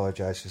 so I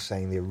apologise for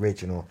saying the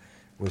original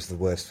was the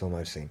worst film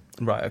I've seen.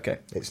 Right, okay.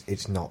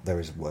 It's not. There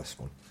is a worse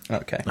one.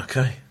 Okay.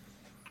 Okay.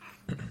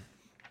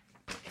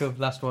 Cool,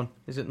 last one.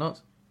 Is it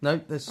not? No,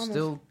 there's Almost.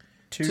 still...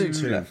 Two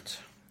Two. left.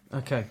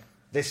 Okay.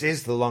 This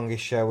is the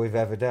longest show we've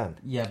ever done.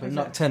 Yeah, but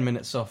not 10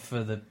 minutes off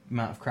for the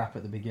amount of crap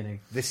at the beginning.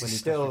 This when is you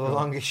still press the record.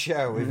 longest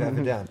show we've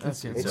ever done.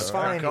 That's good. It's So,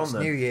 fine. crack on It's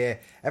then. New Year.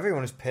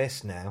 Everyone's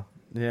pissed now.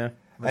 Yeah.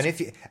 And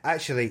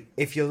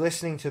if you're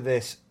listening to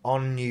this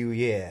on New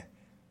Year,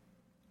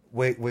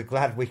 we're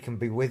glad we can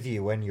be with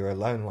you when you're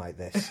alone like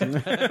this.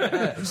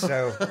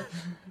 So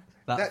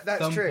that's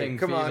true. thumping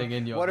Come on. feeling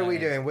in your What are we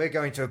head. doing? We're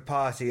going to a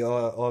party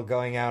or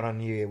going out on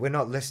New Year. We're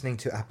not listening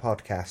to a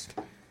podcast.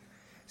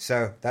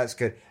 So that's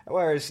good.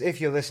 Whereas if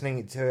you're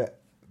listening to it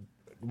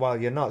while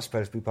you're not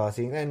supposed to be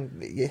partying,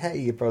 then hey,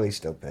 you're probably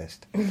still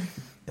pissed.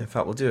 In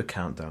fact, we'll do a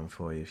countdown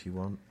for you if you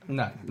want.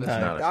 No.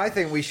 No. I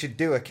think we should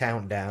do a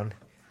countdown,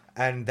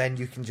 and then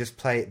you can just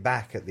play it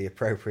back at the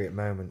appropriate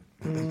moment.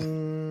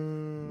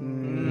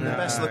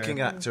 Best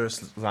looking actor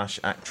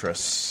 /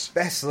 actress.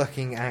 Best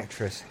looking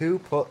actress. Who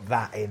put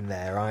that in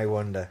there, I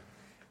wonder?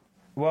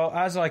 Well,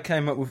 as I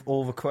came up with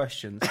all the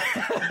questions,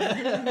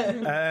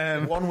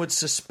 One would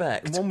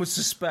suspect. one would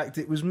suspect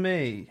it was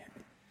me.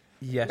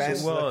 Yes,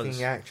 Best it was.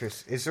 looking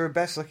actress. Is there a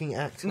best looking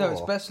actor? No,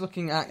 it's best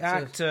looking actor.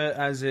 Actor,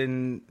 as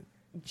in by.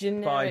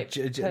 Generic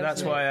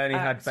That's why I only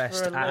had acts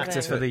best for a actor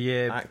living. for the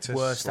year, Actor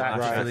worst /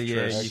 actor for the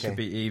year. actress. You Okay. could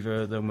be either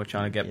of them. We're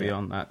trying to get Yeah.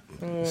 beyond that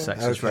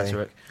sexist Okay.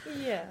 rhetoric.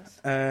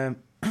 Yes.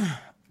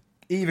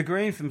 Eva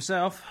Green for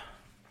himself.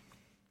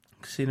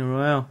 Casino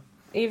Royale.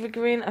 Eva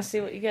Green, I see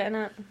what you're getting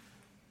at.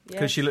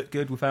 Because Yes. she looked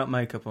good without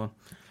makeup on.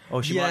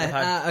 Or she might have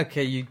had.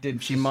 okay, you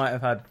did. She might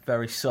have had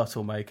very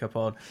subtle makeup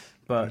on, I'm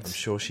but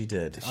sure she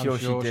did. I'm sure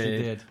sure she she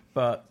did. did.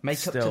 But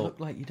Makeup to still, look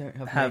like you don't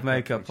have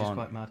makeup which is on.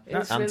 quite mad.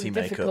 It's really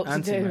Anti-makeup. difficult to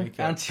do. anti-makeup.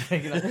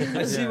 Anti-makeup.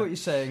 I see Yeah. what you're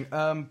saying,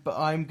 but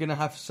I'm going to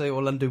have to say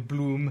Orlando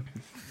Bloom.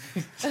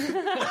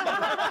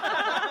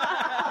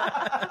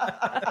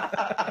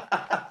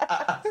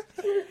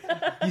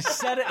 You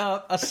set it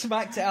up. I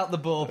smacked it out the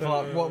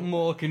ballpark. What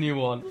more can you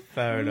want?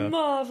 Fair enough.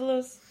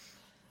 Marvellous.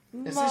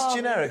 Is this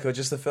generic or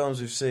just the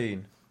films we've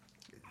seen?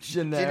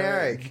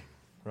 Generic.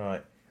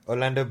 Right.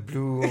 Orlando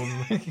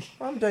Bloom.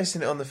 I'm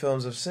basing it on the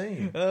films I've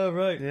seen. Oh,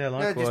 right. Yeah, No,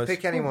 likewise. just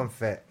pick anyone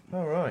fit.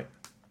 All right.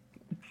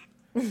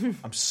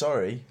 I'm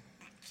sorry.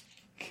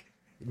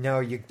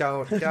 No, you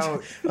don't.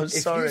 Don't. I'm if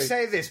sorry. you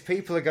say this,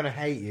 people are going to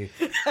hate you.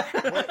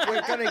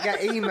 We're going to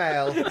get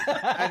email,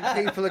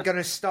 and people are going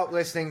to stop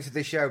listening to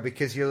the show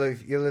because you'll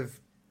have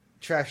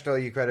trashed all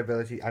your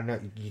credibility. I know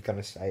you're going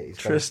to say it.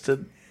 It's gonna-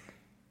 Tristan,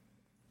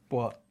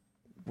 What?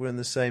 we're in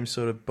the same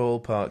sort of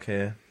ballpark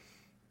here.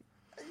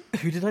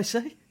 Who did I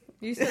say?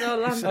 You said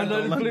Orlando.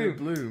 Orlando Orlando Bloom.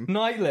 Bloom.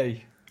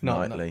 Nightly. No,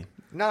 Nightly.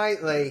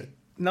 Nightly.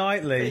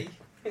 Nightly.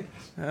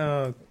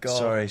 Oh, God.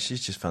 Sorry,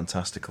 she's just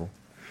fantastical.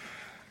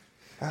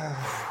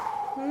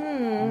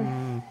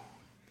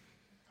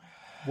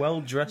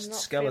 Well-dressed Not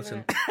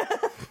skeleton.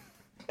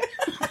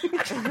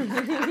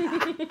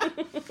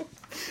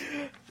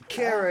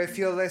 Kira, if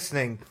you're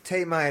listening,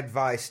 take my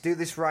advice. Do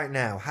this right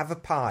now. Have a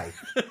pie.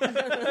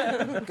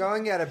 Go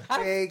and get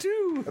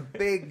a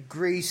big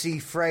greasy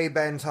Frey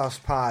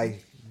Bentos pie.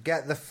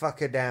 Get the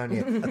fucker down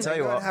here. I'll tell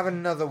you Go and what. have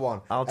another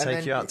one. I'll And take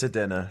then you out to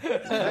dinner.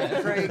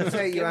 let Craig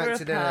take you Give her out a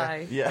to dinner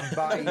pie. Yeah. and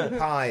buy you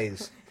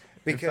pies.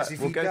 In Because fact, if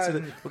we'll you go to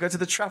don't, we'll go to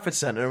the Trafford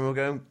Centre and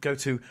we'll go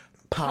to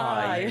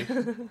Pie.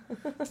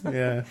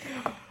 Yeah.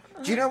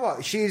 do you know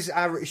what? She's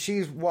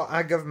what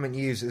our government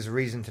uses as a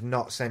reason to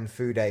not send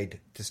food aid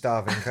to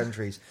starving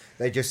countries.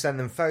 They just send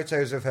them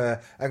photos of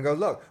her and go,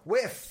 look,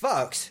 we're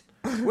fucked.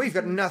 We've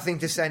got nothing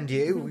to send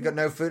you. We've got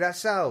no food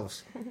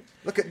ourselves.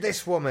 Look at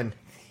this woman.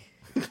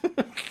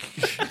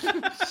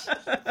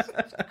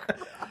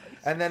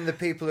 And then the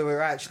people who are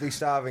actually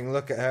starving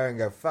look at her and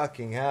go,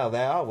 fucking hell,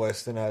 they are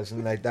worse than us,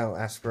 and they don't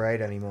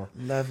aspirate anymore.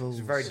 Levels.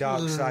 It's a very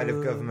dark side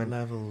of government,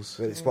 Levels.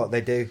 but it's what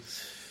they do.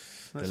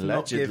 Let's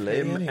not give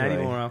Allegedly, him anyway.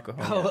 any more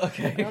alcohol. Oh,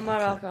 okay. No more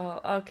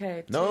alcohol.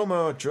 Okay. No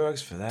more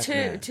drugs for that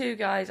man. Two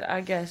guys, I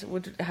guess,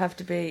 would have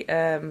to be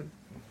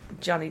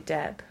Johnny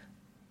Depp.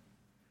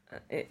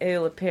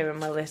 He'll appear on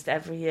my list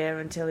every year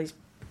until he's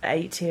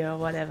 80 or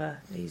whatever.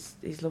 He's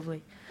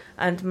lovely.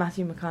 And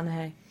Matthew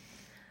McConaughey,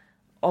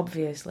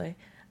 obviously.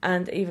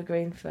 And Eva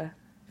Green for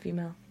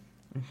female.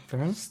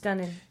 Fair enough.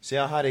 Stunning. See,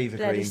 I had Eva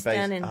Bloody Green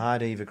stunning. I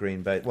had Eva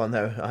Green Well,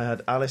 no, I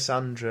had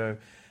Alessandro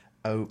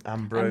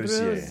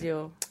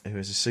Ambrosio, who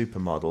is a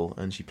supermodel,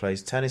 and she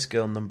plays tennis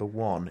girl number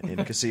 1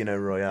 in Casino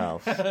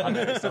Royale. I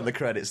noticed on the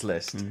credits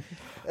list.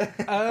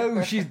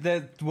 Oh, she's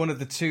one of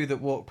the two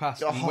that walk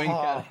past and wink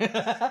at it.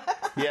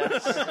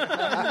 Yes.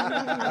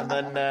 And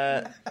then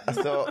I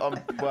thought,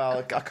 well,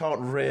 I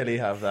can't really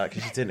have that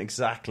because she didn't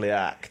exactly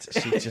act.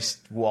 She just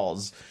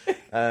was.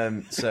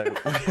 So,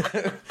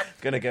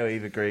 going to go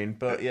Eva Green.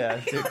 But yeah,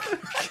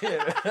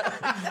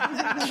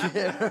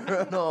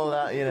 Kira and all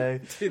that, you know.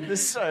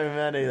 There's so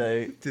many,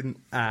 though. Didn't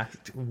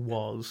act,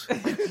 was.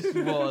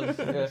 Was,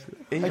 yeah.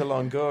 Eva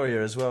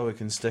Longoria as well we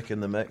can stick in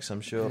the mix,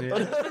 I'm sure. Yeah. I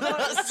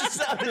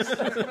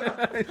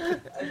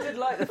did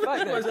like the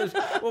fact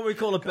that What we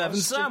call a Bevan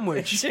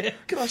sandwich.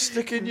 Can I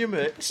stick in your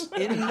mix?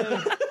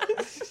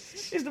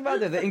 Is the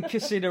matter that in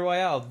Casino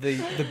Royale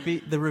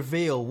the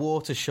reveal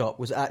water shot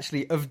was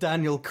actually of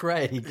Daniel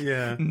Craig,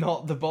 Yeah.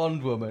 not the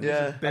Bond woman.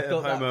 Yeah. Bit I of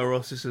thought that-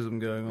 homoeroticism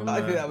going on. I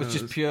think there. that was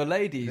just pure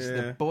ladies.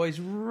 Yeah. The boys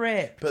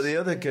ripped. But the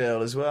other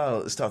girl as well,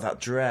 at the start of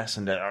that dress,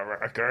 and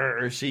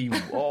she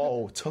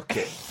took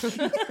it.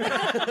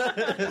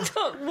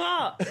 Took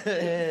what?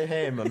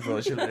 Him,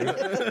 unfortunately.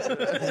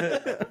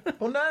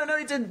 Well, no,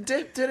 he didn't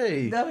dip, did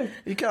he? No.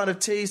 He kind of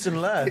teased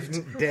and left.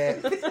 Didn't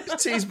dip.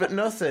 Teased but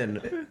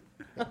nothing.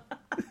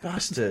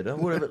 Bastard. I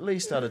would have at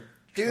least had a...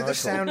 Do the trifle.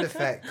 sound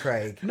effect,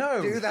 Craig.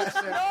 No. Do that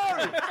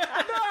sound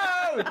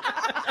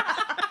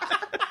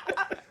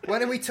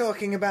When are we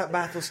talking about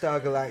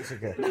Battlestar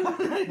Galactica?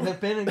 They've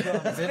been and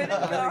gone. Been and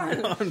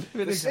gone.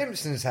 The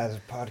Simpsons has a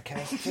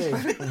podcast too.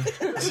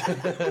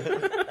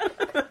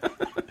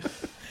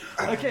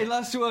 Okay,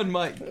 last one,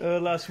 Mike.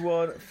 Last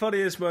one.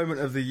 Funniest moment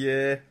of the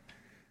year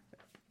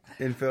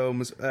in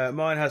films.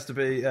 Mine has to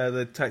be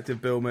the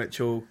Detective Bill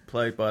Mitchell,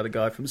 played by the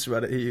guy from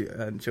Serenity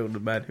and Children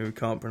of Men, who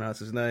can't pronounce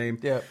his name.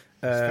 Yeah.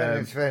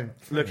 It's Finn.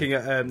 Looking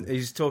at,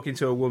 he's talking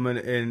to a woman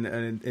in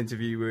an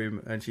interview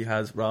room, and she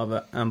has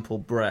rather ample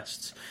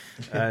breasts,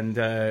 and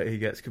he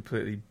gets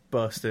completely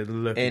busted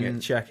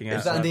checking out.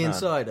 Is that in The Man.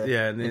 Insider?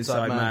 Yeah, in the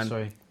Inside Man.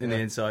 Sorry. In the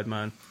Inside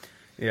Man.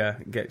 Yeah,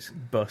 gets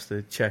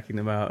busted checking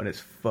them out, and it's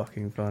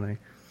fucking funny.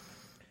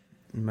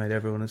 Made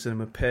everyone in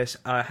cinema piss.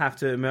 I have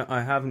to admit,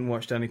 I haven't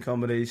watched any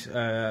comedies.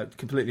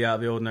 Completely out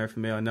of the ordinary for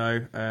me, I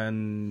know,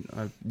 and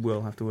I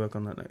will have to work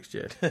on that next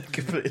year.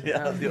 Completely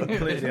out of the ordinary.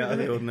 Completely out of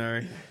the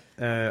ordinary.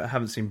 I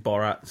haven't seen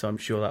Borat, so I'm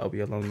sure that'll be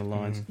along the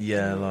lines.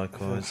 Yeah,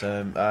 likewise.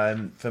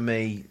 For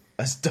me,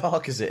 as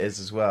dark as it is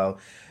as well,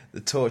 the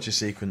torture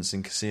sequence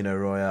in Casino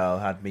Royale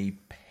had me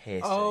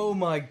pissing. Oh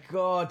my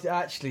god!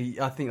 Actually,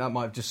 I think that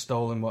might have just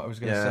stolen what I was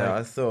going to say. Yeah,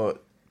 I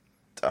thought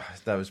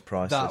that was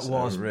priceless. That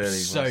was really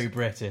so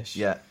British.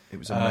 Yeah, it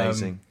was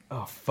amazing.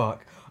 Oh,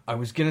 fuck. I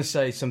was going to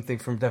say something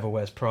from Devil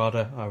Wears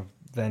Prada. I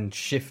then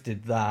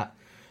shifted that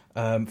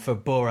for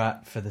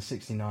Borat for the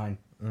 69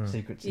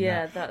 sequence. in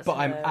Yeah, that. that's But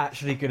I'm hilarious.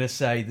 actually going to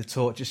say the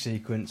torture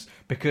sequence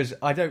because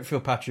I don't feel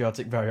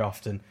patriotic very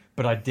often,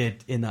 but I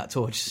did in that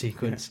torture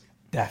sequence.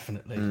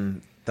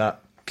 Definitely.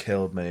 That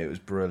killed me. It was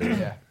brilliant.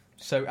 Yeah.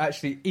 So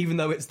actually, even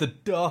though it's the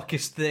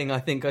darkest thing I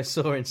think I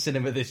saw in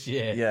cinema this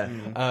year,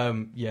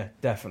 Yeah.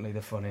 definitely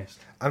the funniest.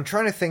 I'm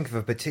trying to think of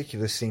a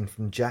particular scene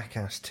from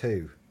Jackass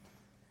 2.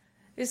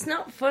 It's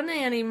not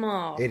funny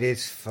anymore. It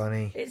is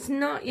funny. It's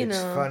not, It's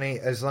funny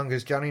as long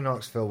as Johnny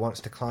Knoxville wants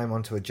to climb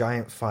onto a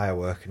giant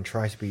firework and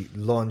try to be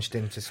launched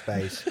into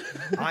space.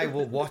 I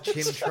will watch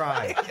him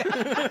try.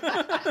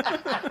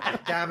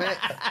 Damn it!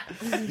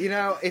 You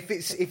know, if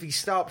he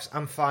stops,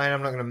 I'm fine.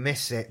 I'm not going to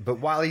miss it. But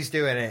while he's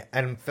doing it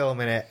and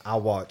filming it, I'll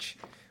watch.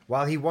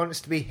 While he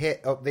wants to be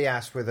hit up the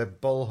ass with a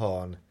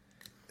bullhorn,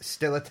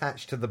 still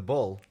attached to the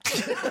bull,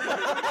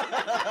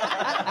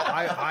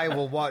 I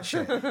will watch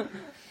it.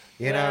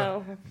 You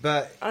know, Well,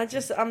 but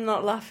I'm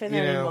not laughing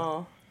You know,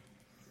 anymore.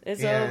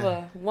 It's yeah.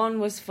 over. One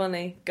was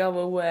funny. Go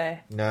away.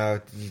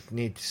 no, you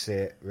need to see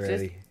it.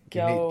 Really,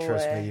 go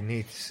trust away. me. You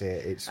need to see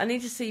it. It's I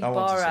need to see I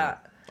want to see Borat. it.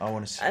 I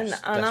want to see And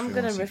I'm definitely going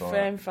to want see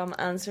refrain Borat. from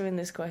answering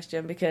this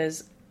question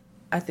because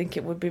I think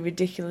it would be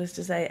ridiculous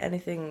to say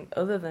anything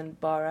other than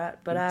Borat,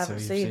 but I So haven't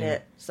you've seen seen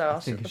it, so I I'll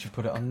think you should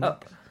put it on.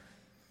 up.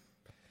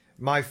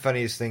 my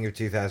funniest thing of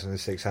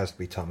 2006 has to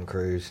be Tom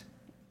Cruise.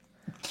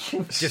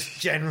 Just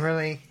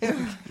generally,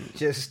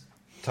 just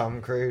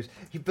Tom Cruise.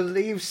 He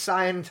believes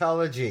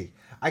Scientology.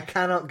 I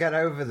cannot get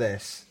over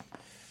this.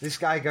 This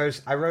guy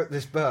goes, I wrote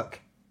this book,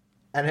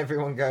 and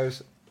everyone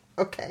goes,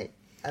 okay,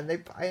 and they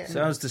buy it.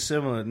 Sounds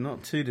dissimilar,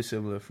 not too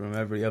dissimilar from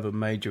every other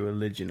major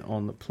religion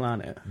on the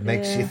planet.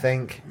 Makes Yeah. you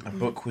think. A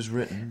book was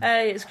written.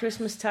 Hey, it's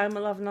Christmas time.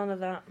 We'll have none of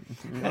that.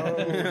 Oh,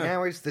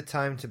 now is the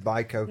time to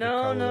buy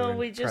Coca-Cola. No, and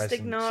we just presents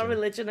ignore and-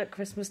 religion at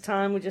Christmas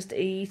time. We just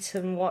eat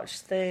and watch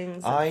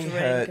things and I drink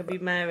heard- and be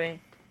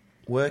merry.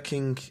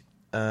 Working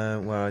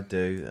where I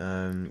do,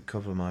 a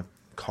couple of my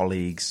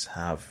colleagues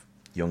have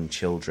young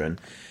children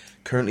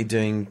currently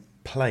doing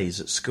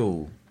plays at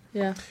school.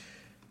 Yeah.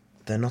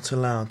 They're not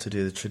allowed to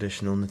do the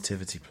traditional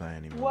nativity play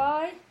anymore.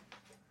 Why?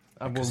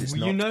 Because it's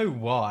you not- know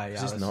why,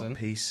 Because it's not Alison.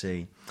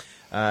 PC.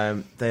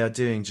 They are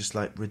doing just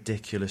like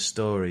ridiculous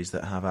stories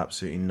that have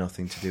absolutely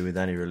nothing to do with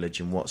any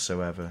religion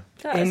whatsoever.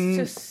 That's In-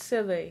 just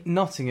silly.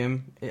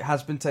 Nottingham, it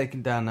has been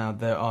taken down now.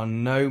 There are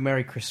no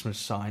Merry Christmas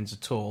signs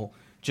at all,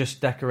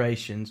 just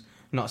decorations.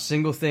 Not a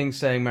single thing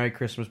saying Merry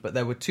Christmas, but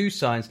there were 2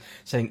 signs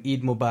saying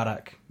Eid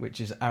Mubarak, which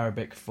is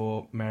Arabic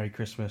for Merry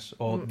Christmas,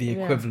 or the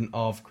yeah. equivalent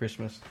of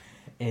Christmas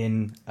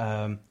in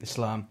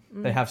Islam.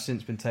 They have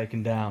since been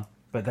taken down,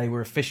 but they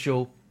were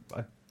official.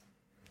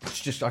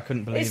 I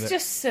couldn't believe It's it.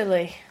 just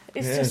silly.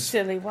 It's Yes. just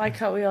silly. Why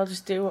can't we all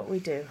just do what we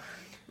do?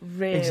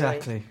 Really?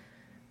 Exactly.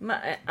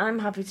 I'm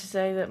happy to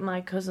say that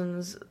my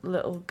cousin's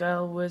little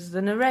girl was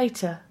the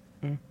narrator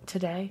Mm.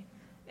 today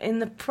in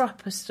the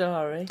proper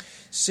story.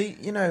 See,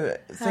 you know,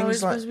 How it's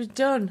supposed to be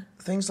done.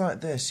 things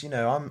like this. You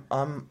know,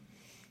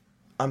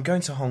 I'm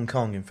going to Hong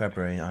Kong in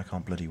February. And I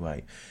can't bloody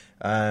wait.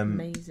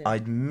 Amazing.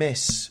 I'd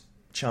miss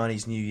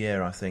Chinese New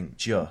Year. I think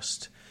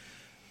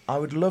I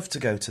would love to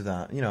go to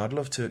that. You know, I'd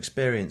love to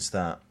experience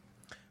that,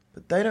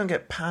 but they don't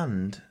get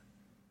panned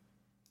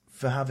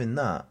for having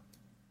that.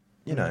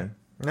 You know,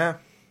 No.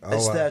 Oh,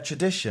 it's well. their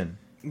tradition.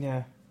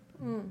 Yeah.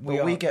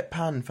 But we get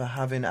panned for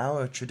having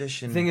our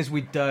tradition. The thing is,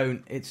 we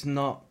don't. It's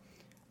not.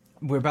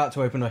 We're about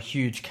to open a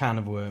huge can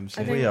of worms.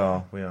 I here.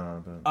 think- we are.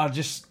 But I'll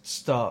just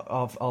start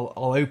off. I'll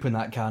open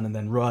that can and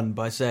then run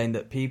by saying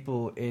that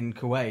people in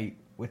Kuwait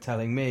were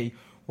telling me,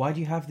 "Why do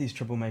you have these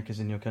troublemakers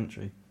in your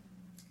country?"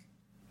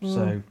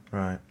 So,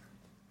 right.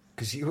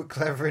 Because you were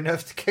clever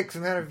enough to kick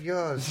them out of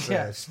yours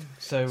Yeah. first.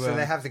 so, So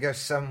they have to go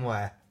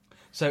somewhere.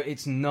 so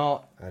it's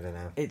not. I don't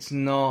know. It's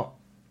not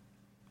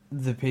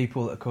the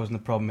people that are causing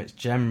the problem. It's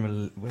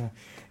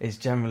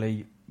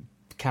generally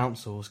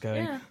councils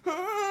going Yeah.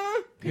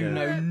 who Yeah.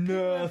 know People are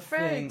nothing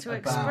afraid to about.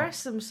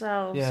 express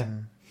themselves. Yeah.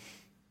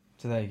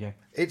 So there you go.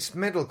 It's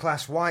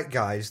middle-class white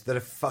guys that are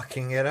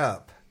fucking it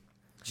up.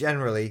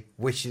 Generally,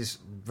 which is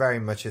very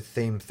much a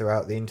theme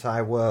throughout the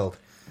entire world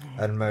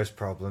and most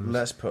problems.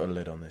 Let's put a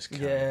lid on this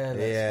can. Yeah.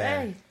 Yeah.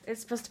 Hey,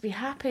 it's supposed to be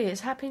happy.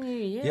 It's Happy New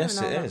Year. Yes,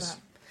 and all it of is.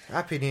 that.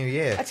 Happy New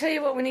Year. I tell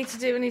you what, we need to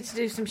do. We need to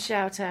do some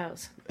shout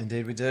outs.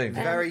 Indeed, we do.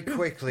 Very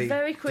quickly,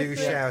 Very quickly,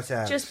 do shout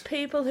out. Just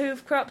people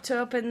who've cropped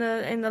up in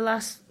the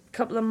last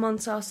couple of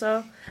months or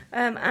so.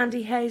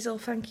 Andy Hazel,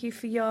 thank you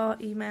for your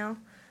email.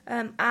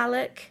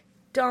 Alec,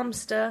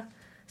 Domster,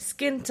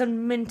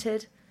 Skinton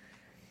Minted,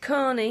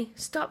 Coney.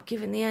 Stop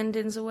giving the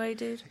endings away,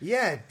 dude.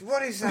 Yeah,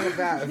 what is that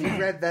about? Have you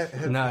read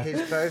that No.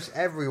 his post?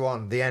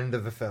 Everyone, the end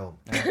of the film.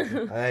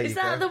 There Is you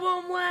that go. the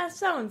one where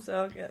so and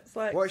so gets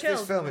like Watch this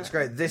killed? film, it's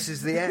great. This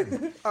is the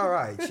end. All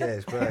right,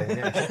 cheers, brilliant.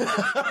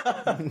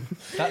 Yeah.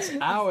 That's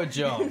our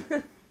job.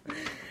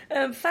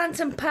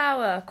 Phantom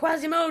Power,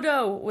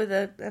 Quasimodo with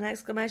an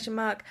exclamation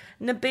mark,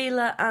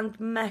 Nabila and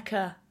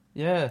Mecca.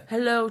 Yeah.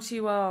 Hello to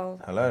you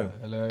all. Hello.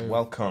 Hello.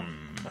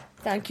 Welcome.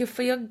 Thank you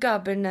for your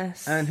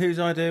gubbiness. And whose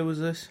idea was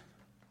this?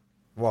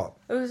 What?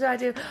 Whose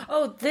idea?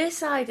 Oh,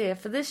 this idea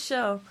for this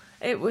show.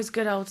 It was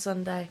Good Old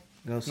Sunday.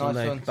 Go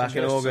Sunday, one. back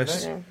in Suggest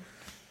August. Sunday.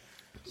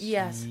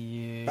 Yes.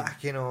 Yeah.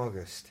 Back in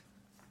August.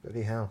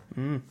 Bloody hell.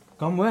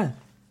 Gone where?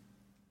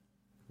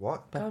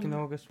 What? Back in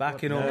August.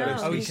 Back in What?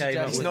 August, No, he he's came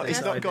up just- with He's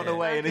this not gone idea.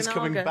 away and Back is in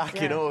coming August, back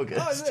in yeah. Oh,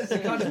 August. that's the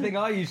kind of thing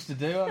I used to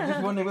do. I'm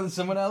just wondering whether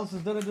someone else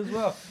has done it as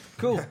well.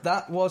 Cool.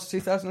 That was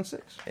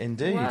 2006.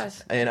 Indeed.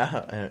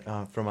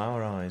 What? From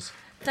our eyes.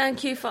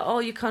 Thank you for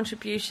all your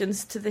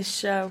contributions to this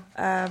show.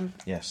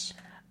 Yes.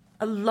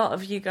 A lot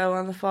of you go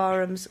on the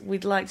forums.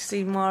 We'd like to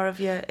see more of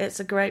you. It's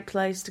a great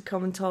place to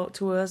come and talk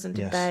to us and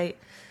Yes. debate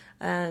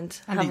and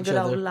And have a each good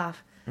other. old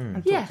laugh.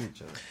 And Yeah. talk to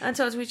each other. And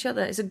talk to each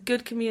other. It's a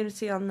good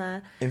community on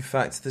there. In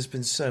fact, there's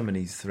been so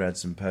many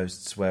threads and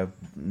posts where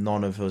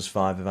none of us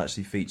five have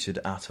actually featured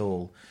at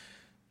all.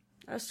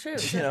 That's true.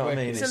 It's, You know what I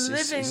mean? it's a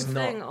living it's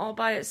thing not, all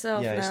by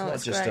itself yeah, now. it's not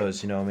It's just great.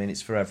 us, you know what I mean?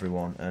 It's for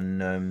everyone.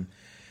 And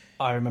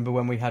I remember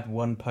when we had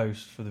one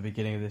post for the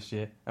beginning of this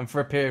year, and for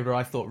a period where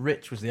I thought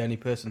Rich was the only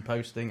person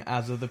posting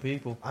as other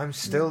people. I'm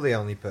still the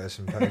only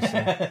person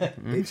posting.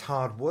 It's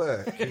hard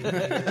work.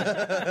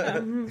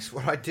 It's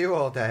what I do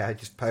all day. I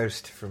just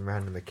post from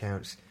random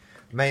accounts.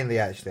 Mainly,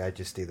 actually, I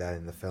just do that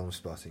in the film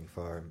spotting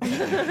forum.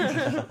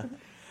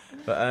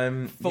 but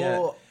For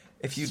yeah,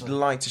 if you'd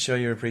like to show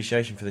your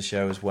appreciation for the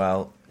show as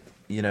well,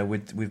 you know,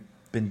 we've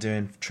been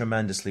doing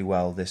tremendously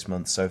well this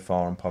month so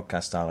far on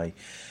Podcast Alley.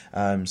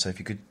 So if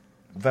you could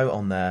vote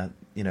on there,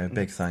 you know,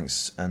 big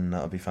thanks, and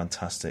that'll be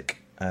fantastic.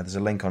 There's a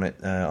link on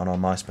it on our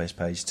MySpace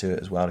page to it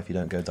as well if you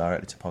don't go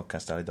directly to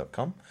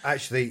podcastalley.com.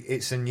 Actually,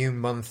 it's a new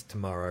month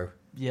tomorrow.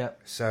 Yeah.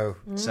 So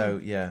So,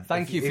 yeah.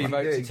 Thank you for if your you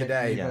do votes. it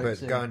today, Yeah.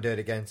 but go and do it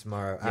again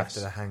tomorrow Yes. after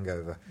the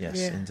hangover. Yes,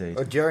 Yeah. indeed.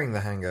 Or during the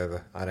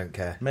hangover. I don't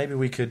care. Maybe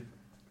we could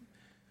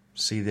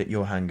see that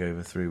your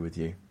hangover through with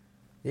you.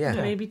 Yeah,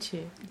 Maybe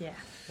two. Yeah.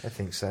 I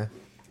think so.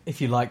 If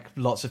you like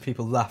lots of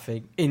people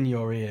laughing in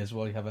your ears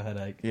while you have a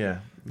headache, Yeah.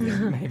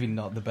 maybe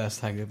not the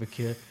best hangover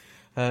cure.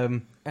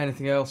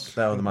 Anything else?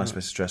 There, the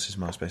MySpace address is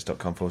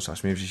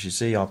myspace.com/movies. You should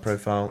see our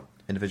profile,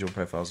 individual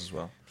profiles as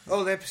well.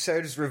 All the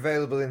episodes are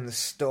available in the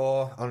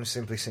store on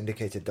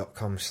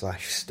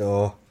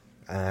simplysyndicated.com/store.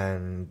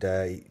 And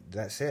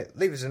that's it.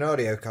 Leave us an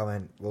audio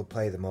comment. We'll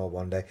play them all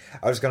one day.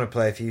 I was going to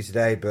play a few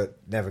today, but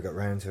never got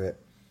round to it.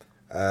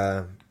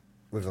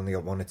 We've only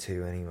got one or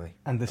two anyway.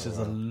 And this is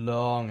a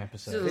long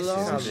episode. It's a This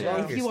long is show. our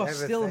If you are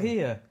longest still ever thing.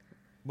 here,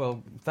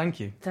 well, thank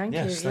you. Thank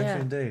Yes, you. thank Yeah.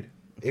 you indeed.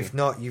 If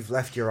not, you've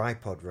left your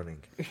iPod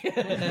running.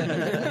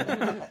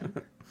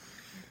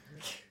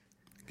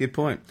 Good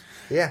point.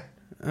 Yeah.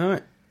 All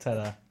right.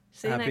 Ta-da.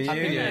 See you Happy next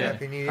New year. Year.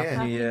 Happy New Year.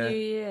 Happy Year. New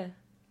Year.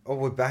 Oh,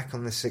 we're back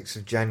on the 6th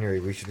of January.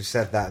 We should have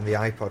said that in the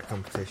iPod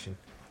competition.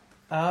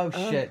 Oh,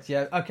 shit,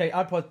 yeah. Okay,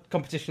 iPod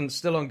competition's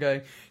still ongoing.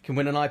 You can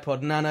win an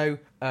iPod Nano.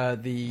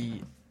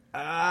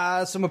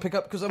 Someone pick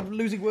up because I'm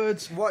losing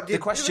words. What did The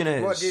question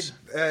is- What did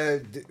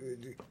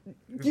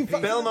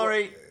Bill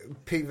Murray.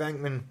 Pete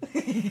Venkman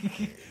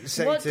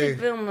say What to? did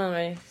Bill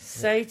Murray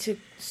say to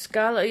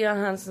Scarlett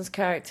Johansson's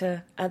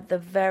character at the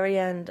very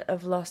end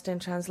of Lost in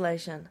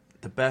Translation?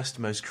 The best,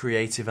 most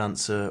creative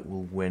answer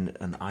will win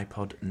an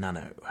iPod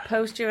Nano.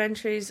 Post your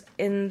entries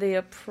in the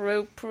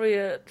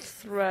appropriate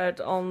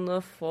thread on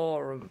the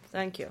forum.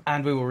 Thank you.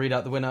 And we will read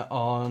out the winner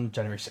on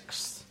January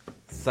 6th.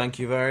 Thank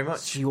you very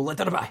much. See you all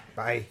later. Bye.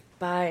 Bye.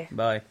 Bye.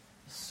 Bye.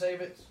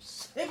 Save it.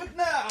 Save it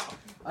now.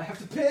 I have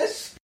to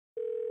piss.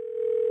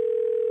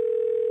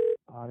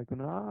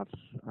 Gunnar.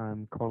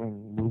 I'm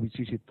calling movies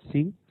you should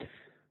see.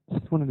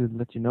 Just wanted to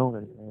let you know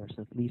that there's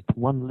at least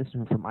one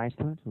listener from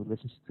Iceland who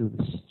listens to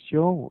this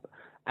show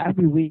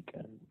every week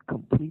and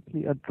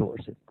completely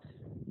adores it.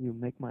 You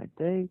make my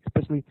day,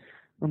 especially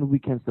on the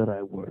weekends that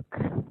I work.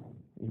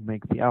 You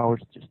make the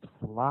hours just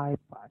fly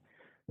by.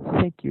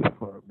 Thank you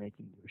for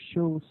making your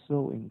show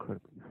so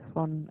incredibly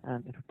fun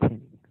and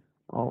entertaining.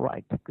 All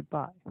right,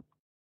 goodbye.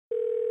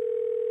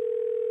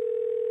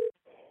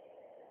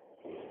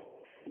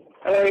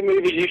 Hello,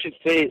 movies you should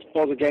see. It's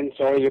Boz again.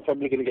 Sorry, you're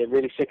probably going to get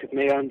really sick of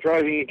me. I'm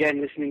driving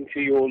again, listening to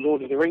your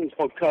Lord of the Rings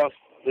podcast,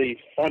 the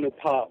final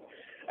part.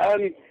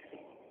 I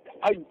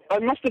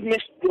must have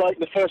missed like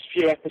the first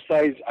few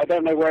episodes. I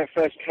don't know where it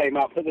first came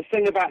up, but the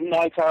thing about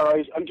night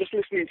arrows, I'm just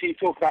listening to you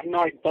talk about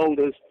night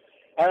boulders.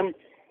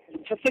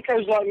 For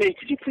thickos like me,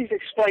 could you please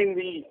explain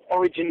the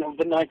origin of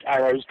the night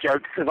arrows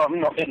joke? Because I'm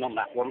not in on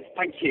that one.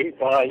 Thank you.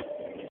 Bye.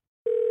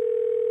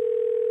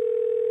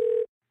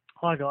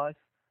 Hi guys,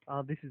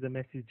 this is a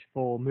message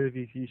for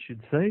movies you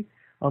should see.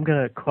 I'm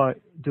going to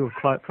do a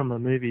quote from a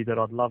movie that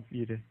I'd love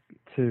you to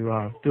do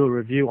a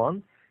review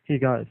on. Here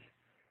goes.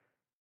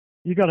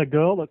 You got a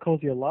girl that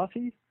calls you a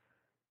lassie?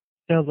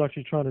 Sounds like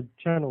she's trying to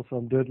channel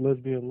some dead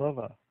lesbian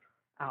lover.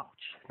 Ouch,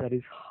 that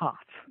is hot.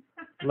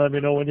 Let me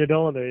know when you're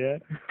done there, yeah?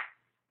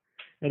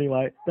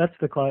 Anyway, that's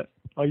the quote.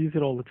 I use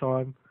it all the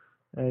time,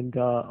 and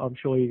I'm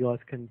sure you guys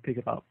can pick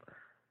it up.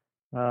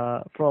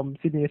 from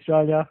Sydney,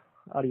 Australia.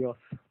 Adios.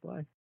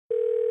 Bye.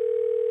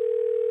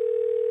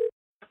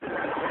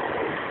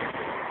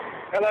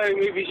 Hello,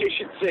 movies you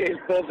should see. It's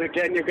Boz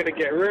again. You're going to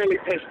get really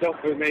pissed off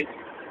with me.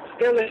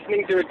 Still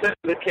listening to Return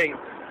of the King.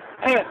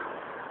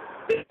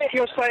 The bit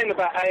you're saying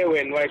about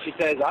Éowyn, where she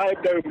says, "I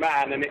am no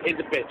man," and it is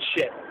a bit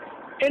shit.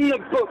 In the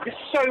book, it's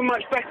so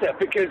much better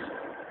because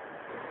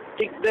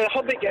the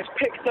Hobbit gets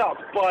picked up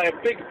by a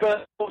big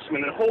burly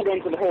horseman and hauled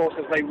onto the horse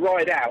as they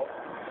ride out.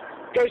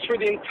 Goes through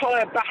the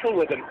entire battle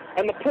with them,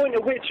 and the point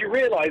at which you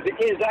realise it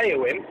is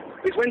Éowyn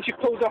is when she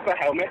pulls off her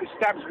helmet and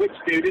stabs Witch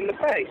Dude in the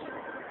face.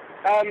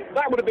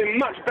 That would have been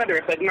much better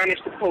if they'd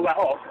managed to pull that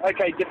off.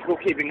 Okay,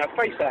 difficult keeping her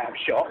face out of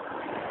shot,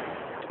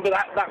 but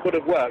that would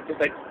have worked if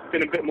they'd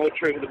been a bit more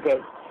true to the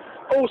book.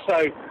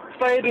 Also,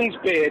 Theoden's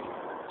beard,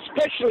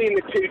 especially in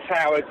the Two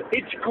Towers,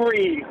 it's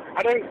green.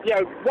 I don't,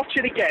 watch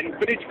it again,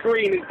 but it's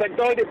green. They've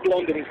dyed it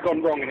blonde and it's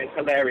gone wrong and it's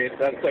hilarious.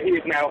 So he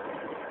is now,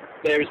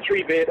 there is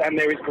Treebeard and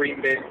there is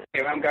Greenbeard.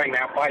 Anyway, I'm going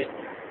now. Bye.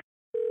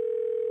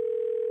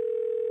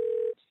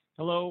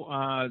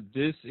 Hello,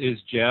 this is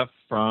Jeff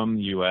from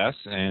the U.S.,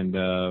 and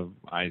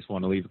I just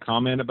want to leave a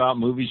comment about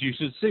movies you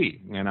should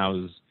see. And I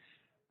was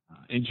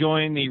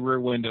enjoying the Rear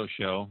Window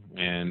show,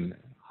 and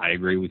I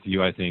agree with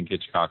you. I think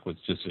Hitchcock was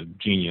just a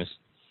genius.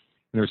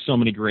 There's so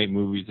many great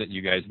movies that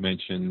you guys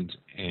mentioned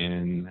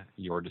in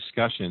your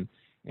discussion.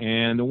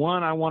 And the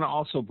one I want to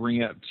also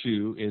bring up,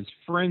 too, is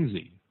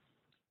Frenzy.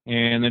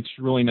 And it's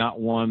really not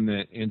one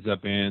that ends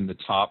up in the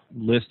top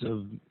list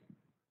of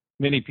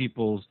many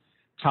people's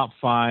top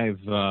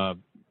 5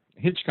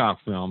 Hitchcock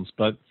films,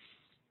 but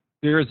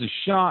there is a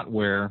shot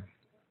where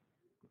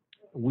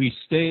we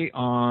stay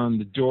on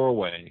the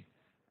doorway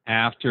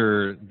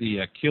after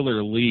the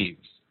killer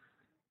leaves,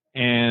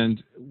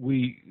 and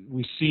we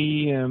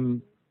see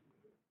him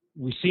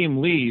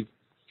leave,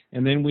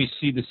 and then we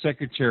see the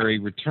secretary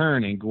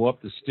return and go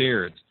up the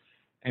stairs,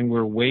 and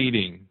we're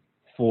waiting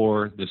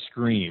for the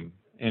scream,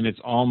 and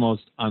it's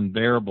almost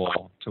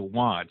unbearable to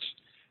watch.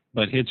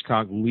 But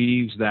Hitchcock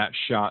leaves that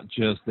shot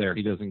just there.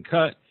 He doesn't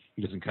cut.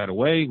 He doesn't cut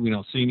away. We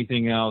don't see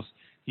anything else.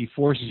 He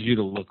forces you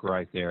to look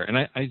right there. And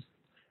I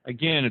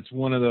again, it's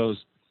one of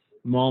those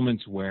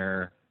moments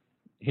where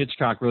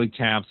Hitchcock really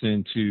taps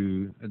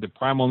into the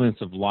primalness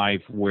of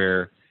life,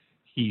 where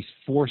he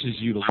forces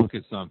you to look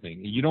at something.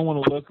 You don't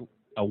want to look.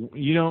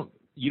 You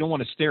don't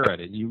want to stare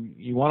at it.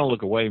 You want to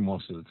look away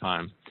most of the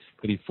time.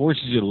 But he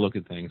forces you to look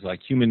at things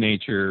like human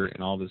nature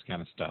and all this kind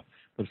of stuff.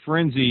 But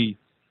Frenzy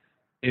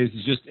is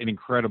just an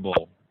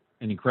incredible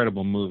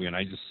movie, and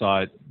I just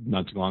saw it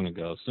not too long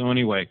ago. So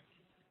anyway,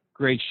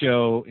 great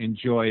show,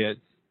 enjoy it,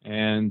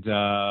 and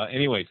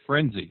anyway,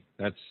 Frenzy,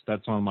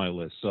 that's on my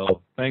list.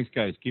 So thanks,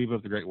 guys. Keep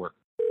up the great work.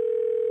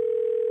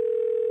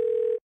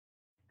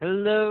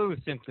 Hello,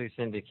 Simply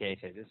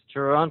Syndicated. It's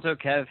Toronto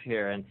Kev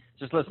here, and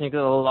just listening to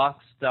the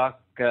Lock,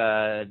 Stock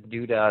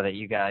doodah that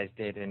you guys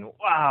did, and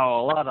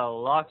wow, a lot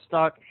of Lock,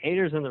 Stock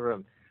haters in the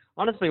room.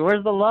 Honestly,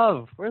 where's the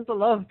love? Where's the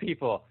love,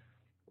 people?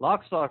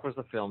 Lock, Stock was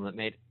the film that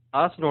made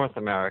us North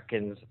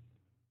Americans,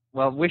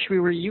 well, wish we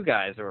were you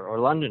guys, or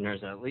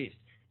Londoners at least.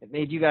 It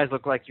made you guys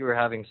look like you were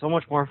having so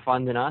much more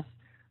fun than us,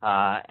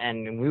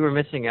 and we were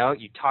missing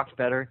out. You talked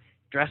better,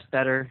 dressed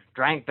better,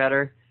 drank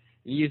better.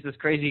 You used this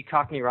crazy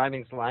Cockney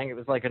rhyming slang. It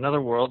was like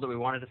another world that we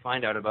wanted to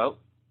find out about.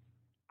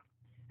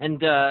 And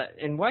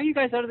why are you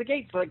guys out of the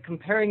gates, like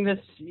comparing this,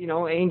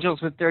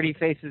 Angels with Dirty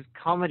Faces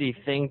comedy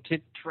thing to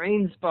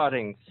Train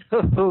Spotting?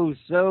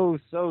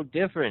 So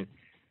different.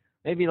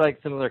 Maybe like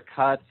similar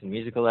cuts and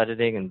musical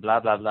editing and blah,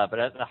 blah, blah. But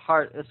at the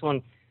heart, this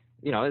one,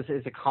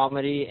 is a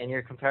comedy, and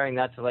you're comparing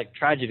that to like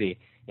tragedy,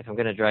 if I'm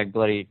going to drag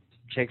bloody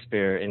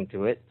Shakespeare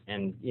into it.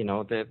 And,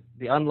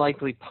 the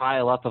unlikely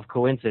pile up of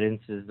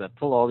coincidences that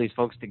pull all these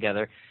folks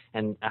together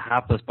and a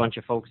hapless bunch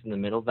of folks in the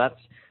middle, that's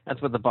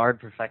what the Bard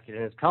perfected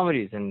in his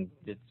comedies. And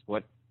it's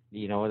what,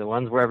 the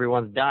ones where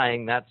everyone's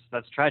dying, that's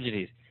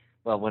tragedies.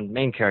 Well, when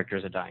main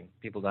characters are dying,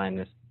 people die in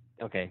this.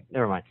 Okay,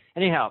 never mind.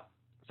 Anyhow,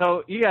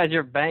 so you guys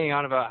are banging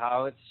on about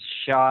how it's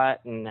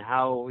shot and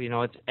how,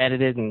 it's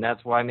edited, and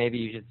that's why maybe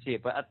you should see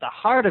it. But at the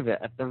heart of it,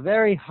 at the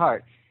very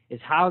heart, is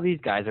how these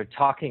guys are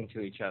talking to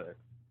each other.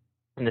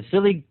 And the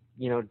silly,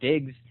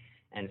 digs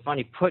and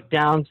funny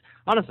put-downs,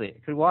 honestly,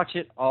 I could watch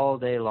it all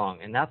day long.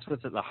 And that's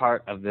what's at the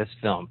heart of this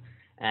film.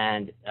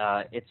 And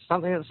it's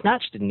something that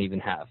Snatch didn't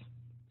even have.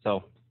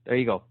 So there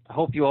you go. I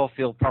hope you all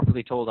feel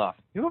properly told off.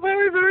 You're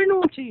very, very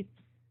naughty.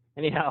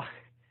 Anyhow,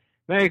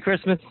 Merry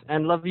Christmas,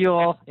 and love you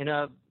all in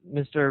a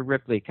Mr.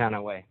 Ripley kind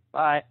of way.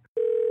 Bye.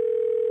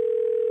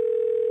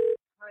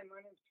 Hi,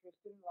 my name's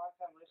Tristan,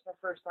 long-time listener,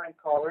 first-time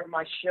caller.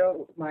 My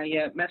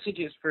message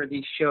is for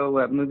the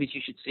show Movies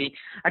You Should See.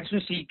 I just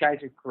want to say you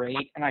guys are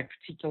great, and I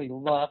particularly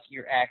love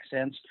your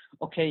accents.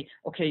 Okay,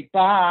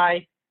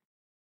 bye.